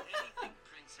to tell me anything,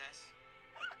 princess.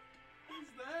 Who's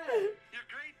that? You're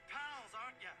great pals,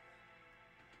 aren't you?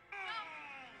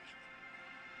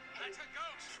 Let's go,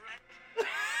 Shrek.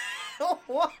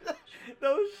 What?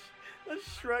 That's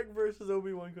Shrek versus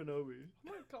Obi-Wan Kenobi. Oh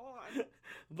my god.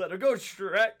 Let her go,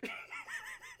 Shrek.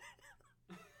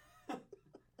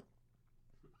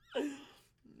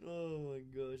 Oh my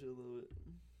gosh, I love it.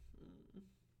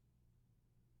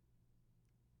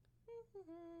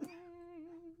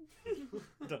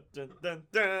 Dun, dun, dun,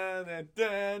 dun, dun,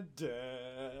 dun, dun.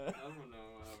 I don't know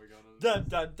how we got on Dun,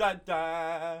 dun, dun,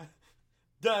 dun.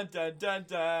 Dun, dun, dun, Because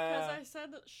dun. I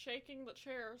said that shaking the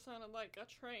chair sounded like a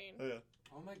train. Oh, yeah.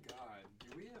 Oh my god. Do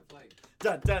we have like...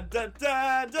 Dun, dun, dun,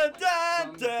 dun, dun, dun,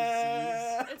 some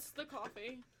dun. It's the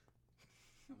coffee.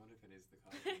 I wonder if it is the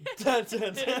coffee. Dun,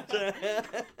 dun, dun, dun.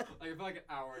 Like, I feel like an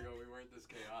hour ago we weren't this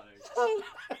chaotic.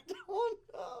 I don't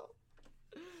know.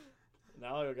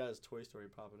 Now I got his Toy Story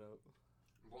popping up.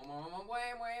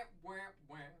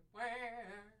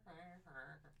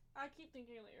 I keep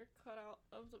thinking that you're cut out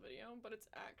of the video, but it's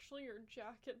actually your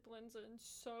jacket blends in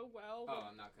so well. Oh,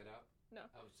 I'm not cut out? No.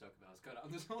 I was joking. I was cut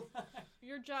out this whole time.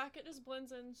 Your jacket just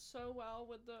blends in so well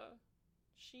with the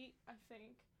sheet, I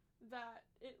think, that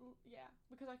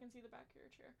because I can see the back of your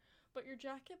chair. But your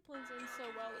jacket blends in so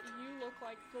well that you look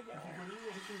like the wall. What are you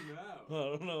watching now?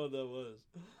 I don't know what that was.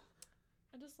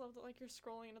 I just love that, like, you're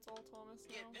scrolling and it's all Thomas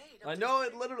now. I know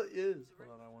it literally is.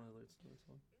 Hold on, I want to listen to this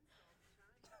one.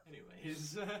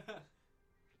 Anyways.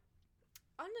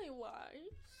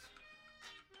 Anyways.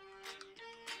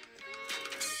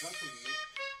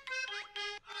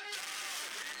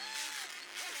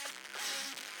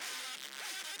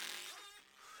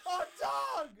 Oh,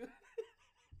 dog!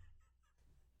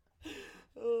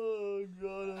 Oh,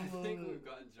 God, I love think it. we've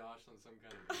gotten Josh on some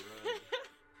kind of drug.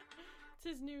 It's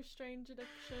his new strange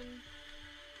addiction.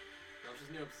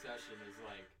 Josh's new obsession is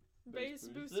like Bass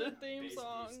boosted? boosted theme bass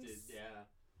songs. boosted, yeah.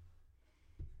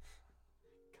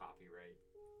 Copyright.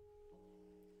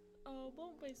 Oh,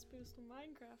 won't bass boost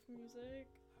Minecraft music.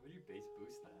 How would you bass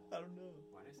boost that? I don't know.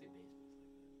 Why did I say bass boost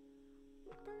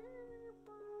like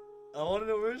that? I want to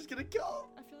know where it's going to go.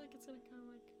 I feel like it's gonna kind of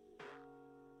like.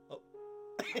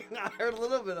 I heard a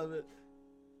little bit of it.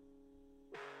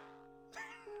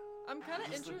 I'm kind of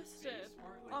Just the interested bass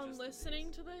part? Like, on just the listening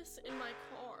bass? to this in my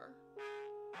car.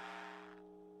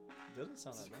 Doesn't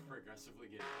sound It's that bad. progressively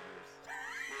getting worse.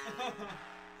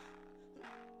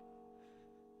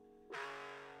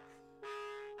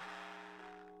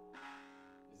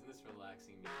 Isn't this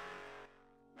relaxing music?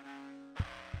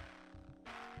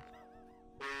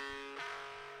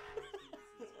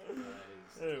 Jesus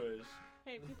Christ. Anyways.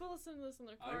 Hey, people listen to this in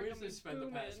their car. I and wish be they spent the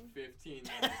past booming. 15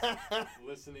 minutes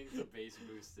listening to bass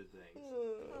boosted things.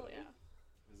 Hell yeah.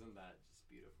 Isn't that just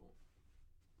beautiful?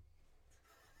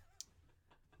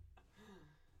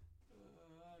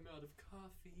 I'm out of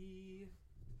coffee.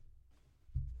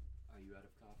 Are you out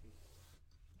of coffee?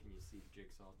 Can you see the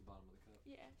jigsaw at the bottom of the cup?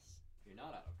 Yes. You're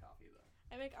not out of coffee though.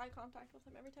 I make eye contact with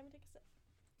him every time I take a sip.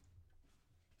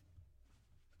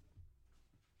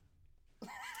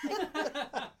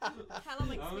 Hannah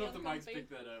makes I don't me know if the mics uncomfy. pick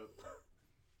that up.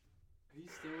 Are you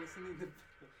still listening to?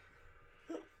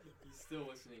 He's still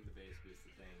listening to bass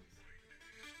boosted things.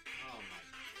 Oh my.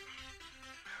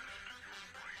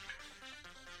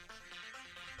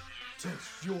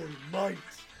 Test your might.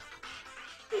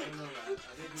 I don't know that. I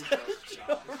think we broke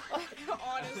Josh.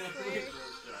 Honestly.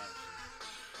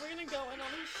 We're gonna go in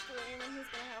on his stream and he's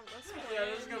gonna have this playing. Yeah,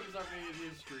 this is gonna start making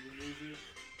new stream music.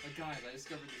 Like, guys, I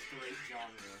discovered this great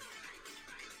genre.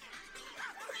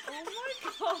 Oh my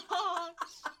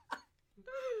gosh!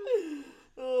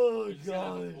 Oh, We just gonna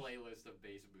have a God. playlist of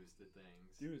bass boosted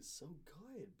things. Dude, it's so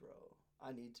good, bro.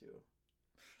 I need to.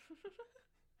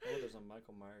 Oh, there's a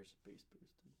Michael Myers bass boosted.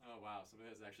 Oh wow, something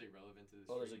that's actually relevant to the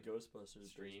Oh, there's a stream. Ghostbusters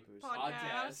Stream. bass boosted.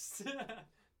 Podcast. Podcast.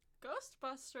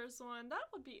 Ghostbusters one, that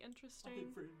would be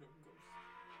interesting.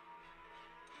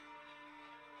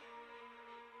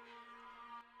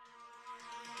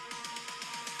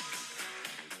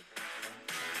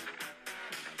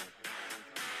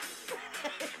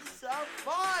 Sound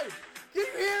fun! Can you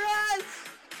hear us?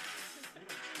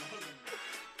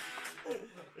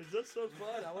 It's just so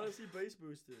fun. I want to see bass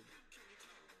boosted.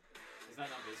 Is that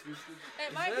not bass boosted?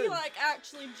 It might be like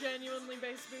actually genuinely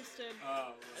bass boosted.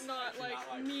 Oh, Not actually like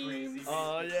crazy memes. bass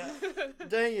Oh, boosted. yeah.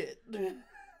 Dang it.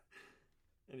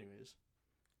 Anyways.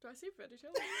 Do I see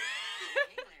VeggieTales?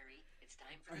 Hey, Larry. It's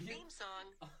time for the theme song.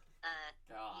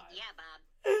 God. Yeah, Bob.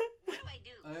 What do I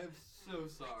do? I am so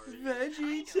sorry.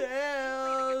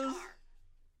 VeggieTales.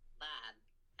 Bob,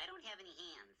 I don't have any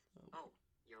hands. Oh,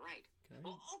 you're right. Okay.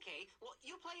 Oh, okay. Well,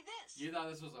 you play this. You thought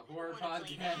this was a horror Wanna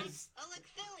play that? podcast? Oh, look,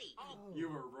 Philly. Oh. You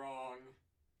were wrong.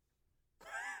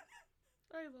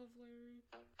 I love Larry.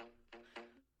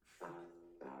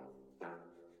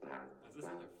 Is this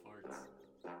like farts?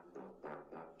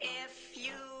 If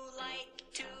you like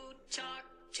to talk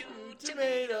to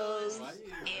Tomatoes. Why do you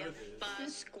know if this?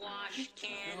 a squash feel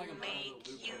can like I'm out of the make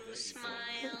loop you already.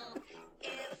 smile,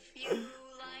 if you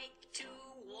like to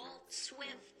waltz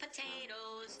with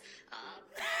potatoes up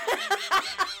and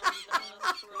down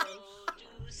the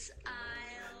produce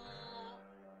aisle,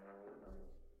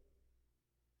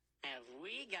 have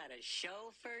we got a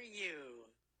show for you?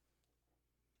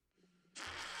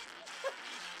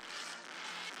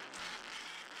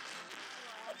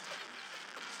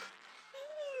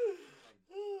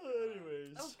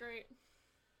 Anyways, That was great.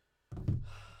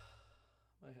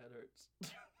 my head hurts.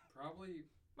 Probably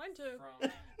Mine too.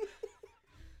 from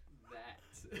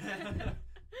that.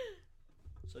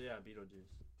 So yeah,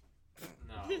 Beetlejuice.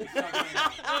 No, we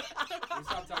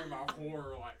stopped talking about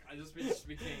horror. Like I just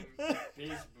became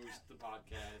Bass Boost the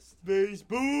podcast. Bass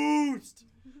Boost.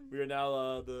 We are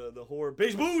now the horror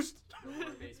Bass Boost. The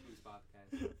horror Bass Boost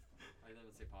podcast. I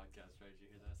didn't say podcast, right? Did you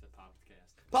hear that? I said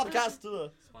podcast. Podcast to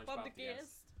the. SpongeBob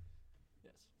Podcast.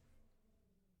 Yes.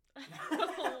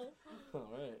 Oh, All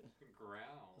right.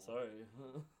 Growl. Sorry.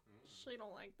 she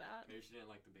don't like that. Maybe she didn't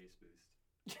like the bass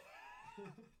boost.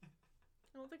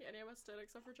 I don't think any of us did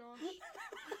except for Josh.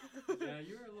 Yeah,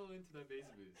 you were a little into that bass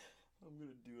boost. I'm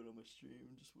gonna do it on my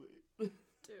stream. Just wait. Do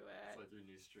It's it. like your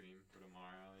new stream for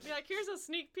tomorrow. Be like, here's a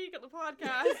sneak peek at the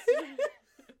podcast.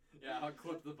 Yeah, I'll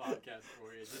clip the podcast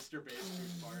for you. Just your bass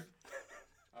boost part.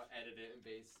 I'll edit it and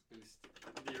bass boost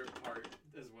your part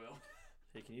as well.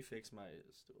 Hey, can you fix my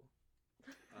stool,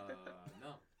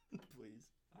 No.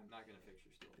 please? I'm not gonna fix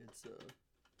your stool.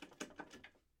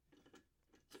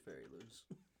 It's very loose.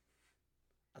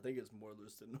 I think it's more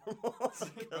loose than normal.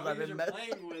 Because I've been you're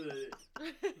playing with it.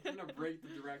 I'm gonna break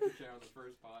the director chair on the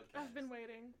first podcast. I've been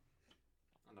waiting.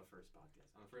 On the first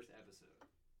podcast. On the first episode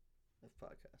That's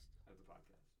podcast. of the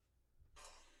podcast.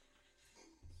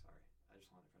 Sorry, I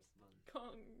just wanted to press the button.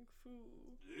 Kung Fu.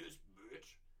 This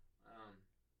bitch.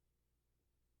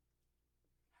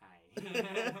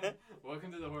 Hi.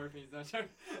 Welcome to the Horror Fiends. No, sorry.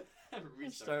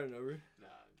 Starting over. Nah,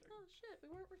 I'm joking. Oh shit, we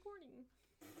weren't recording.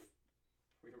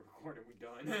 We were recording. We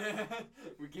done.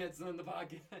 We canceled the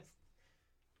podcast. What?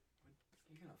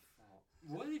 You're gonna fall.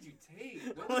 What did you take?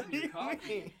 What was in your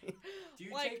coffee? Do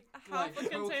you Like, take half a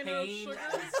container of cocaine sugar?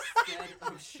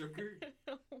 instead of sugar?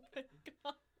 Oh my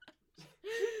god.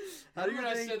 How do you Remember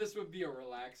I think? said this would be a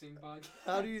relaxing podcast?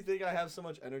 How do you think I have so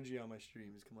much energy on my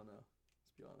streams? Come on now.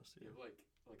 Let's be honest You here. have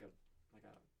like a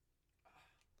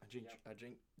I drink. Yep. I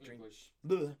drink. English.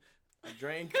 Bleh. I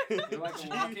drank. You're like a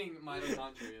walking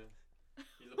mitochondria.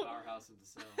 You're the powerhouse of the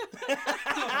cell.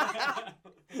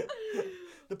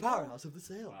 The powerhouse of the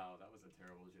sale. Wow, that was a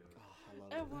terrible joke. Oh, I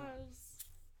love It it. was.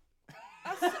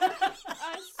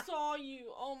 I saw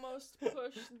you almost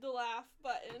push the laugh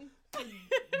button.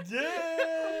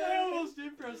 I almost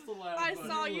did press the laugh I button.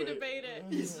 saw you debate it.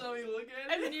 You saw me look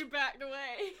at And it? then you backed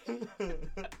away.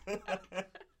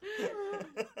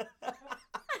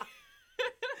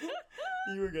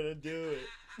 You were gonna do it.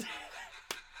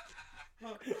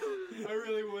 I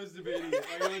really was debating it.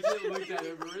 I legit looked at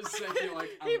him for a second like,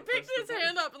 I'm He gonna picked press his the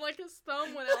hand up and like his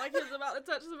thumb went out like he was about to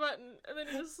touch the button. And then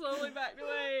he just slowly backed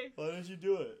away. Why didn't you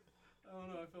do it? I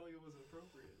don't know, I felt like it wasn't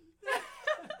appropriate.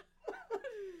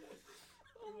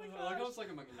 Oh my Like, gosh. almost like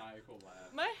a maniacal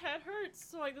laugh. My head hurts,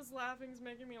 so like this laughing's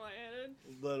making me lightheaded.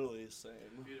 Literally the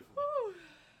same. Beautiful. Whew.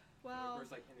 Of Wow. course,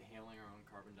 like inhaling our own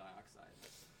carbon dioxide.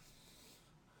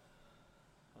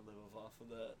 I live off of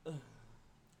that. I'm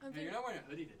Hey, you're thinking, not wearing a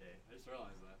hoodie today. I just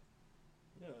realized that.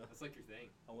 Yeah. That's like your thing.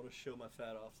 I want to show my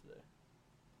fat off today.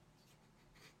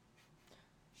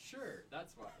 Sure,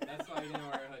 that's why. That's why you're gonna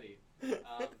wear a hoodie.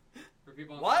 For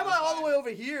people on Why am I all the Spotify- way over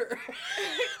here?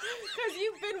 because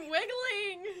you've been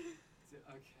wiggling.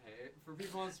 Okay, for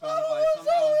people on I Spotify, was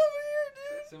all over here,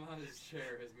 dude. somehow his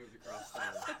chair has moved across the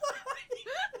room.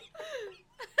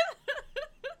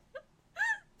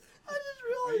 I just Are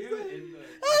realized you that. in the?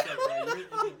 Okay,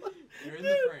 yeah, you're in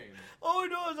the frame. All I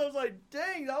know is I was like,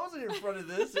 dang, that wasn't in front of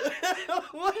this.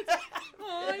 What?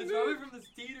 Oh, I It's know. probably from the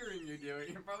teetering you're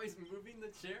doing. You're probably moving the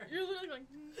chair. You're literally going,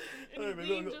 and Alright, you maybe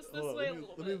I'll lean go- just this hold on, way a let me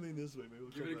little lean this way. Maybe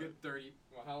we'll Give try it a that. good 30.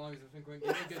 Well, how long has it been going? Give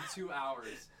it a good 2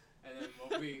 hours. and then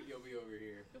you'll be over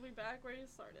here. You'll be back where you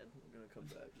started. I'm gonna come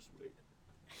back. Just wait.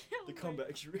 Oh The my-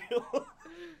 comeback's real.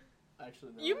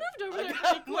 Actually, no. You moved over I there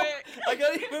got- pretty quick. I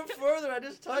got even further. I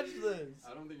just touched this.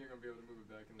 I don't think you're gonna be able to move it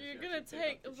back in the You're chair. gonna So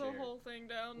take up the chair. whole thing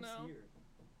down What's now. here?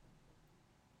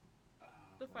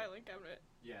 The Well, filing cabinet.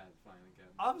 Yeah, the filing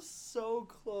cabinet. I'm so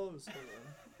close. Hold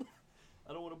on.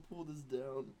 I don't want to pull this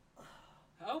down.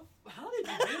 How did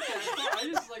you get that far? I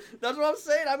just like. That's what I'm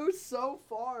saying. I moved so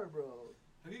far, bro.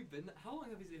 Have you been? How long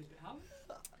have you been? How?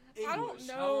 I don't English,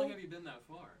 know. How long have you been that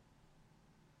far?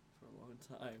 For a long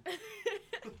time.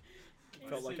 Why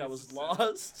Felt say like I this was is sad?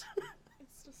 lost.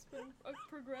 It's just been a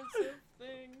progressive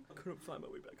thing. I couldn't find my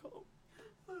way back home.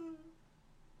 Have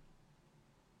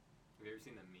you ever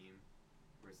seen that meme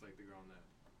where it's like the girl in the?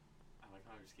 I like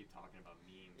how I just keep talking about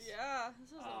memes. Yeah, this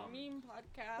is a Um, meme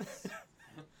podcast.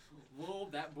 Well,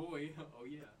 that boy. Oh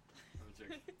yeah. I'm a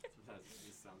jerk. Sometimes it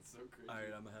just sounds so crazy. All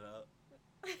right, I'm gonna head out.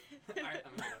 Alright,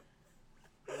 I'm gonna.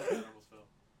 I almost fell.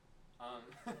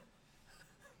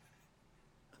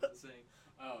 What was I saying?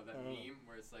 Oh, that meme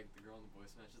where it's like the girl in the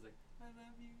voice match is like, I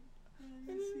love you. I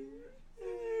miss you.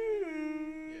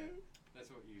 Yeah, that's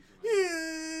what you do.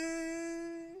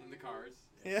 In the cars.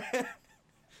 Yeah.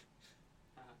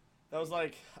 That was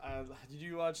like, did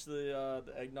you watch the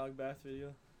eggnog bath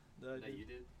video? That you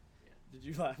did? Did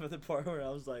you laugh at the part where I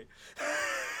was like,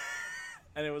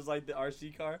 and it was like the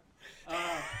RC car?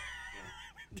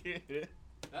 Dude.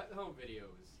 That whole video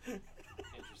was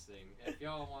interesting. If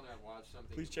y'all want to watch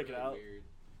something Please check it really out. weird,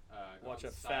 go Watch on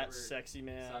a fat, sexy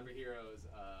man. Cyber Heroes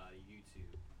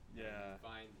YouTube. Yeah. And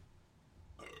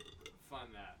find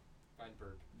that. Find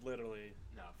Burke. Literally.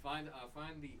 No, find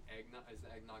the eggnog. Is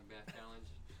the eggnog bath challenge?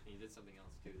 And he did something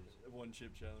else too. One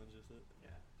chip challenge, is it?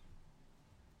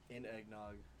 Yeah. In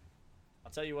eggnog.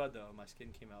 I'll tell you what though, my skin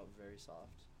came out very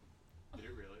soft. Did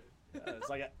it really? Yeah, it's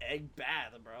like an egg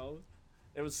bath, bro.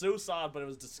 It was so soft, but it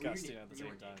was disgusting at the you same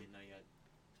were time. Naked. No, you had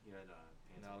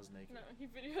pants. No, I was naked. No, he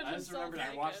videoed I just himself remembered I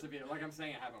naked. watched the video. Like I'm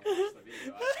saying, I haven't watched the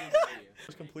video. I've seen the video. I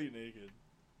was complete naked.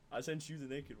 I sent you the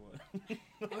naked one.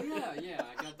 Oh yeah.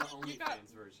 I got the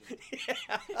OnlyFans version.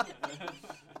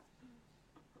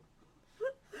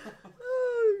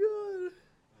 Oh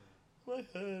god. My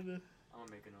head. I'm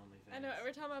gonna make an OnlyFans. I know,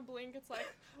 every time I blink, it's like,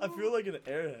 I feel like an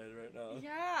airhead right now.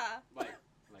 yeah. Like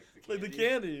the Like candy. the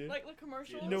candy. Like the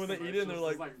commercials. You know when they eat it and they're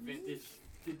Commercials, like, it's vintage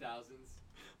 2000s.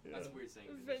 Yeah. That's weird saying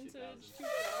Vintage 2000s.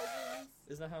 2000s.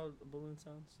 Isn't that how a balloon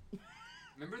sounds?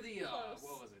 Remember the Close.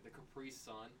 what was it? The Capri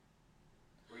Sun,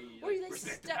 where you Or like, they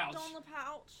respect the stepped pouch. on the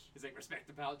pouch. He's like respect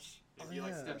the pouch. If Oh, you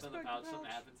like yeah. stepped on the Respect pouch, the something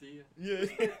pouch. happened to you.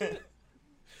 Yeah.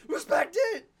 Respect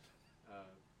it.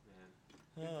 Man.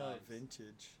 Good Ah, times.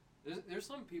 vintage. There's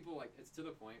some people like it's to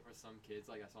the point where some kids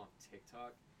like I saw on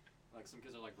TikTok, like some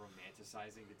kids are like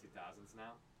romanticizing the 2000s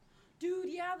now.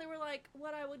 Dude, yeah, they were like,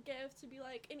 what I would give to be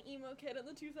like an emo kid in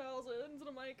the 2000s. And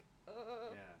I'm like,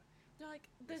 Yeah. They're like,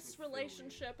 Makes this me feel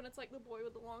relationship, and it's like the boy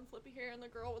with the long flippy hair and the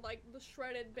girl with like the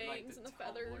shredded bangs and the Tumblr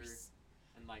feathers.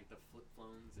 and like the flip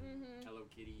phones and Mhm. Hello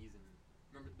Kitties and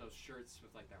remember those shirts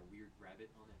with like that weird rabbit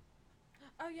on it.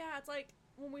 Oh yeah, it's like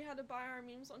when we had to buy our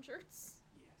memes on shirts.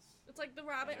 Yes. It's like the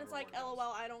rabbit, and never it's like, wore those.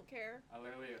 LOL, I don't care. I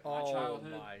literally Oh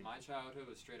my my. childhood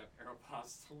was straight up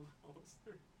Aeropostale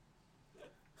poster.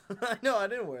 No, I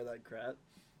didn't wear that crap.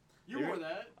 You You're- wore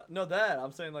that? No, that.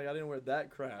 I'm saying like I didn't wear that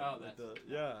crap. Oh, Like that's-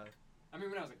 yeah. I mean,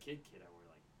 when I was a kid, I wore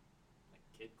like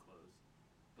kid clothes,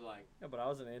 but like Yeah, but I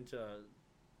wasn't into.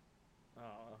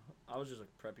 I was just a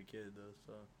preppy kid though,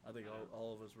 so I think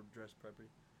all of us were dressed preppy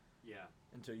yeah,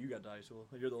 until you got to high school.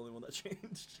 You're the only one that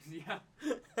changed. yeah.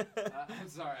 I'm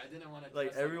sorry, I didn't want to.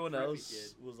 Like everyone a preppy else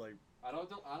kid. was like, I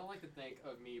don't like to think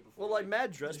of me before. well, like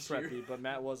Matt dressed this year. preppy, but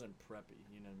Matt wasn't preppy.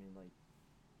 You know what I mean? Like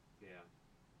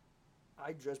Yeah.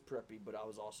 I dressed preppy, but I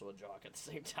was also a jock at the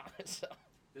same time. So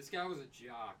This guy was a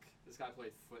jock. This guy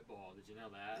played football. Did you know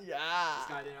that? yeah. This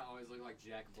guy didn't always look like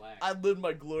Jack Black. I lived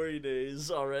my glory days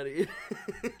already.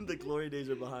 The glory days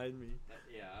are behind me.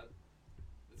 Yeah.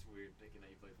 It's weird thinking that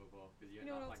you play football because You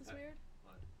know what else is weird?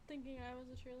 What? Thinking I was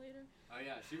a cheerleader. Oh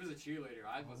yeah, she was a cheerleader.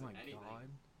 I Oh wasn't my anything. god.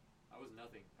 I was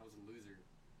nothing. I was a loser.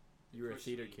 You were a Pushed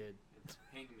theater me kid. And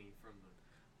hang me from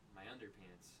my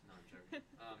underpants. No, I'm joking.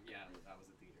 Yeah, I was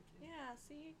a theater kid. Yeah,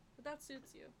 see? But that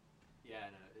suits you.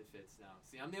 Yeah, no, it fits now.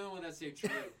 See, I'm the only one that say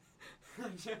true. I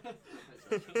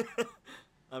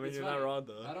mean, It's you're not funny. wrong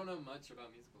though. I don't know much about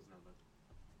musicals now, but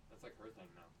that's like her thing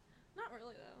now. Not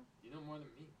really, though. You know more than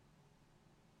me.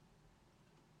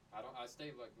 I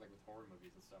stay like with horror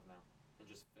movies and stuff now, and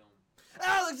just film.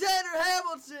 Alexander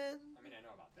Hamilton. I mean, I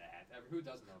know about that. Who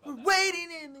doesn't know about We're that? waiting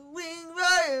in the wing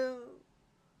for you.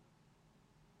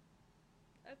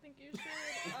 I think you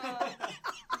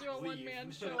should do a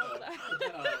one-man show Oh, of that.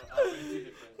 two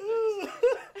different things.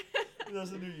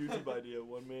 That's a new YouTube idea.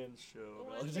 One man show. of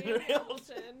One Alexander man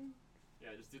Hamilton. Hamilton. Yeah,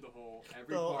 just do the whole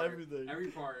Everything. every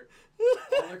part,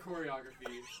 all the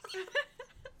choreography,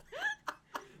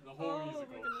 the whole Oh, my musical,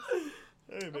 goodness.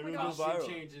 Hey, Oh maybe my we'll go gosh. costume viral.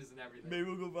 changes and everything. Maybe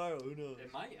we'll go viral. Who knows?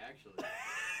 It might actually.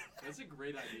 That's a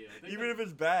great idea. I think Even if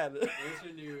it's bad. there's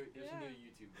a new Yeah.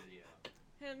 YouTube video.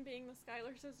 Him being the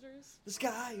Skylar sisters. The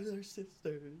Skylar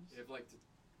sisters. You have like to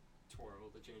twirl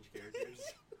to change characters.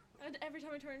 And every time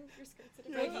I turn, your skirt's a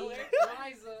Yeah. different color.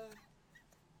 Liza.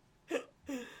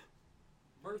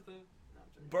 Bertha. No, I'm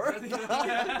joking.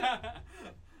 Bertha?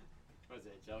 Was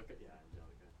it Angelica? Yeah,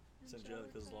 Angelica. It's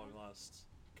Angelica's long lost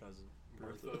cousin.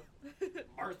 Bertha.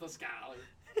 Bertha Skyler.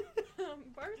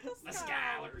 Bertha The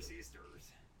Skylar. Skyler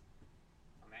sisters.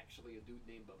 I'm actually a dude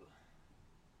named Bubba.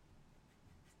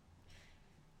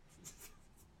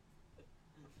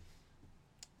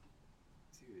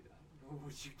 Dude, I don't know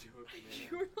what you doing, man.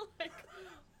 You were like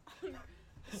on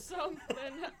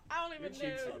something. I don't Your even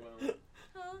cheeks are know. glowing.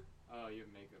 Huh? Oh, you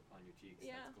have makeup on your cheeks.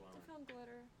 Yeah, That's I glowing. found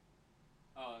glitter.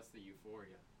 Oh, that's the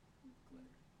Euphoria.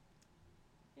 Glitter.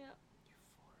 Yeah.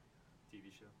 Euphoria. TV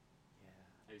show. Yeah.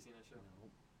 Have you seen that show? No.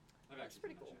 I've It's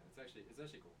actually pretty seen that show. It's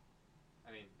actually cool.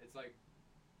 I mean, it's like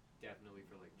definitely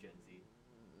for like Gen Z.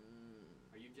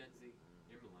 Are you Gen Z?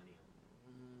 You're millennial.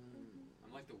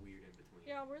 I'm like the weird in between.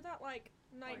 Yeah, we're that like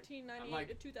 1998 like-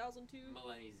 to 2002.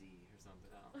 Millennial Z or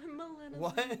something. I don't know. Millennial.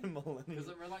 What? Because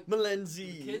we're like Millennial.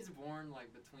 the kids born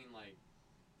like between like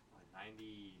what,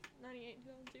 90, 98 and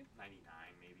 2002. 99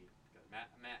 maybe. Because Matt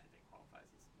I think qualifies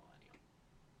as millennial.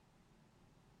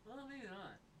 Well, maybe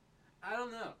not. I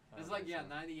don't know. I It's don't like think yeah,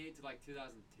 so. 98 to like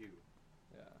 2002.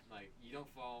 Yeah. Like you don't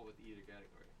fall with either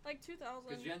category. Like 2000.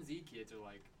 Because Gen Z kids are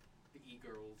like the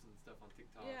e-girls and stuff on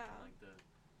TikTok Yeah. and like the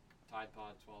Tide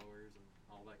Pod swallowers and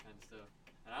all that kind of stuff.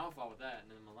 And I don't fall with that.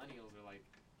 And then millennials are like,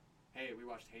 hey, we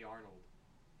watched Hey Arnold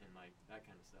and like that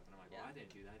kind of stuff. And I'm like, well, Yeah. I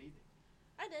didn't do that either.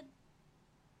 I did.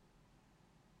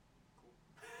 Cool.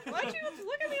 Why'd you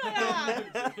look at me like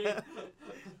that?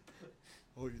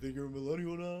 Oh, you think you're a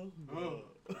millennial now? Oh,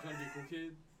 trying to be a cool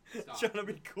kid? Stop. Trying to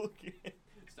be cool kid.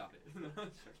 Stop it.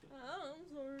 Oh, I'm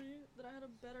sorry that I had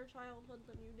a better childhood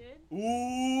than you did.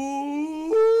 Ooh.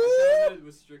 My childhood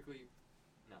was strictly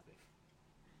nothing.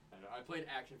 I don't know. I played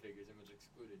action figures and was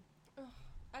excluded.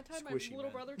 I tied Squishy, my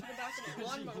little man. brother to the back of a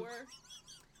lawnmower.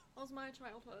 That was my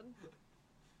childhood.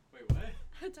 Wait, what?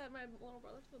 I tied my little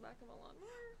brother to the back of a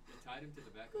lawnmower. You tied him to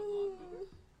the back of a lawnmower.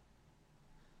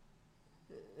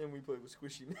 And we played with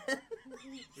Squishy Man.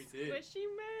 We did. Squishy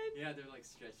man. Yeah, they're like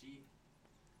stretchy.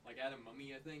 Like I had a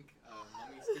mummy, I think.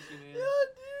 Mummy squishy man. dude.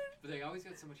 But they always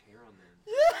got so much hair on them.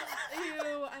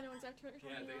 Ew, I know exactly what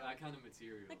you're Yeah, talking about. that kind of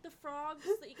material. Like the frogs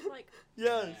that you can like.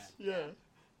 Yes, Yeah. yeah.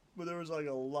 But there was like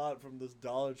a lot from this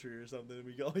Dollar Tree or something, and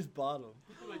we always bought them.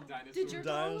 Like dinosaurs. Did your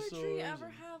Dollar Tree Dinosaurs ever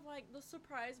and- have like the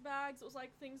surprise bags? It was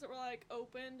like things that were like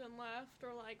opened and left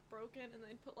or like broken, and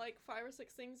they'd put like 5 or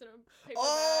 6 things in a paper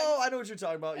Oh, bag. I know what you're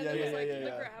talking about. And Yeah, there yeah, was, yeah, like, the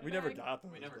yeah. grab We never bag. got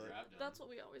them. We never grabbed them. That's what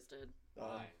we always did.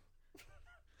 Why?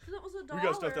 Cause it was a We dollar.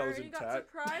 got stuff that was and you got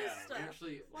intact. surprise Yeah, stuff. we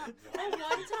actually. Well, wanted one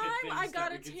to pick time I things got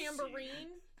that a we could see.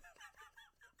 tambourine.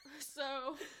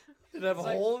 So Did it have a It's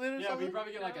like- hole in it or Yeah, we something?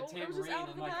 probably get like No, a it was just tambourine out of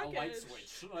and the like a light package.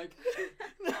 switch. Like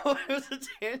No, it was a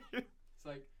tangerine. it's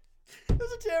like It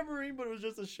was a tambourine, but it was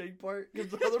just a shake part because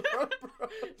the other part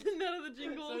broke. none of the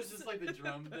jingles. so it's just like the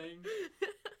drum thing.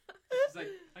 It's like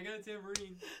I got a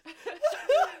tambourine.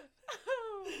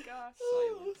 Oh gosh.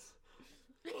 Silence.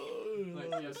 Oh,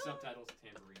 Like you have subtitles,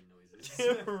 tambourine noises.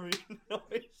 tambourine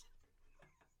noise.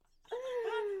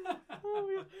 Oh,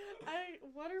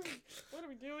 what are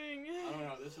we doing? I don't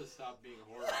know. This has stopped being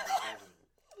horrible. Hasn't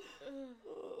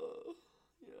it?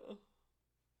 Yeah.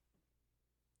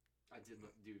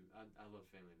 Dude. I loved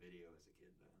Family Video as a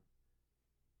kid though.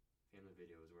 Family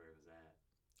Video was where it was at.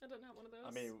 I didn't have one of those.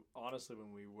 I mean, honestly, when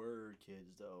we were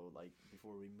kids, though, like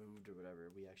before we moved or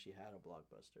whatever, we actually had a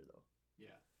Blockbuster though.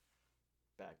 Yeah.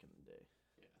 Back in the day.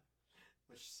 Yeah.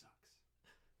 Which sucks.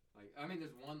 Like I mean,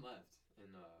 there's one left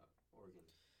in Oregon.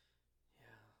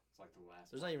 Yeah. It's like the last.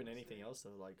 There's not even Blockbuster. anything else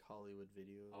though, like Hollywood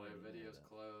Video. or Hollywood anything like Video's that.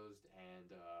 closed and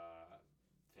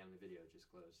Family Video just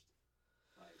closed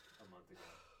like a month ago.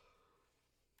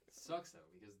 It sucks though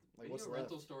because Like, video what's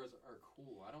rental left? stores are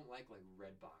cool. I don't like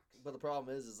Redbox. But the problem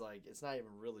is like it's not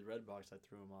even really Redbox that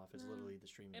threw them off. It's No. literally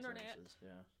the streaming Internet. services.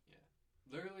 Yeah.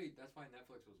 Literally, that's why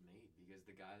Netflix was made because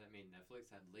the guy that made Netflix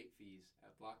had late fees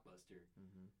at Blockbuster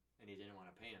Mm-hmm. and he didn't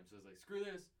want to pay him. So it's like, screw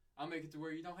this. I'll make it to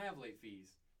where you don't have late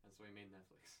fees. That's why he made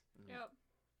Netflix, Yep.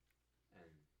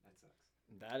 and that sucks.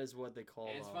 That is what they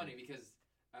call. And it's funny because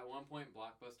at one point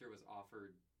Blockbuster was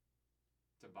offered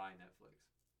to buy Netflix,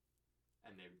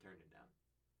 and they turned it down.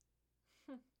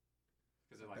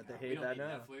 Because they're like, Bet they we hate don't that need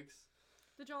now." Netflix.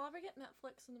 Did y'all ever get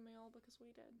Netflix in the mail? Because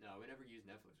we did. No, we never used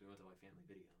Netflix. We went to like Family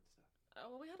Video and stuff. Oh,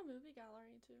 well, we had a movie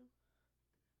gallery too.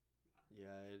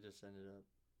 Yeah, it just ended up.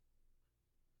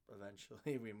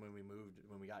 Eventually,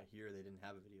 when we got here, they didn't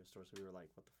have a video store, so we were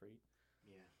like, "What the freak?"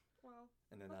 Yeah. Wow.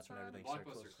 And then That's that's when sad. everything started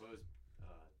Blockbuster closing. closed,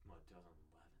 what, 2011?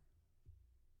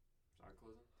 Started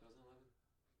closing 2011?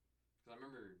 Because I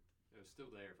remember it was still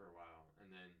there for a while, and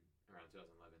then around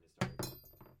 2011 it started.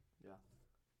 Yeah.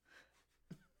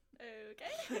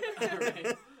 Okay.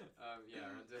 Right. Yeah,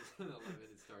 around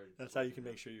 2011 it started. That's how you can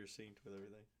make sure you're synced with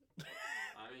everything.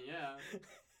 I mean, yeah,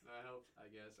 that helps, I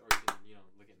guess. Or you can,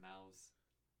 look at mouths.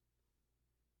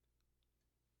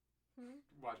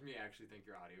 Watch me actually think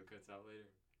your audio cuts out later.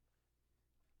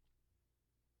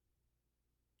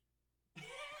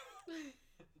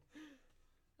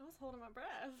 I was holding my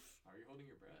breath. Are you holding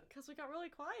your breath? Because we got really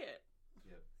quiet.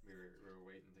 Yep, we were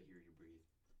waiting to hear you breathe.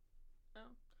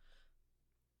 Oh.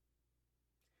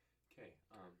 Okay,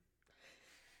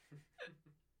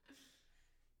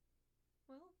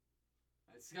 Well.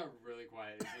 It just got really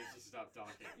quiet as soon as you stopped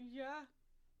talking. Yeah.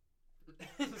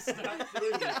 Stop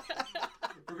doing it.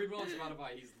 For people on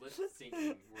Spotify, he's lip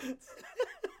syncing words.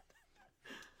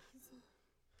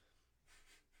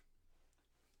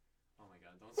 Oh my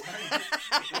god, don't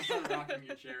start rocking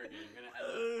your chair again. You're gonna end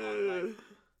up on, like,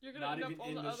 You're gonna not end even up on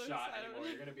in the the other shot side anymore. of it.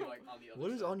 You're gonna be like on the other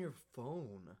What is side. on your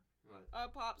phone? What? A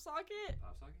pop socket?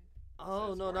 Pop socket? Oh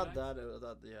says no, not Fortnite?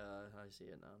 that. Yeah, I see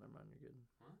it now. Never mind, you're good.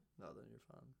 What? No, then you're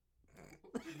fine.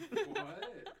 What?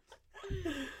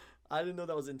 I didn't know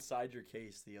that was inside your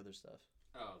case. The other stuff.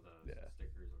 Oh, the Yeah.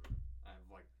 stickers. I have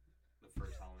like the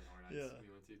first Halloween Horror Nights Yeah.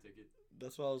 we went to ticket.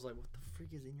 That's why I was like, "What the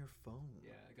freak is in your phone?"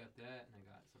 Yeah, I got that, and I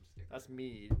got some stickers. That's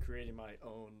me creating my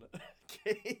own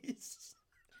case.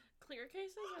 Clear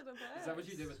cases are the best. Is that what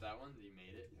you did with that one? You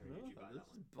made it, or No, did you buy this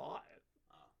that one? is bought.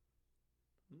 Oh.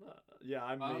 No. Yeah,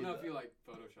 I made. I don't know if that. you like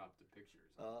photoshopped the pictures.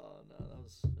 Oh no, that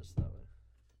was just that way.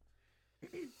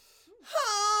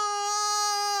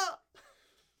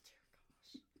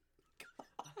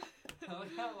 I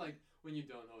like how, like, when you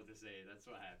don't know what to say, that's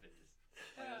what happens.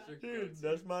 Like, that's your Dude, go-to.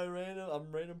 that's my random.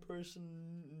 I'm random person,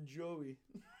 Joey.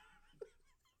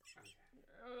 Okay.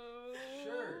 Oh,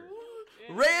 Sure.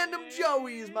 okay. Random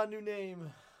Joey is my new name.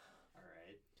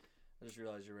 Alright. I just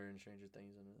realized you're wearing Stranger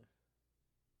Things under there.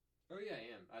 Oh, yeah, I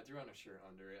am. I threw on a shirt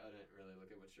under it. I didn't really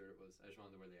look at what shirt it was. I just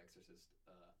wanted to wear the Exorcist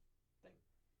thing.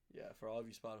 Yeah, for all of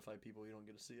you Spotify people, you don't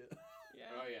get to see it. Yeah.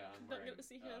 Oh, yeah, I'm Don't wearing... get to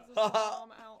see his uh,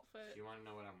 mom outfit. do you want to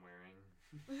know what I'm wearing?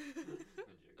 I'm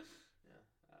joking. Yeah.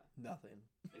 Nothing.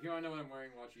 If you want to know what I'm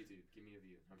wearing, watch YouTube. Give me a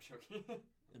view. I'm joking.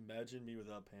 Imagine me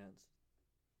without pants.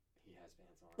 He has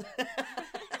pants on.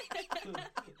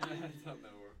 I don't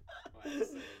know why I'm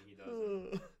saying he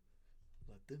doesn't.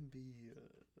 Let them be.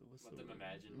 Let them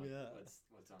imagine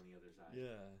what's on the other side.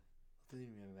 Yeah. Let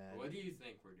them imagine. What do you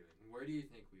think we're doing? Where do you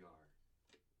think we are?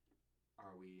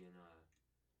 Are we in a...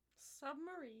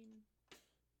 Submarine.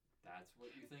 That's what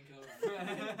you think of?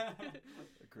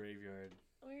 A graveyard.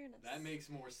 We're in a That makes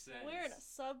more sense. We're in a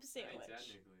sub I mean, sandwich.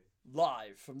 technically.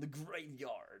 Live from the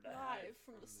graveyard. Live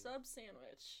from the sub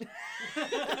sandwich.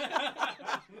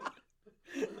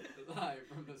 Live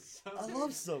from the subway. I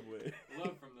love Subway.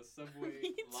 Love from the subway.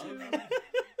 Me Love. too.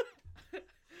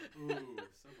 Ooh,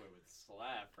 Subway would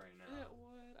slap right now. It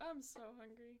would. I'm so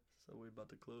hungry. Subway about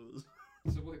to close.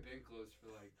 Subway been closed for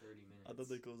like 30 minutes. I thought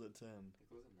they closed at 10. They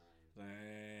closed at 9.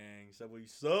 Dang, Subway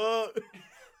suck.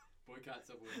 Boycott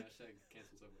Subway. Hashtag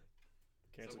cancel Subway.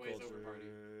 Cancel Subway's culture. over party.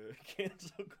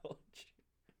 Cancel culture.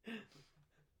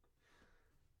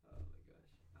 Oh my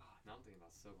gosh. Oh, now I'm thinking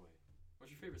about Subway.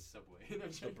 What's your favorite Subway? No,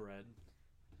 The joking. bread.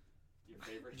 Your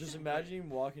favorite. Just Subway? imagine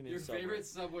walking in Your Subway. favorite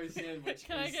Subway sandwich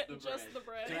Can I is get the just bread. the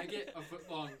bread? Can I get a foot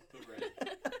long the bread?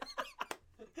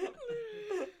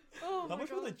 Oh How my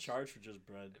much will they gosh. charge for just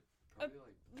bread? Probably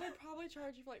like. They'd probably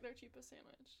charge you for like their cheapest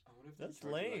sandwich. I wonder if That's they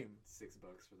charge you, lame. Like $6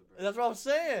 for the bread. That's what I'm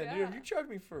saying. Dude, if Yeah. you charge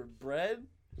me for bread,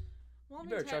 Well, You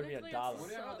better charge me technically $1. I it's a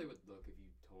wonder how sub. they would look if you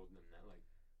told them that, like,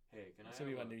 hey, can I that's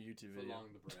gonna be have my a new YouTube foot video. long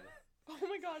the bread? Oh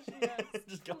my gosh, yes.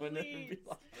 Just go in there and be please.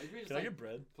 like, Like, we just, can I like, get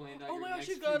bread? planned out Oh your my gosh, next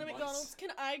you go few to months. McDonald's. Can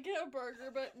I get a burger,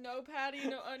 but no patty,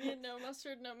 no onion, no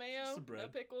mustard, no mayo, Just the no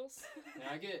bread. pickles? Can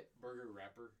I get burger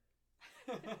wrapper?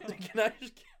 Can I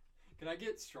just get Can I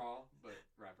get straw but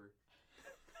wrapper?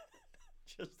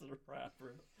 just the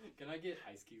wrapper? Can I get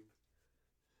ice cube?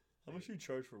 How much do you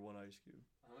charge for one ice cube?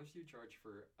 How much do you charge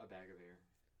for a bag of air?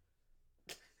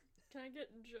 Can I get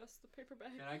just the paper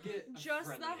bag? Can I get a Just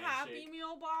the friendly Happy handshake?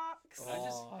 Meal box? Can I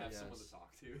just Oh, have yes. someone to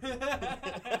talk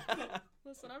to?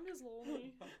 The and I'm just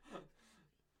lonely.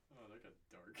 Oh, that got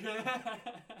dark.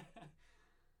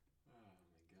 Oh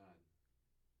my god.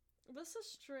 This has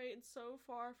strayed so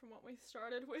far from what we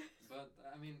started with. But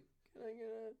I mean, Can I get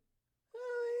a?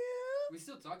 we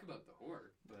still talk about the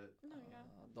horror, but No, yeah.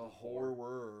 The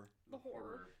horror. The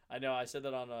horror. I know. I said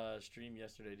that on a stream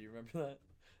yesterday. Do you remember that?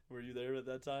 Were you there at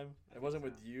that time? I It wasn't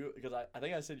think with you because I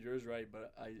think I said yours right,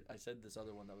 but I said this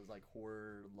other one that was like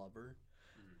horror lover,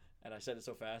 and I said it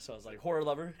so fast, so I was like horror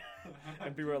lover,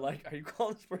 and people were like, "Are you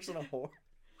calling this person a whore?"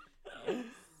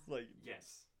 Like,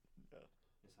 yes. Yeah.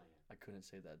 Yes, I am. I couldn't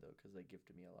say that though because they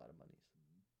gifted me a lot of money.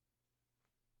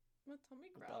 My tummy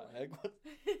What growling. the heck?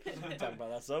 What? I'm talking about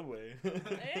that Subway.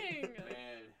 Dang.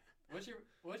 Man, what's your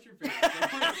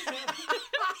favorite?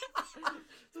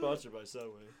 Sponsored by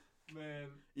Subway. Man,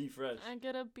 Eat fresh. I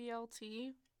get a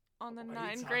BLT on the why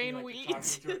are you 9-grain talking like wheat. you're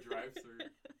talking to a drive-thru?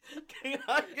 Can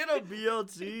I get a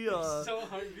BLT? I'm so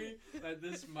hungry that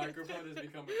this microphone has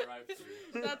become a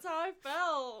drive-thru. That's how I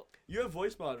felt. You have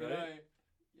voice mod, Could right?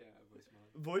 Yeah, voice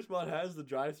mod. Voice mod has the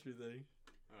drive-through thing.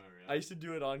 Oh, really? I used to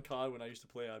do it on COD when I used to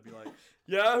play. I'd be like,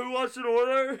 "Yeah, who wants an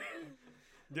order?"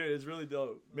 Dude, it's really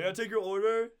dope. May I take your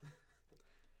order?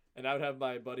 And I would have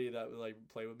my buddy that would like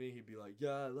play with me. He'd be like,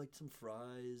 "Yeah, I like some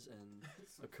fries and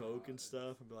a Coke and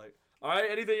stuff." I'd be like, "All right,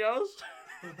 anything else?"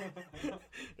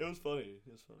 It was funny.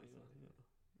 It was funny.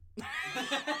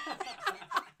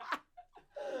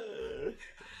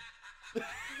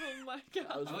 Oh my That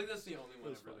god. was I think that's the only It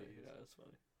one was I've really funny. used. Yeah, it's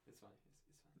funny. It's fine.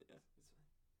 It's fine. Yeah.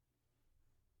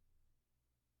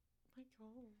 It's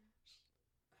fine. My gosh.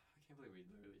 I can't believe we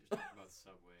literally just talked about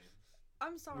Subway.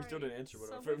 I'm sorry. still didn't answer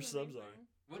what our Subway's favorite subs are. amazing.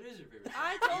 What is your favorite?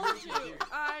 I sub? told mentioned you. here.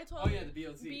 I told Oh you. yeah, the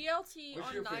BLT. BLT What's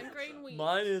on your favorite 9-grain sub? wheat.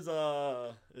 Mine is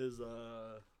I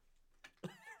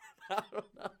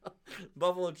don't know.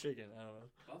 Buffalo chicken. I don't know.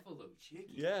 Buffalo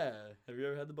chicken. Yeah. Have you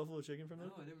ever had the buffalo chicken from No,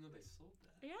 them? I didn't know they sold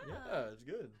that. Yeah. Yeah, it's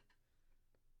good.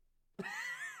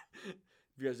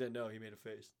 If you guys didn't know, he made a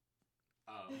face.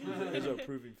 Oh. It was a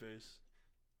approving face.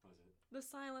 Was it? The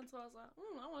silence was like,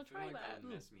 I want I to feel try like that. that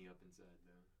would mess me up inside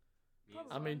though. Me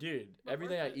Probably. I mean, dude, But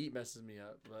everything I worth it. eat messes me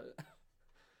up, but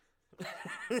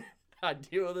I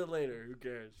deal with it later. Who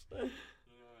cares? You know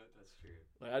what? That's true.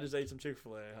 Like I just ate some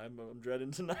Chick-fil-A. I'm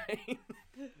dreading tonight.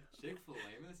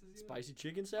 Chick-fil-A messes you up? Spicy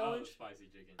chicken Oh, sandwich. spicy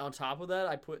chicken. On top of that,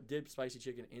 I dip spicy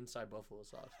chicken inside buffalo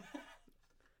sauce.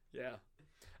 Yeah.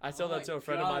 I told Oh that to my a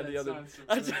friend of God, mine the that other. sounds so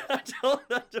I good. told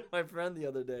that to my friend the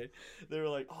other day. They were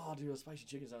like, "Oh, dude, a spicy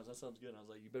chicken sandwich. That sounds good." And I was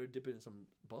like, "You better dip it in some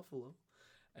buffalo."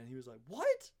 And he was like,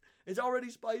 "What? It's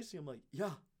already spicy." I'm like, "Yeah."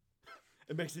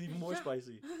 It makes it even more Yeah.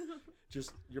 spicy.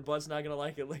 Just your butt's not gonna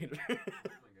like it later. Oh my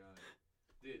god,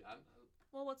 dude, I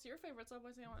Well, what's your favorite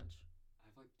Subway sandwich?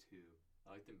 have like two.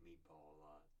 I like the meatball a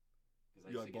lot. 'Cause I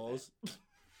You used like to get balls?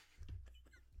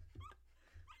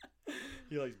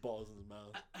 He likes balls in his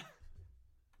mouth. that-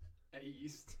 I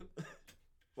used to.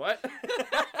 What? No,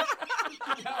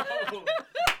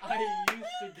 I used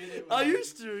to get it. When I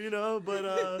used to, you know,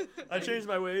 but I changed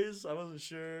my ways. I wasn't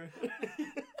sure.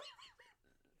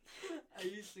 I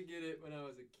used to get it when I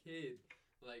was a kid.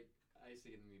 Like I used to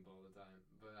get the meatball all the time,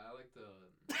 but I like the.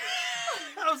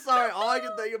 I'm sorry. All I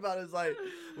can think about is like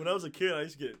when I was a kid, I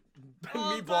used to get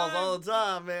All the meatballs time. all the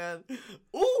time, man. Ooh.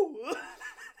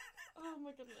 Oh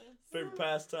my goodness. Favorite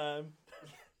pastime.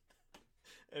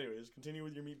 Anyways, continue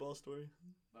with your meatball story.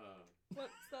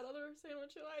 What's that other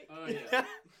sandwich you like? Oh yeah,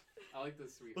 I like the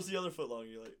sweet. What's the other foot long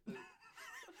you like?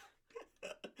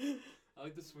 I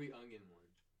like the sweet onion one.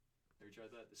 Have you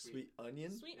tried that? The Sweet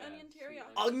onion. Sweet Yeah, onion sweet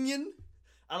teriyaki. Onion.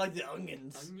 I like the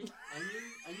onions. Onion.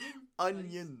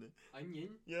 Onion. Onion.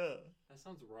 Yeah. That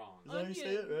sounds wrong. Is that how you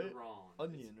say it, Onion. right? You're wrong.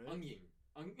 Onion, It's right?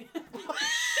 Onion.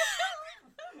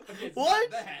 Okay, it's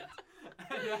What? not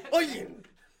that. Onion.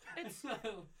 It's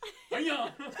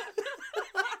Onion.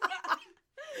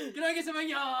 Can I get some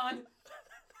onion? I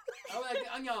like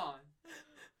the onion.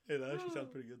 Hey, that actually sounds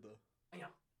pretty good though. Onion.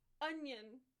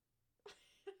 onion.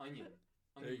 Onion.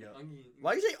 There you go. Onion.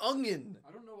 Why you say onion?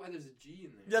 I don't know why there's a G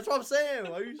in there. That's what I'm saying.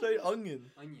 Why you say onion?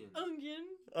 Onion. Onion.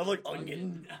 I'm like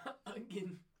onion.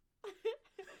 Onion.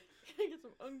 Can I get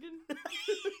some onion?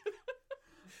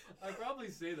 I probably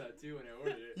say that too when I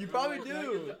order it. You I'm probably like, "Can I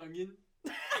do." get the onion.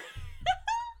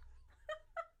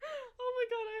 Oh my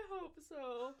god, I hope so.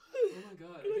 Oh my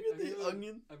god. Can I get the feel like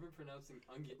onion? I've been pronouncing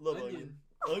onion. Love onion.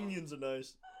 Onions are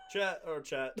nice. Chat.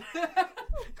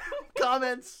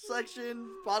 Comments section.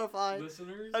 Spotify.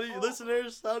 Listeners. How do you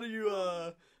listeners? How do you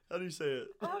say it?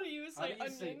 How do you How say do you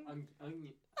onion? say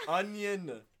onion?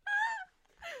 Onion.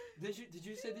 Did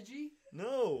you say the G?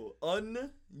 No.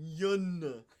 Onion.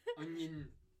 Onion.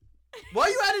 Why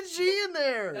you added G in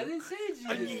there? I didn't say G.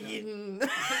 Onion.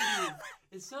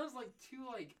 It sounds like too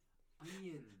like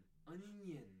onion.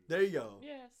 There you go.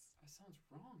 Yes. That sounds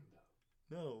wrong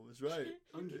though. No, it's right.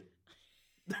 Onion.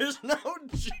 There's no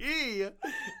G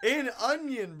in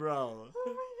onion, bro.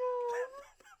 Oh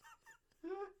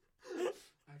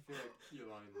I feel like you're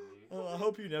lying to me. Oh, I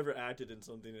hope you never acted in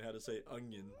something and had to say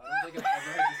onion. I don't think I've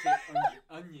ever had to say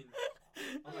onion.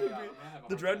 Oh my god, I'm gonna have a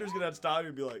The hard director's time. gonna have to stop you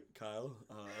and be like, Kyle,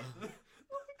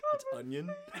 it's onion.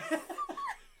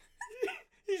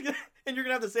 And you're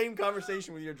gonna have the same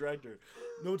conversation with your director.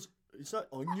 No, it's not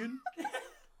onion.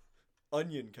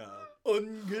 Onion, Kyle.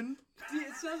 Onion. Dude,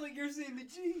 it sounds like you're saying the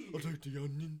G. I'll take the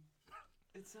onion.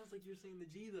 It sounds like you're saying the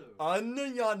G though.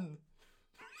 Onion.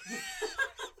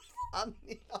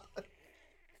 Onion.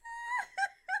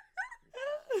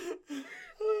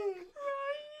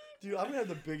 Dude, I'm gonna have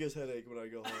the biggest headache when I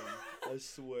go home. I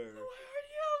swear. I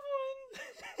already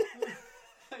have one.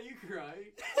 Are you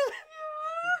crying?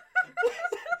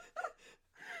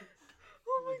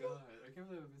 Oh Oh my my god. god, I can't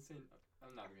believe I've been saying.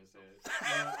 I'm not gonna say it.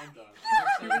 No, I'm done.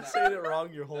 You've been saying it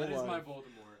wrong your whole That is my life.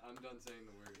 Voldemort. I'm done saying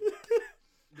the word.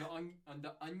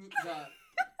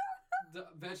 The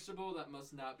vegetable that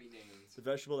must not be named. The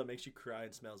vegetable that makes you cry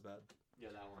and smells bad. Yeah,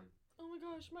 that one. Oh my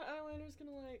gosh, my eyeliner's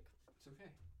gonna like. It's okay.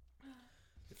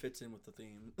 It fits in with the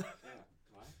theme. Yeah.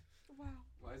 Why? Wow.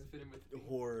 Why does it fit in with the theme?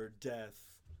 Horror, death.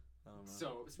 I don't know.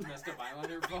 So messed up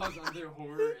eyeliner falls under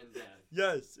horror and death.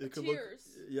 Yes, it could Tears.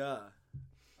 look. Yeah,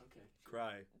 Okay.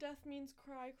 cry. Death means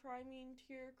cry, cry mean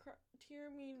tear, tear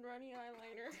mean runny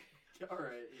eyeliner. All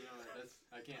right. You know what?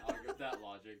 I can't argue with that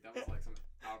logic. That was like some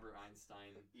Albert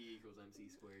Einstein E equals MC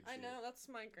squared. I shit. know, that's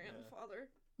my grandfather.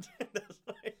 That's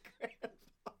my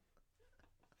grandpa.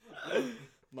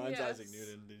 Mine's Yes. Isaac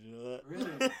Newton. Did you know that?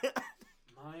 Really?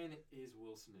 Mine is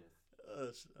Will Smith. I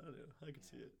don't know. I can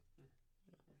see it.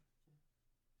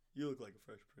 You look like a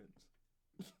Fresh Prince.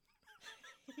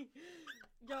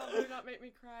 Y'all better not make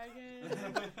me cry again.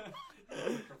 Like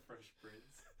a Fresh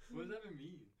Prince. What does that even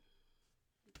mean?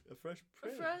 A Fresh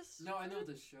Prince. No, I know what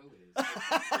the show is.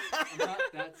 I'm not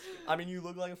that scared. I mean, you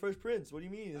look like a Fresh Prince. What do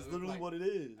you mean? It's I look literally like- what it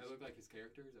is. I look like his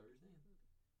character. Is that what you're saying?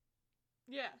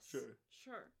 Yes. Sure.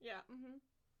 Sure. Yeah. Mhm.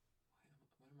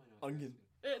 Why am I not? Onion.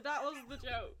 That was the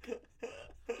joke.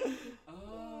 grasping?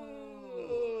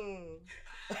 Oh.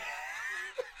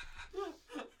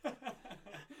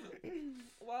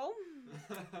 Well,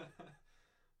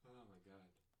 Oh my god.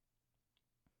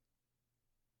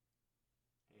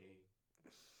 Hey.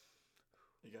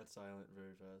 It got silent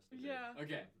very fast. yeah.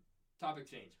 Okay. Topic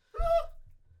change.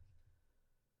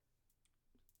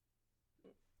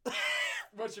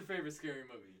 What's your favorite scary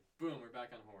movie? Boom, we're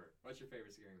back on horror. What's your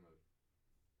favorite scary movie?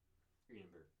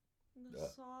 Remember. The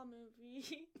Saw movies.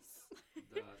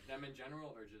 Them in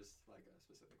general or just like a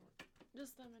specific one?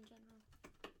 Just them in general.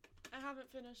 I haven't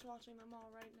finished watching them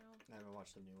all right now. I haven't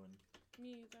watched the new one.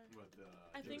 Me either. What the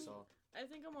I think Jigsaw.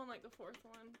 I'm on like the 4th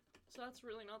one, so that's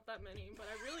really not that many. But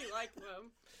I really like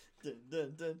them. Dun,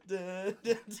 dun, dun, dun,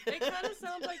 dun, It kind of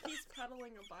sounds like he's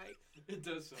pedaling a bike. It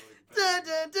does sound like a Dun, bad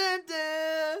dun, movie. dun,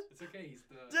 dun. It's okay, he's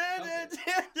the Dun, dun, puppet.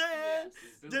 dun, dun.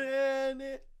 He's Billy. Dun,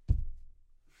 dun.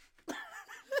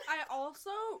 I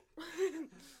also.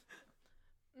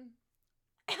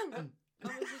 I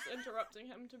was just interrupting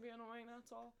him to be annoying.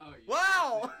 That's all. Oh, you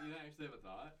Wow! You didn't actually have a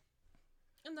thought?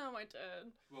 No, I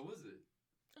did. What was it?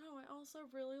 Oh, I also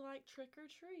really like Trick or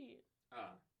Treat.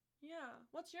 Ah. Yeah.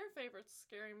 What's your favorite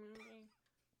scary movie?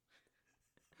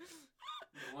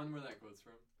 The one where that quote's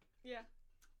from? Yeah.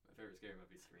 My favorite scary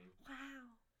movie is Scream.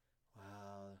 Wow.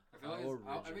 Wow. I feel like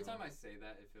how every original. time I say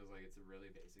that, it feels like it's a really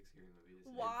basic scary movie to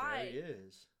say. Why? It very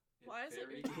is. Why is it?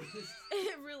 very is.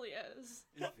 It really is.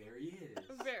 It very is.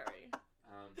 Very.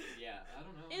 Yeah, I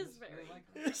don't know. I Is just really very. like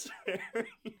them. It's very.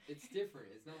 It's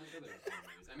different. It's not like other horror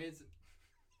movies. I mean, it's.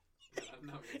 I'm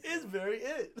not gonna say It's that. very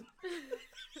it.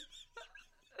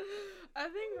 I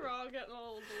think we're all getting a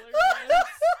little delirious.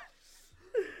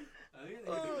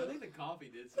 I think the coffee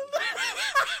did something.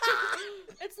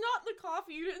 It's not the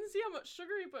coffee. You didn't see how much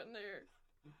sugar he put in there.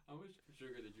 How much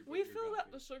sugar did you put We in your filled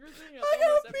up the coffee? sugar thing. I It's gotta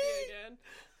almost empty pee. again.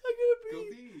 I'm gonna Go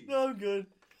pee. pee. No, I'm good.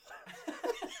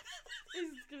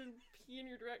 He's gonna pee in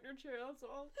your director chair. That's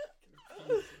all.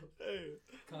 Hey,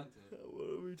 Content. what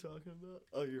are we talking about?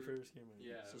 Oh, your favorite scary movie.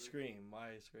 Yeah, So we- Scream.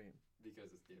 Why Scream?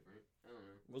 Because it's different. I don't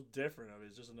know. What's different of it?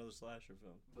 It's just another slasher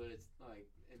film. But it's like,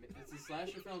 it's a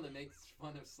slasher film that makes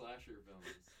fun of slasher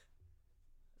films.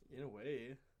 In a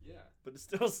way. Yeah. But it's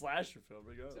still a slasher film,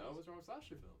 regardless. So what's wrong with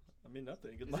slasher films? I mean,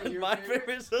 nothing. 'Cause Is it your my favorite?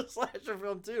 favorite's a slasher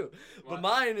film, too. What? But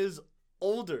mine is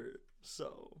older,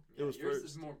 so Yeah, it was yours first.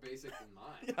 is more basic than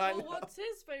mine. Yeah, I Well, know. what's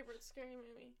his favorite scary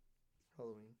movie?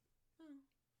 Halloween. Oh.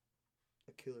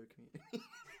 A killer community.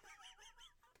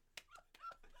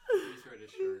 He's read his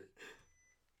shirt.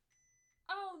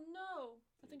 Oh no!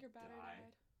 I think your battery died.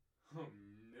 died. Oh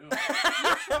no.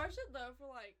 You charged it though for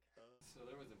like. So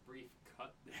there was a brief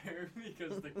cut there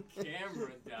because the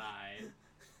camera died.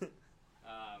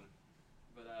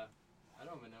 I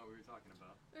don't even know what we were talking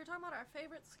about. We were talking about our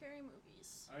favorite scary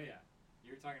movies. Oh yeah,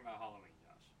 you were talking about Halloween,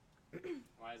 Josh.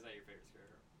 Why is that your favorite scary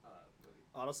movie?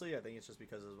 Honestly, I think it's just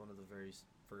because it was one of the very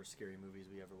first scary movies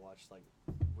we ever watched, like,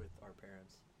 with our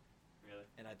parents. Really?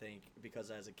 And I think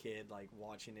because as a kid, like,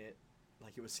 watching it,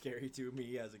 like, it was scary to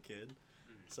me as a kid.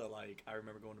 So, like, I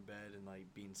remember going to bed and, like,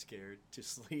 being scared to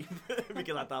sleep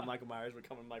because I thought Michael Myers would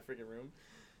come in my freaking room.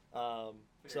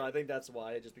 So I think that's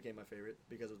why it just became my favorite,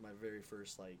 because it was my very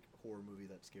first, like, horror movie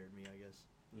that scared me, I guess.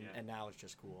 Yeah. And now it's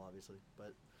just cool, obviously.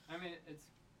 But I mean,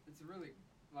 it's really,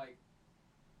 like,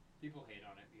 people hate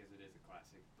on it because it is a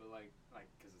classic, but like,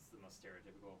 because it's the most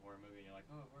stereotypical horror movie, and you're like,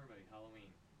 oh, horror movie,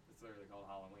 Halloween. It's literally called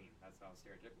Halloween. That's how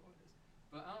stereotypical it is.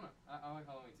 But I don't know. I like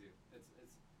Halloween too.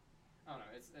 I don't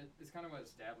know. It's kind of what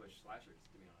established slashers, to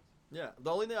be honest. yeah,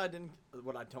 the only thing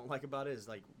what I don't like about it is,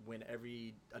 like, when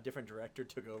a different director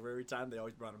took over every time, they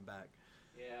always brought him back.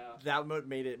 Yeah. That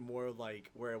made it more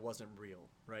like where it wasn't real,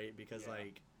 right? Because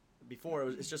like before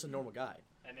it's just a normal guy.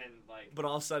 And then like. But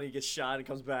all of a sudden he gets shot and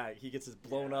comes back. He gets his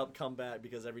blown up comeback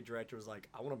because every director was like,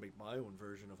 I want to make my own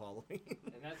version of Halloween.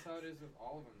 And that's how it is with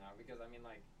all of them now. Because I mean,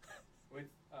 like,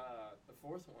 with the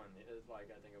fourth one, it is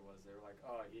like, I think it was, they were like,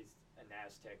 oh, he's an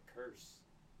Aztec curse.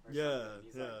 Or something.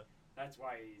 He's like, that's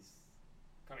why he's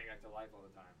coming back to life all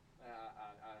the time.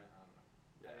 I don't know.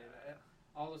 Yeah. I mean,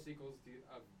 all the sequels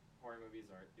of horror movies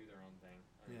do their own thing.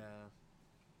 I mean,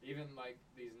 even like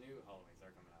these new Halloweens that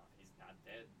are coming out, he's not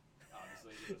dead.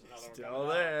 Obviously, there's another one Still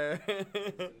coming there. Out.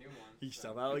 There's a new one. He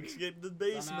somehow escaped the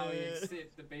basement. Somehow he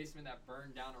escaped the basement that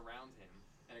burned down around him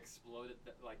and exploded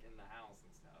like in the house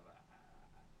and stuff.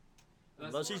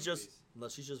 Unless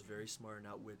he's just very smart and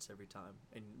outwits every time,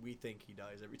 and we think he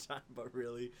dies every time, but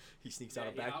really he sneaks out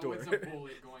a back door. He outwits a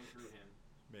bullet going through him.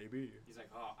 Maybe. He's like,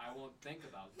 oh, I won't think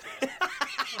about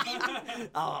death.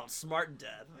 Oh, smart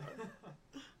death.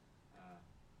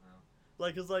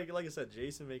 Well. Cause like I said,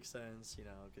 Jason makes sense, you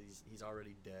know, because he's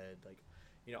already dead. Like,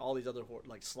 you know, all these other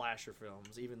like slasher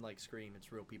films, even like Scream,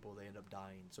 it's real people. They end up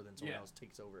dying, so then someone else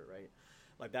takes over it, right?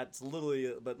 Like, that's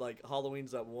literally, but like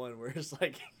Halloween's that one where it's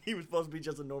like he was supposed to be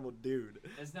just a normal dude.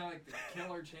 It's not like the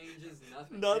killer changes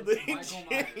nothing. Nothing it's Michael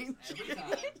changes. Myers every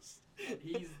time, and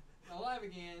he's alive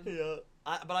again. Yeah,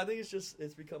 but I think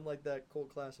it's become like that cult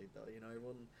classic though. You know,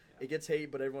 everyone it gets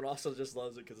hate, but everyone also just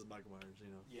loves it because it's Michael Myers. You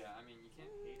know. Yeah, I mean you can't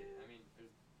hate it. I mean,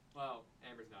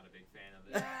 Amber's not a big fan of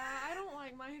it. Yeah, I don't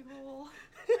like Michael.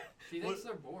 She thinks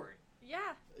they're boring.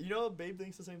 Yeah. You know, Babe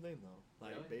thinks the same thing though.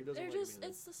 Like, Really? Babe doesn't They're like just, me.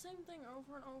 it's the same thing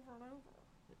over and over and over.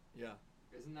 Yeah.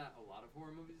 Isn't that a lot of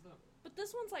horror movies though? But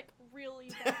this one's like really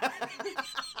bad.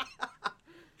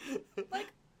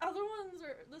 Like, other ones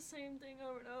are the same thing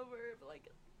over and over, but like,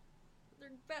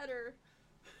 they're better.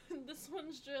 This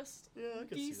one's just I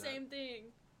can the see same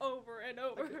thing over and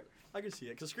over. I can see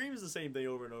it, because Scream is the same thing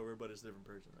over and over, but it's a different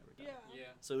person every time. Yeah.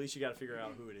 Yeah. So at least you got to figure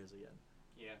out who it is again.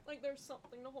 Yeah. Like, there's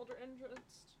something to hold your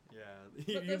interest. Yeah, But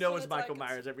you this know one, it's it's Michael like,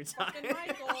 Myers every time. Fucking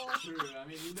Michael. True. I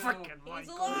mean, you know. Frickin' He's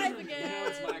Michael. alive You know again.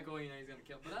 it's Michael. You know he's gonna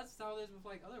kill. But that's how it is with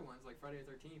like other ones, like Friday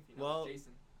the 13th. You know, Well, it's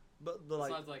Jason. But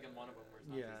Besides, like in one of them where it's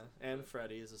not yeah, Jason. and But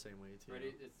Freddy is the same way too.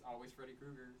 Freddy, it's always Freddy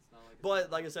Krueger. It's not like.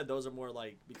 But like I said, those are more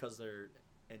like because they're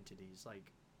entities.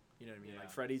 Like, you know what I mean? Yeah.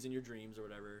 Like Freddy's in your dreams or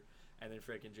whatever, and then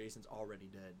frickin' Jason's already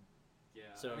dead. Yeah.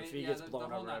 So I mean, if he yeah, gets the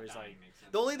blown whole up, not he's dying like. makes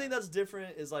sense. The only thing that's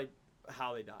different is like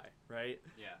how they die, right?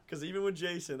 Yeah. Because even with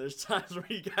Jason, there's times where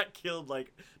he got killed,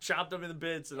 like chopped up into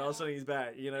bits, and all of a sudden he's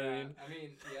back. You know what I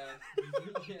mean? Yeah.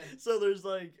 Yeah. So there's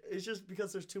like, it's just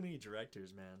because there's too many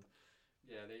directors, man.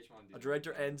 Yeah, they each want to do A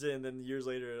director their own ends it, and then years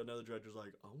later, another director's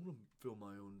like, I want to film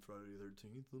my own Friday the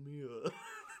 13th.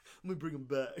 Let me bring him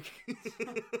back.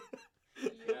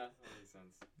 thing. Yeah, that makes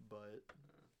sense. But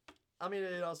I mean,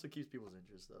 it also keeps people's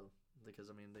interest though,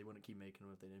 because I mean, they wouldn't keep making them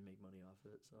if they didn't make money off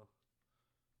it. So.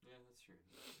 Yeah, that's true.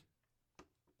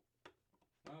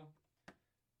 Well,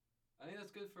 I think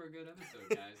that's good for a good episode,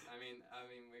 guys. I mean,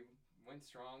 we went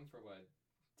strong for what,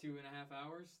 2.5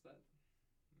 hours? That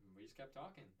we just kept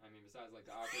talking. I mean, besides like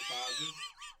the awkward pauses.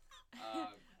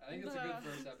 I think it's a good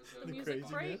first episode. The The music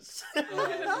craziness.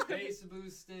 The bass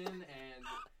boosting, and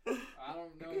I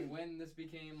don't know when this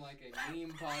became like a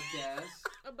meme podcast,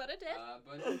 But it did.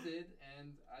 but it did,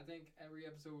 and I think every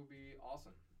episode will be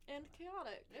awesome. And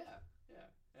chaotic. Yeah, yeah.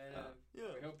 And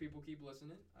Yeah. we hope people keep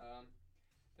listening.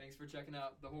 thanks for checking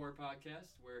out the Horror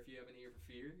Podcast, where if you have an ear for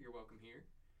fear, you're welcome here.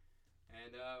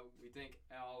 And we thank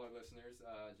all our listeners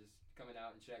just coming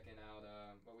out and checking out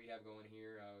what we have going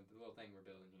here, the little thing we're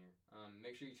building here.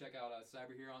 Make sure you check out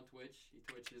Cyber here on Twitch. He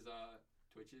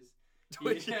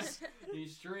Twitches. He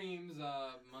streams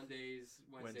Mondays,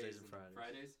 Wednesdays, and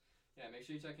Fridays. Yeah, make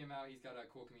sure you check him out. He's got a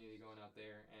cool community going out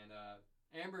there. And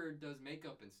Amber does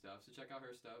makeup and stuff, so check out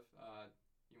her stuff.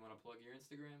 You want to plug your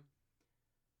Instagram?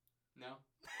 No?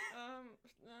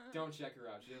 Don't check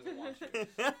her out. She doesn't want you.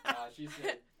 She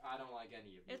said, I don't like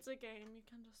any of you. It's a game. You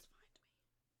can just find me.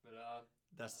 But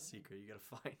that's the secret. You gotta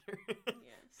find her.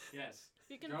 Yes. Yes.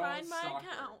 You can Don't find my stalk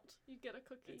her. account. You get a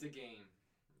cookie. It's a game.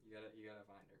 You gotta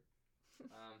find her.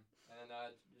 And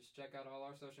just check out all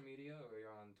our social media. We're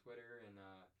on Twitter and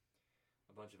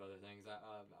a bunch of other things.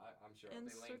 I'm sure I'll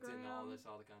be linked in all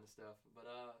the kind of stuff. But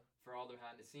for all the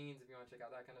behind the scenes, if you want to check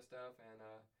out that kind of stuff, and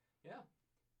yeah.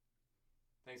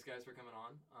 Thanks, guys, for coming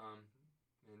on.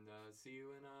 And see you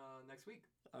in next week.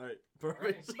 All right,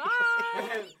 perfect.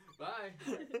 Bye. Bye.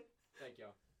 Thank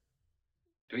y'all.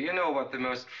 Do you know what the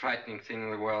most frightening thing in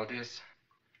the world is?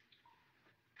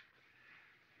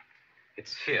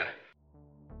 It's fear.